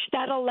watched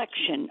that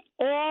election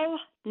all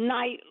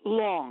night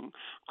long.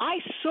 I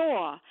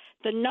saw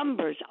the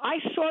numbers. I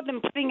saw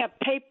them putting up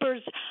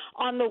papers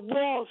on the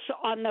walls,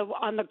 on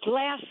the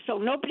glass, so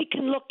nobody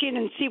can look in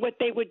and see what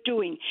they were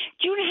doing.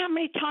 Do you know how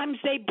many times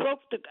they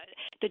broke the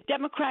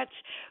Democrats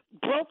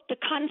broke the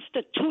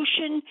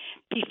Constitution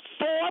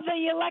before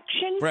the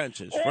election?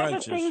 Francis.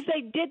 The things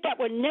they did that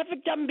were never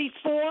done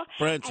before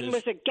and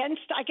was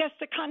against, I guess,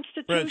 the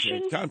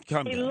Constitution.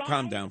 Francis,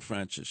 calm down,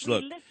 Francis.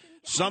 Look,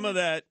 some of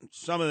that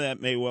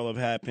may well have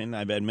happened.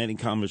 I've had many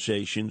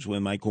conversations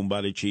with Michael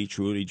Buttigieg,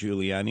 Rudy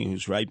Giuliani,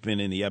 who's right been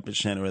in the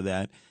epicenter of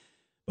that.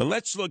 But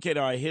let's look at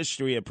our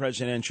history of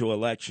presidential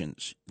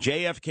elections.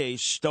 JFK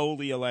stole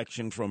the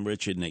election from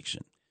Richard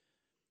Nixon.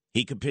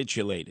 He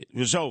capitulated. It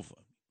was over.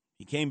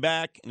 He came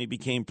back and he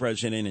became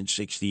president in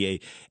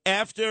 68.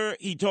 After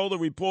he told the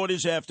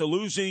reporters after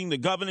losing the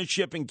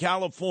governorship in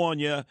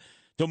California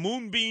to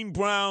Moonbeam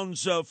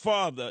Brown's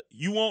father,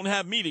 you won't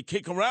have me to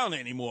kick around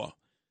anymore.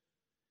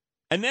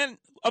 And then,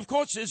 of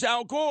course, there's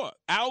Al Gore.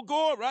 Al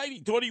Gore, right? He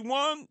thought he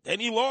won, then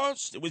he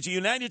lost. It was the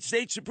United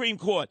States Supreme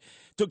Court.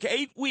 Took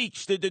 8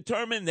 weeks to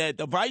determine that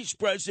the vice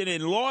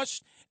president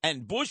lost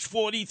and Bush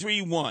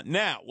 43 won.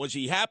 Now, was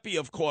he happy?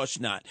 Of course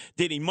not.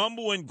 Did he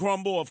mumble and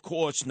grumble? Of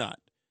course not.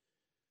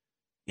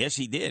 Yes,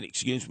 he did.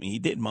 Excuse me. He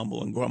did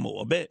mumble and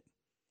grumble a bit.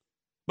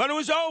 But it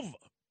was over.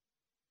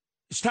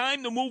 It's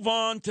time to move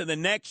on to the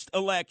next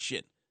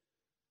election.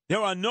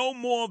 There are no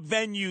more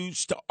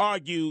venues to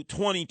argue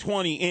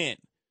 2020 in.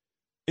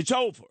 It's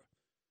over.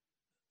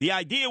 The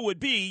idea would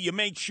be you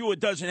make sure it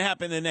doesn't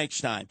happen the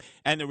next time.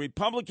 And the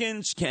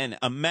Republicans can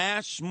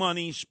amass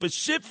money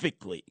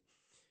specifically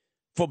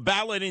for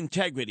ballot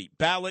integrity,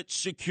 ballot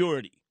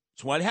security.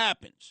 It's what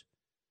happens.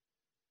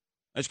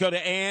 Let's go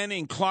to Ann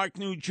in Clark,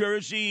 New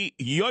Jersey.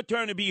 Your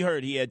turn to be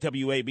heard here at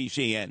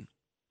WABC, Ann.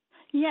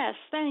 Yes,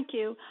 thank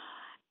you.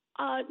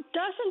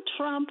 Doesn't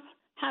Trump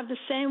have the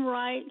same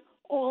right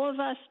all of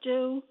us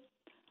do?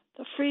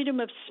 The freedom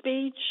of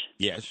speech?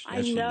 Yes.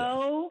 I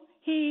know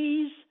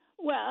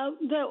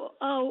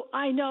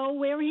I know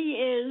where he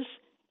is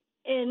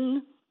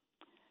in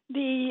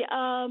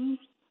the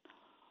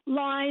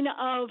line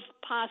of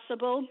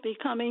possible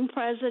becoming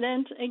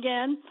president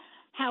again.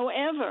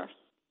 However,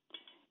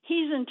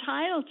 he's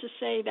entitled to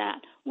say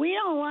that. We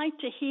don't like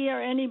to hear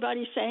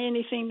anybody say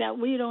anything that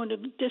we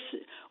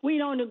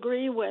don't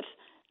agree with,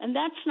 and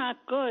that's not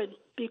good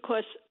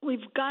because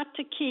we've got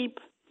to keep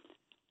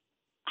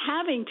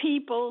having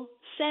people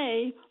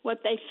say what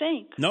they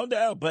think. No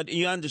doubt, but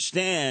you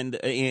understand,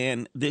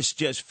 and this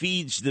just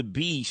feeds the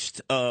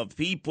beast of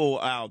people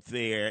out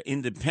there,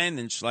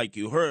 independents, like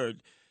you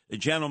heard, the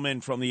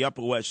gentleman from the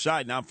Upper West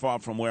Side, not far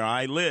from where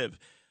I live,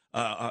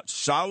 a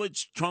solid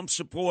Trump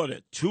supporter,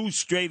 2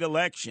 straight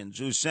elections,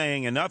 who's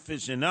saying enough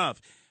is enough.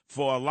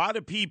 For a lot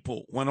of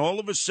people, when all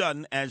of a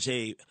sudden, as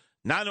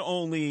not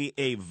only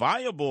a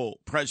viable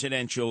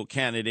presidential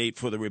candidate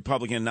for the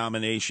Republican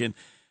nomination,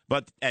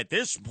 but at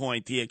this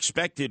point, the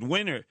expected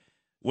winner,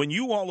 when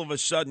you all of a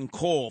sudden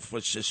call for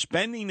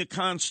suspending the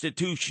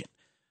Constitution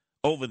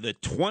over the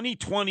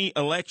 2020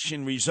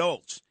 election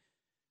results,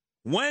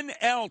 when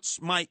else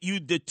might you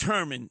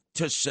determine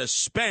to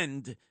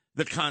suspend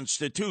the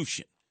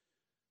Constitution?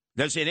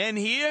 Does it end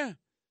here?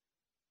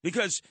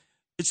 Because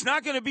it's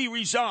not going to be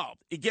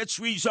resolved. It gets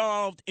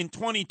resolved in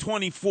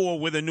 2024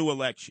 with a new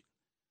election.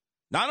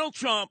 Donald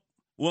Trump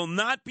will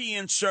not be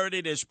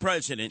inserted as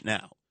president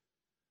now.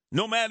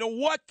 No matter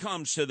what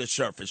comes to the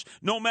surface,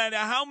 no matter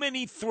how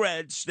many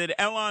threads that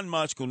Elon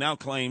Musk, who now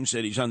claims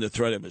that he's under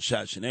threat of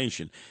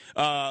assassination,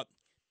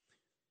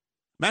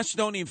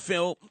 Macedonian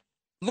Phil,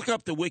 look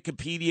up the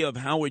Wikipedia of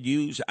Howard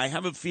Hughes. I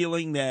have a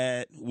feeling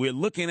that we're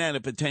looking at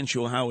a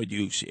potential Howard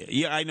Hughes here.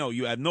 Yeah, I know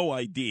you have no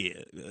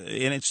idea,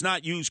 and it's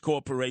not Hughes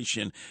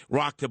Corporation,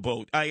 rock the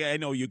boat. I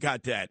know you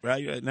got that,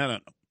 right? No.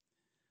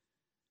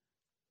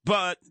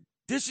 But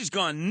this has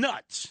gone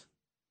nuts.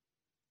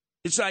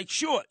 It's like,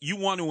 sure, you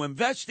want to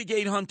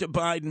investigate Hunter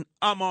Biden,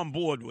 I'm on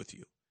board with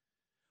you.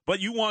 But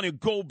you want to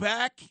go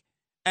back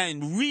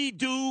and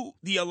redo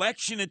the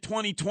election in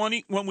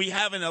 2020 when we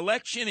have an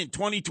election in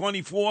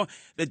 2024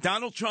 that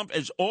Donald Trump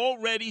has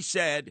already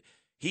said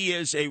he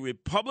is a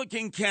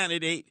Republican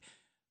candidate.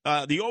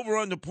 The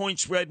over-under point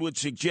spread would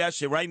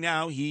suggest that right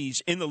now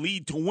he's in the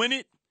lead to win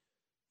it.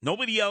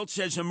 Nobody else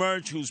has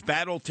emerged who's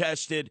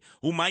battle-tested,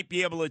 who might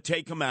be able to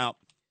take him out.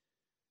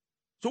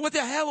 So what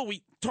the hell are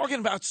we talking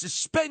about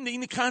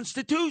suspending the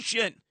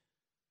Constitution?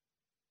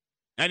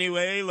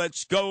 Anyway,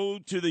 let's go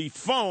to the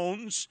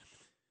phones.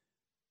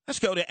 Let's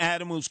go to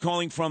Adam, who's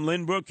calling from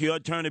Lynbrook. Your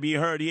turn to be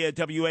heard here at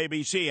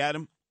WABC.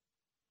 Adam.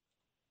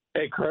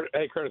 Hey,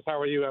 Curtis, how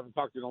are you? I haven't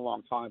talked to you in a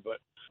long time. But,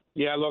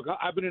 yeah, look,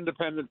 I've been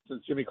independent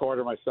since Jimmy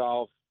Carter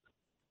myself.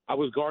 I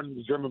was guarding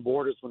the German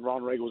borders when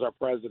Ronald Reagan was our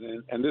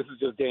president, and this is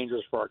just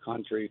dangerous for our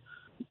country.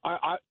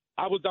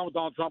 I was done with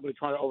Donald Trump when he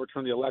tried to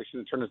overturn the election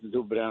and turn us into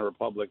a banana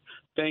republic.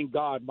 Thank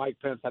God Mike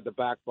Pence had the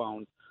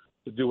backbone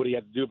to do what he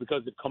had to do,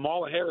 because if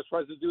Kamala Harris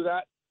tries to do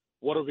that,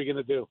 what are we going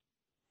to do?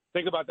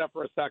 Think about that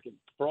for a second.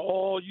 For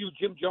all you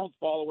Jim Jones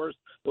followers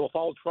that will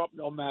follow Trump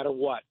no matter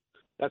what,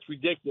 that's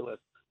ridiculous.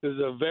 This is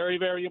a very,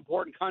 very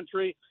important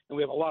country, and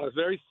we have a lot of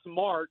very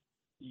smart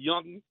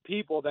young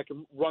people that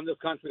can run this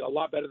country a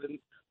lot better than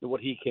what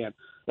he can.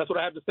 That's what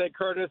I have to say,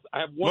 Curtis. I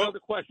have one other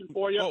question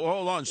for you.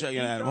 Hold on a second,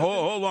 Adam.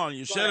 Hold on.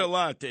 You said a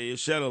lot there. You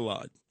said a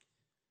lot.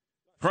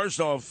 First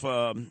off,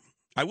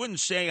 I wouldn't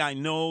say I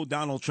know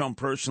Donald Trump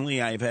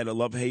personally. I've had a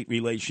love-hate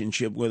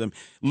relationship with him.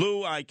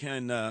 Lou, I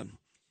can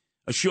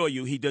assure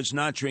you he does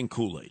not drink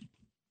Kool-Aid.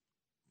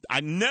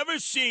 I've never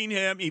seen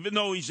him, even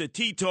though he's a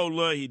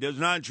teetotaler, he does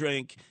not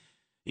drink.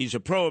 He's a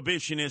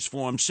prohibitionist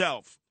for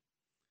himself.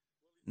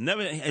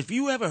 Never. Have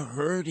you ever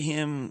heard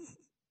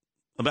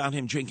about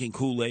him drinking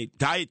Kool-Aid?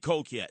 Diet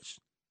Coke, yes.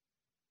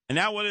 And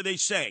now what are they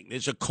saying?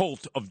 There's a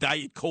cult of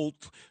Diet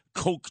Coke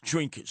Coke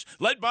drinkers,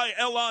 led by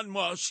Elon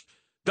Musk,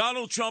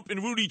 Donald Trump,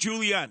 and Rudy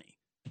Giuliani.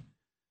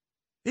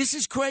 This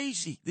is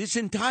crazy. This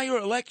entire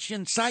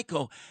election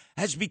cycle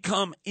has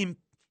become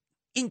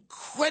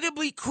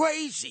incredibly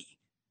crazy.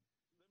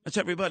 Let's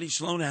everybody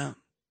slow down.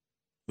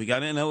 We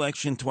got an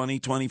election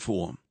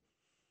 2024.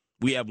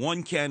 We have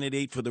one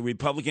candidate for the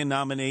Republican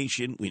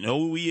nomination. We know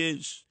who he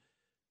is,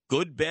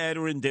 good, bad,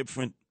 or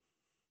indifferent.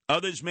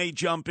 Others may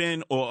jump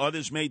in or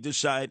others may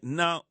decide,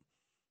 no,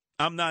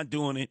 I'm not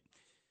doing it.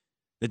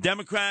 The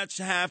Democrats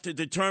have to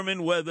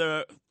determine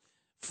whether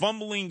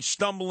fumbling,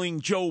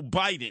 stumbling Joe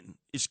Biden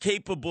is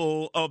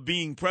capable of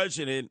being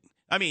president.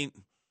 I mean,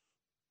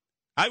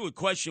 I would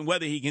question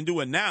whether he can do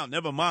it now,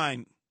 never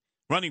mind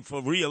running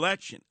for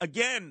re-election.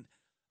 Again,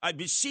 I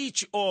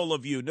beseech all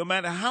of you, no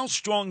matter how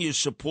strong your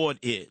support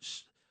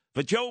is,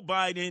 for Joe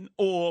Biden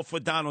or for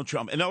Donald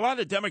Trump. And a lot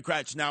of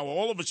Democrats now are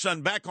all of a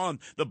sudden back on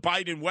the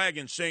Biden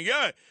wagon saying,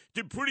 yeah,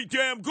 did pretty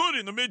damn good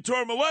in the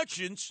midterm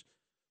elections.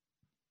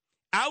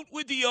 Out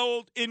with the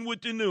old, in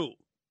with the new.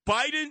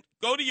 Biden,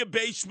 go to your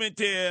basement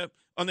there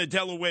on the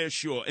Delaware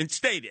shore and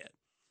stay there.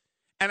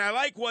 And I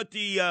like what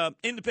the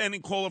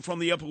independent caller from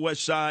the Upper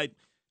West Side,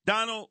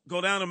 Donald,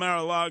 go down to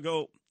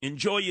Mar-a-Lago,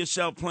 enjoy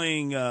yourself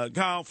playing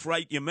golf,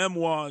 write your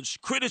memoirs,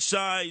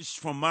 criticize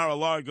from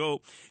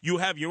Mar-a-Lago. You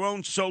have your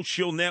own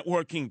social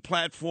networking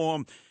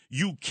platform.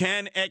 You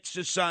can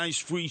exercise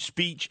free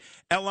speech.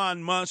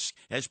 Elon Musk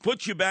has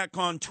put you back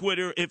on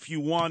Twitter if you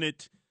want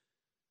it.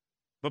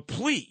 But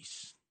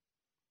please,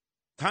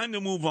 time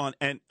to move on.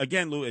 And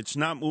again, Lou, it's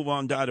not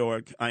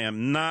moveon.org. I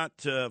am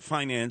not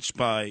financed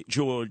by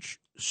George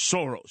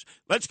Soros.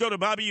 Let's go to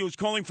Bobby, who's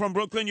calling from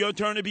Brooklyn. Your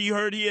turn to be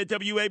heard here at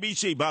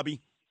WABC.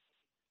 Bobby.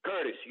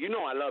 Curtis, you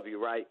know I love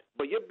you, right?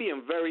 But you're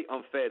being very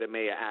unfair to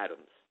Mayor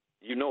Adams.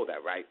 You know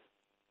that, right?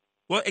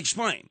 Well,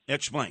 explain.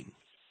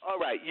 All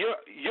right,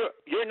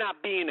 you're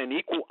not being an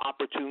equal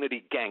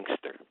opportunity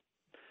gangster.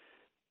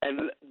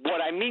 And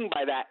what I mean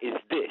by that is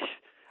this.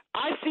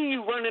 I see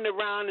you running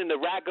around in the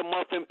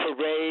ragamuffin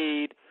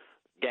parade.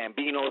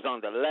 Gambino's on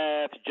the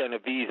left,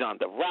 Genevieve's on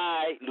the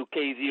right,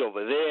 Lucchese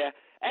over there.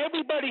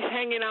 Everybody's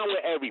hanging out with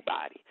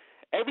everybody.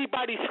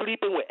 Everybody's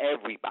sleeping with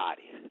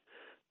everybody.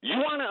 You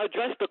want to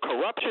address the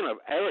corruption of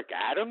Eric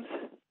Adams?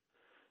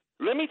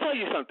 Let me tell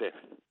you something.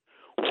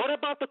 What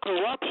about the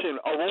corruption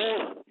of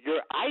all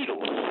your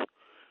idols?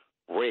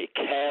 Ray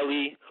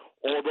Kelly,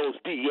 all those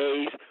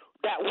DAs,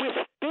 that we're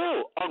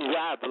still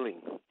unraveling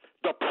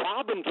the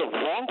problems of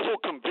wrongful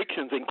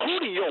convictions,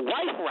 including your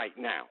wife right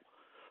now,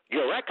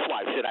 your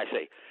ex-wife, should I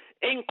say,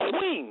 in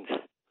Queens,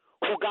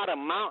 who got a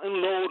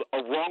mountain load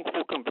of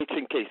wrongful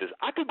conviction cases.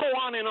 I could go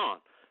on and on.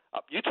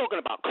 You're talking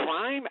about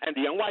crime and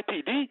the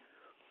NYPD?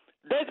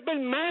 There's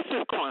been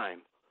massive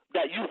crime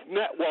that you've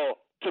met. Well,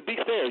 to be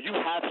fair, you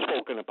have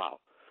spoken about,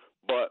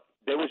 but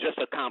there was just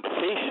a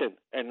conversation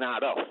and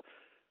not else.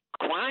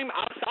 Crime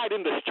outside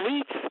in the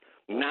streets,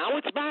 now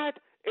it's bad.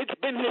 It's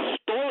been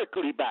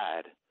historically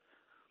bad,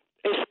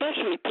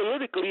 especially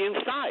politically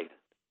inside.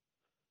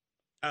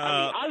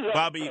 I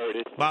love you,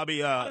 Curtis.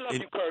 Bobby, I love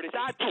you, Curtis.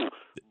 I do.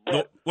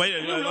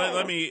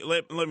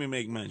 Let me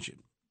make mention.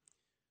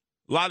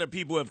 A lot of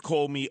people have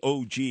called me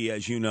OG,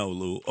 as you know,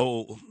 Lou.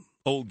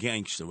 Old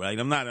gangster, right?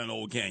 I'm not an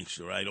old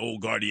gangster, right?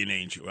 Old guardian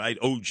angel, right?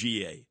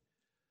 OGA.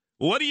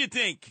 What do you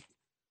think?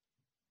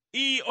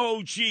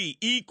 EOG,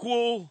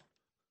 equal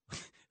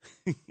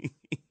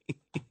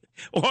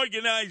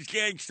organized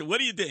gangster. What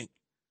do you think?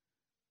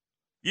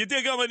 You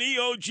think I'm an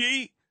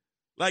EOG?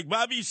 Like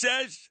Bobby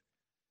says?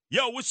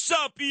 Yo, what's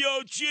up,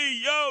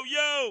 EOG?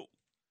 Yo.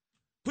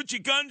 Put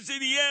your guns in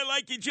the air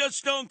like you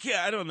just don't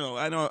care. I don't know.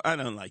 I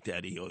don't like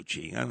that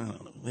EOG. I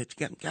don't know. It's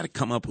got to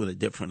come up with a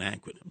different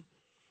acronym.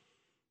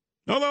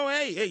 Although,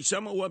 hey,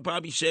 some of what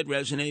Bobby said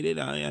resonated.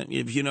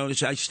 If you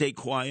notice, I stay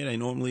quiet. I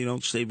normally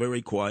don't stay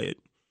very quiet.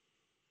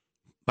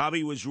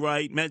 Bobby was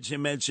right.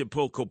 Medza,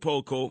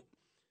 poco.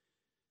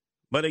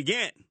 But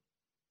again,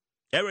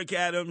 Eric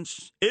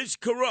Adams is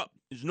corrupt.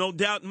 There's no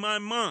doubt in my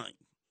mind.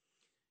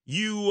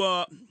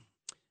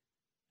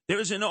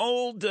 There's an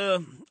old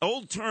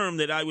term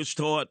that I was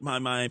taught by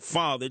my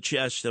father,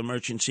 Chester,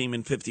 merchant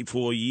seaman,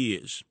 54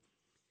 years,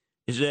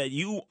 is that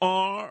you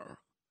are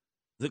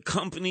the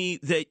company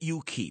that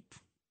you keep.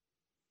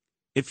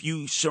 If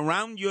you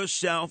surround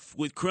yourself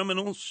with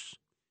criminals,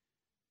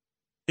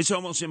 it's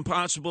almost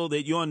impossible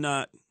that you're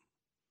not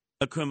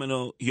a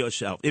criminal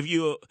yourself. If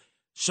you're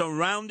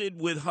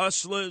surrounded with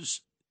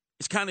hustlers,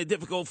 it's kind of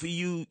difficult for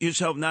you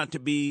yourself not to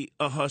be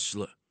a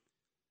hustler.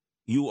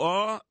 You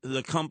are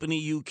the company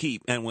you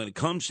keep. And when it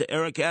comes to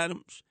Eric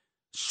Adams,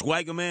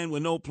 swagger man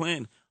with no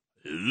plan,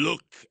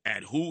 look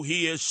at who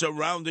he has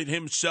surrounded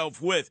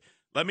himself with.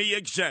 Let me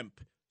exempt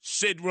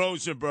Sid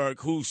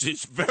Rosenberg, who's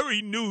his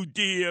very new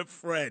dear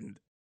friend.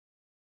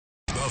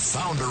 The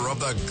founder of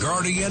the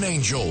Guardian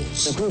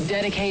Angels. A group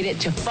dedicated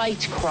to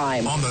fight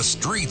crime. On the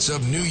streets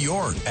of New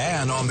York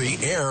and on the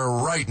air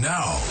right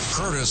now.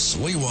 Curtis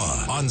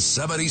Sliwa on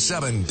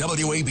 77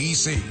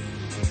 WABC.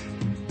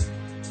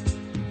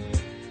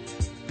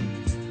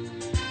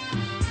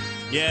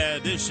 Yeah,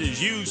 this is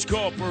Hughes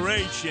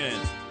Corporation.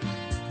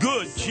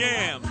 Good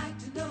jam.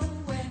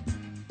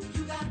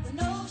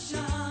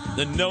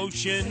 The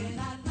Notion.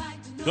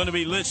 Going to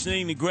be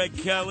listening to Greg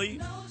Kelly,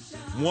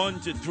 1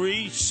 to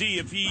 3. See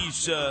if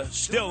he's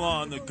still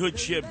on the good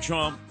ship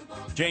Trump.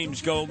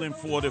 James Golden,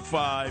 4 to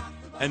 5.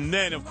 And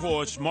then, of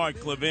course,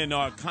 Mark Levin,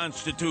 our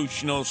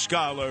constitutional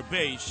scholar,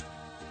 based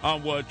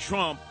on what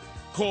Trump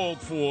called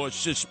for,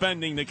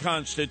 suspending the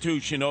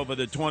Constitution over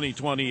the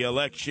 2020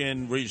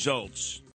 election results.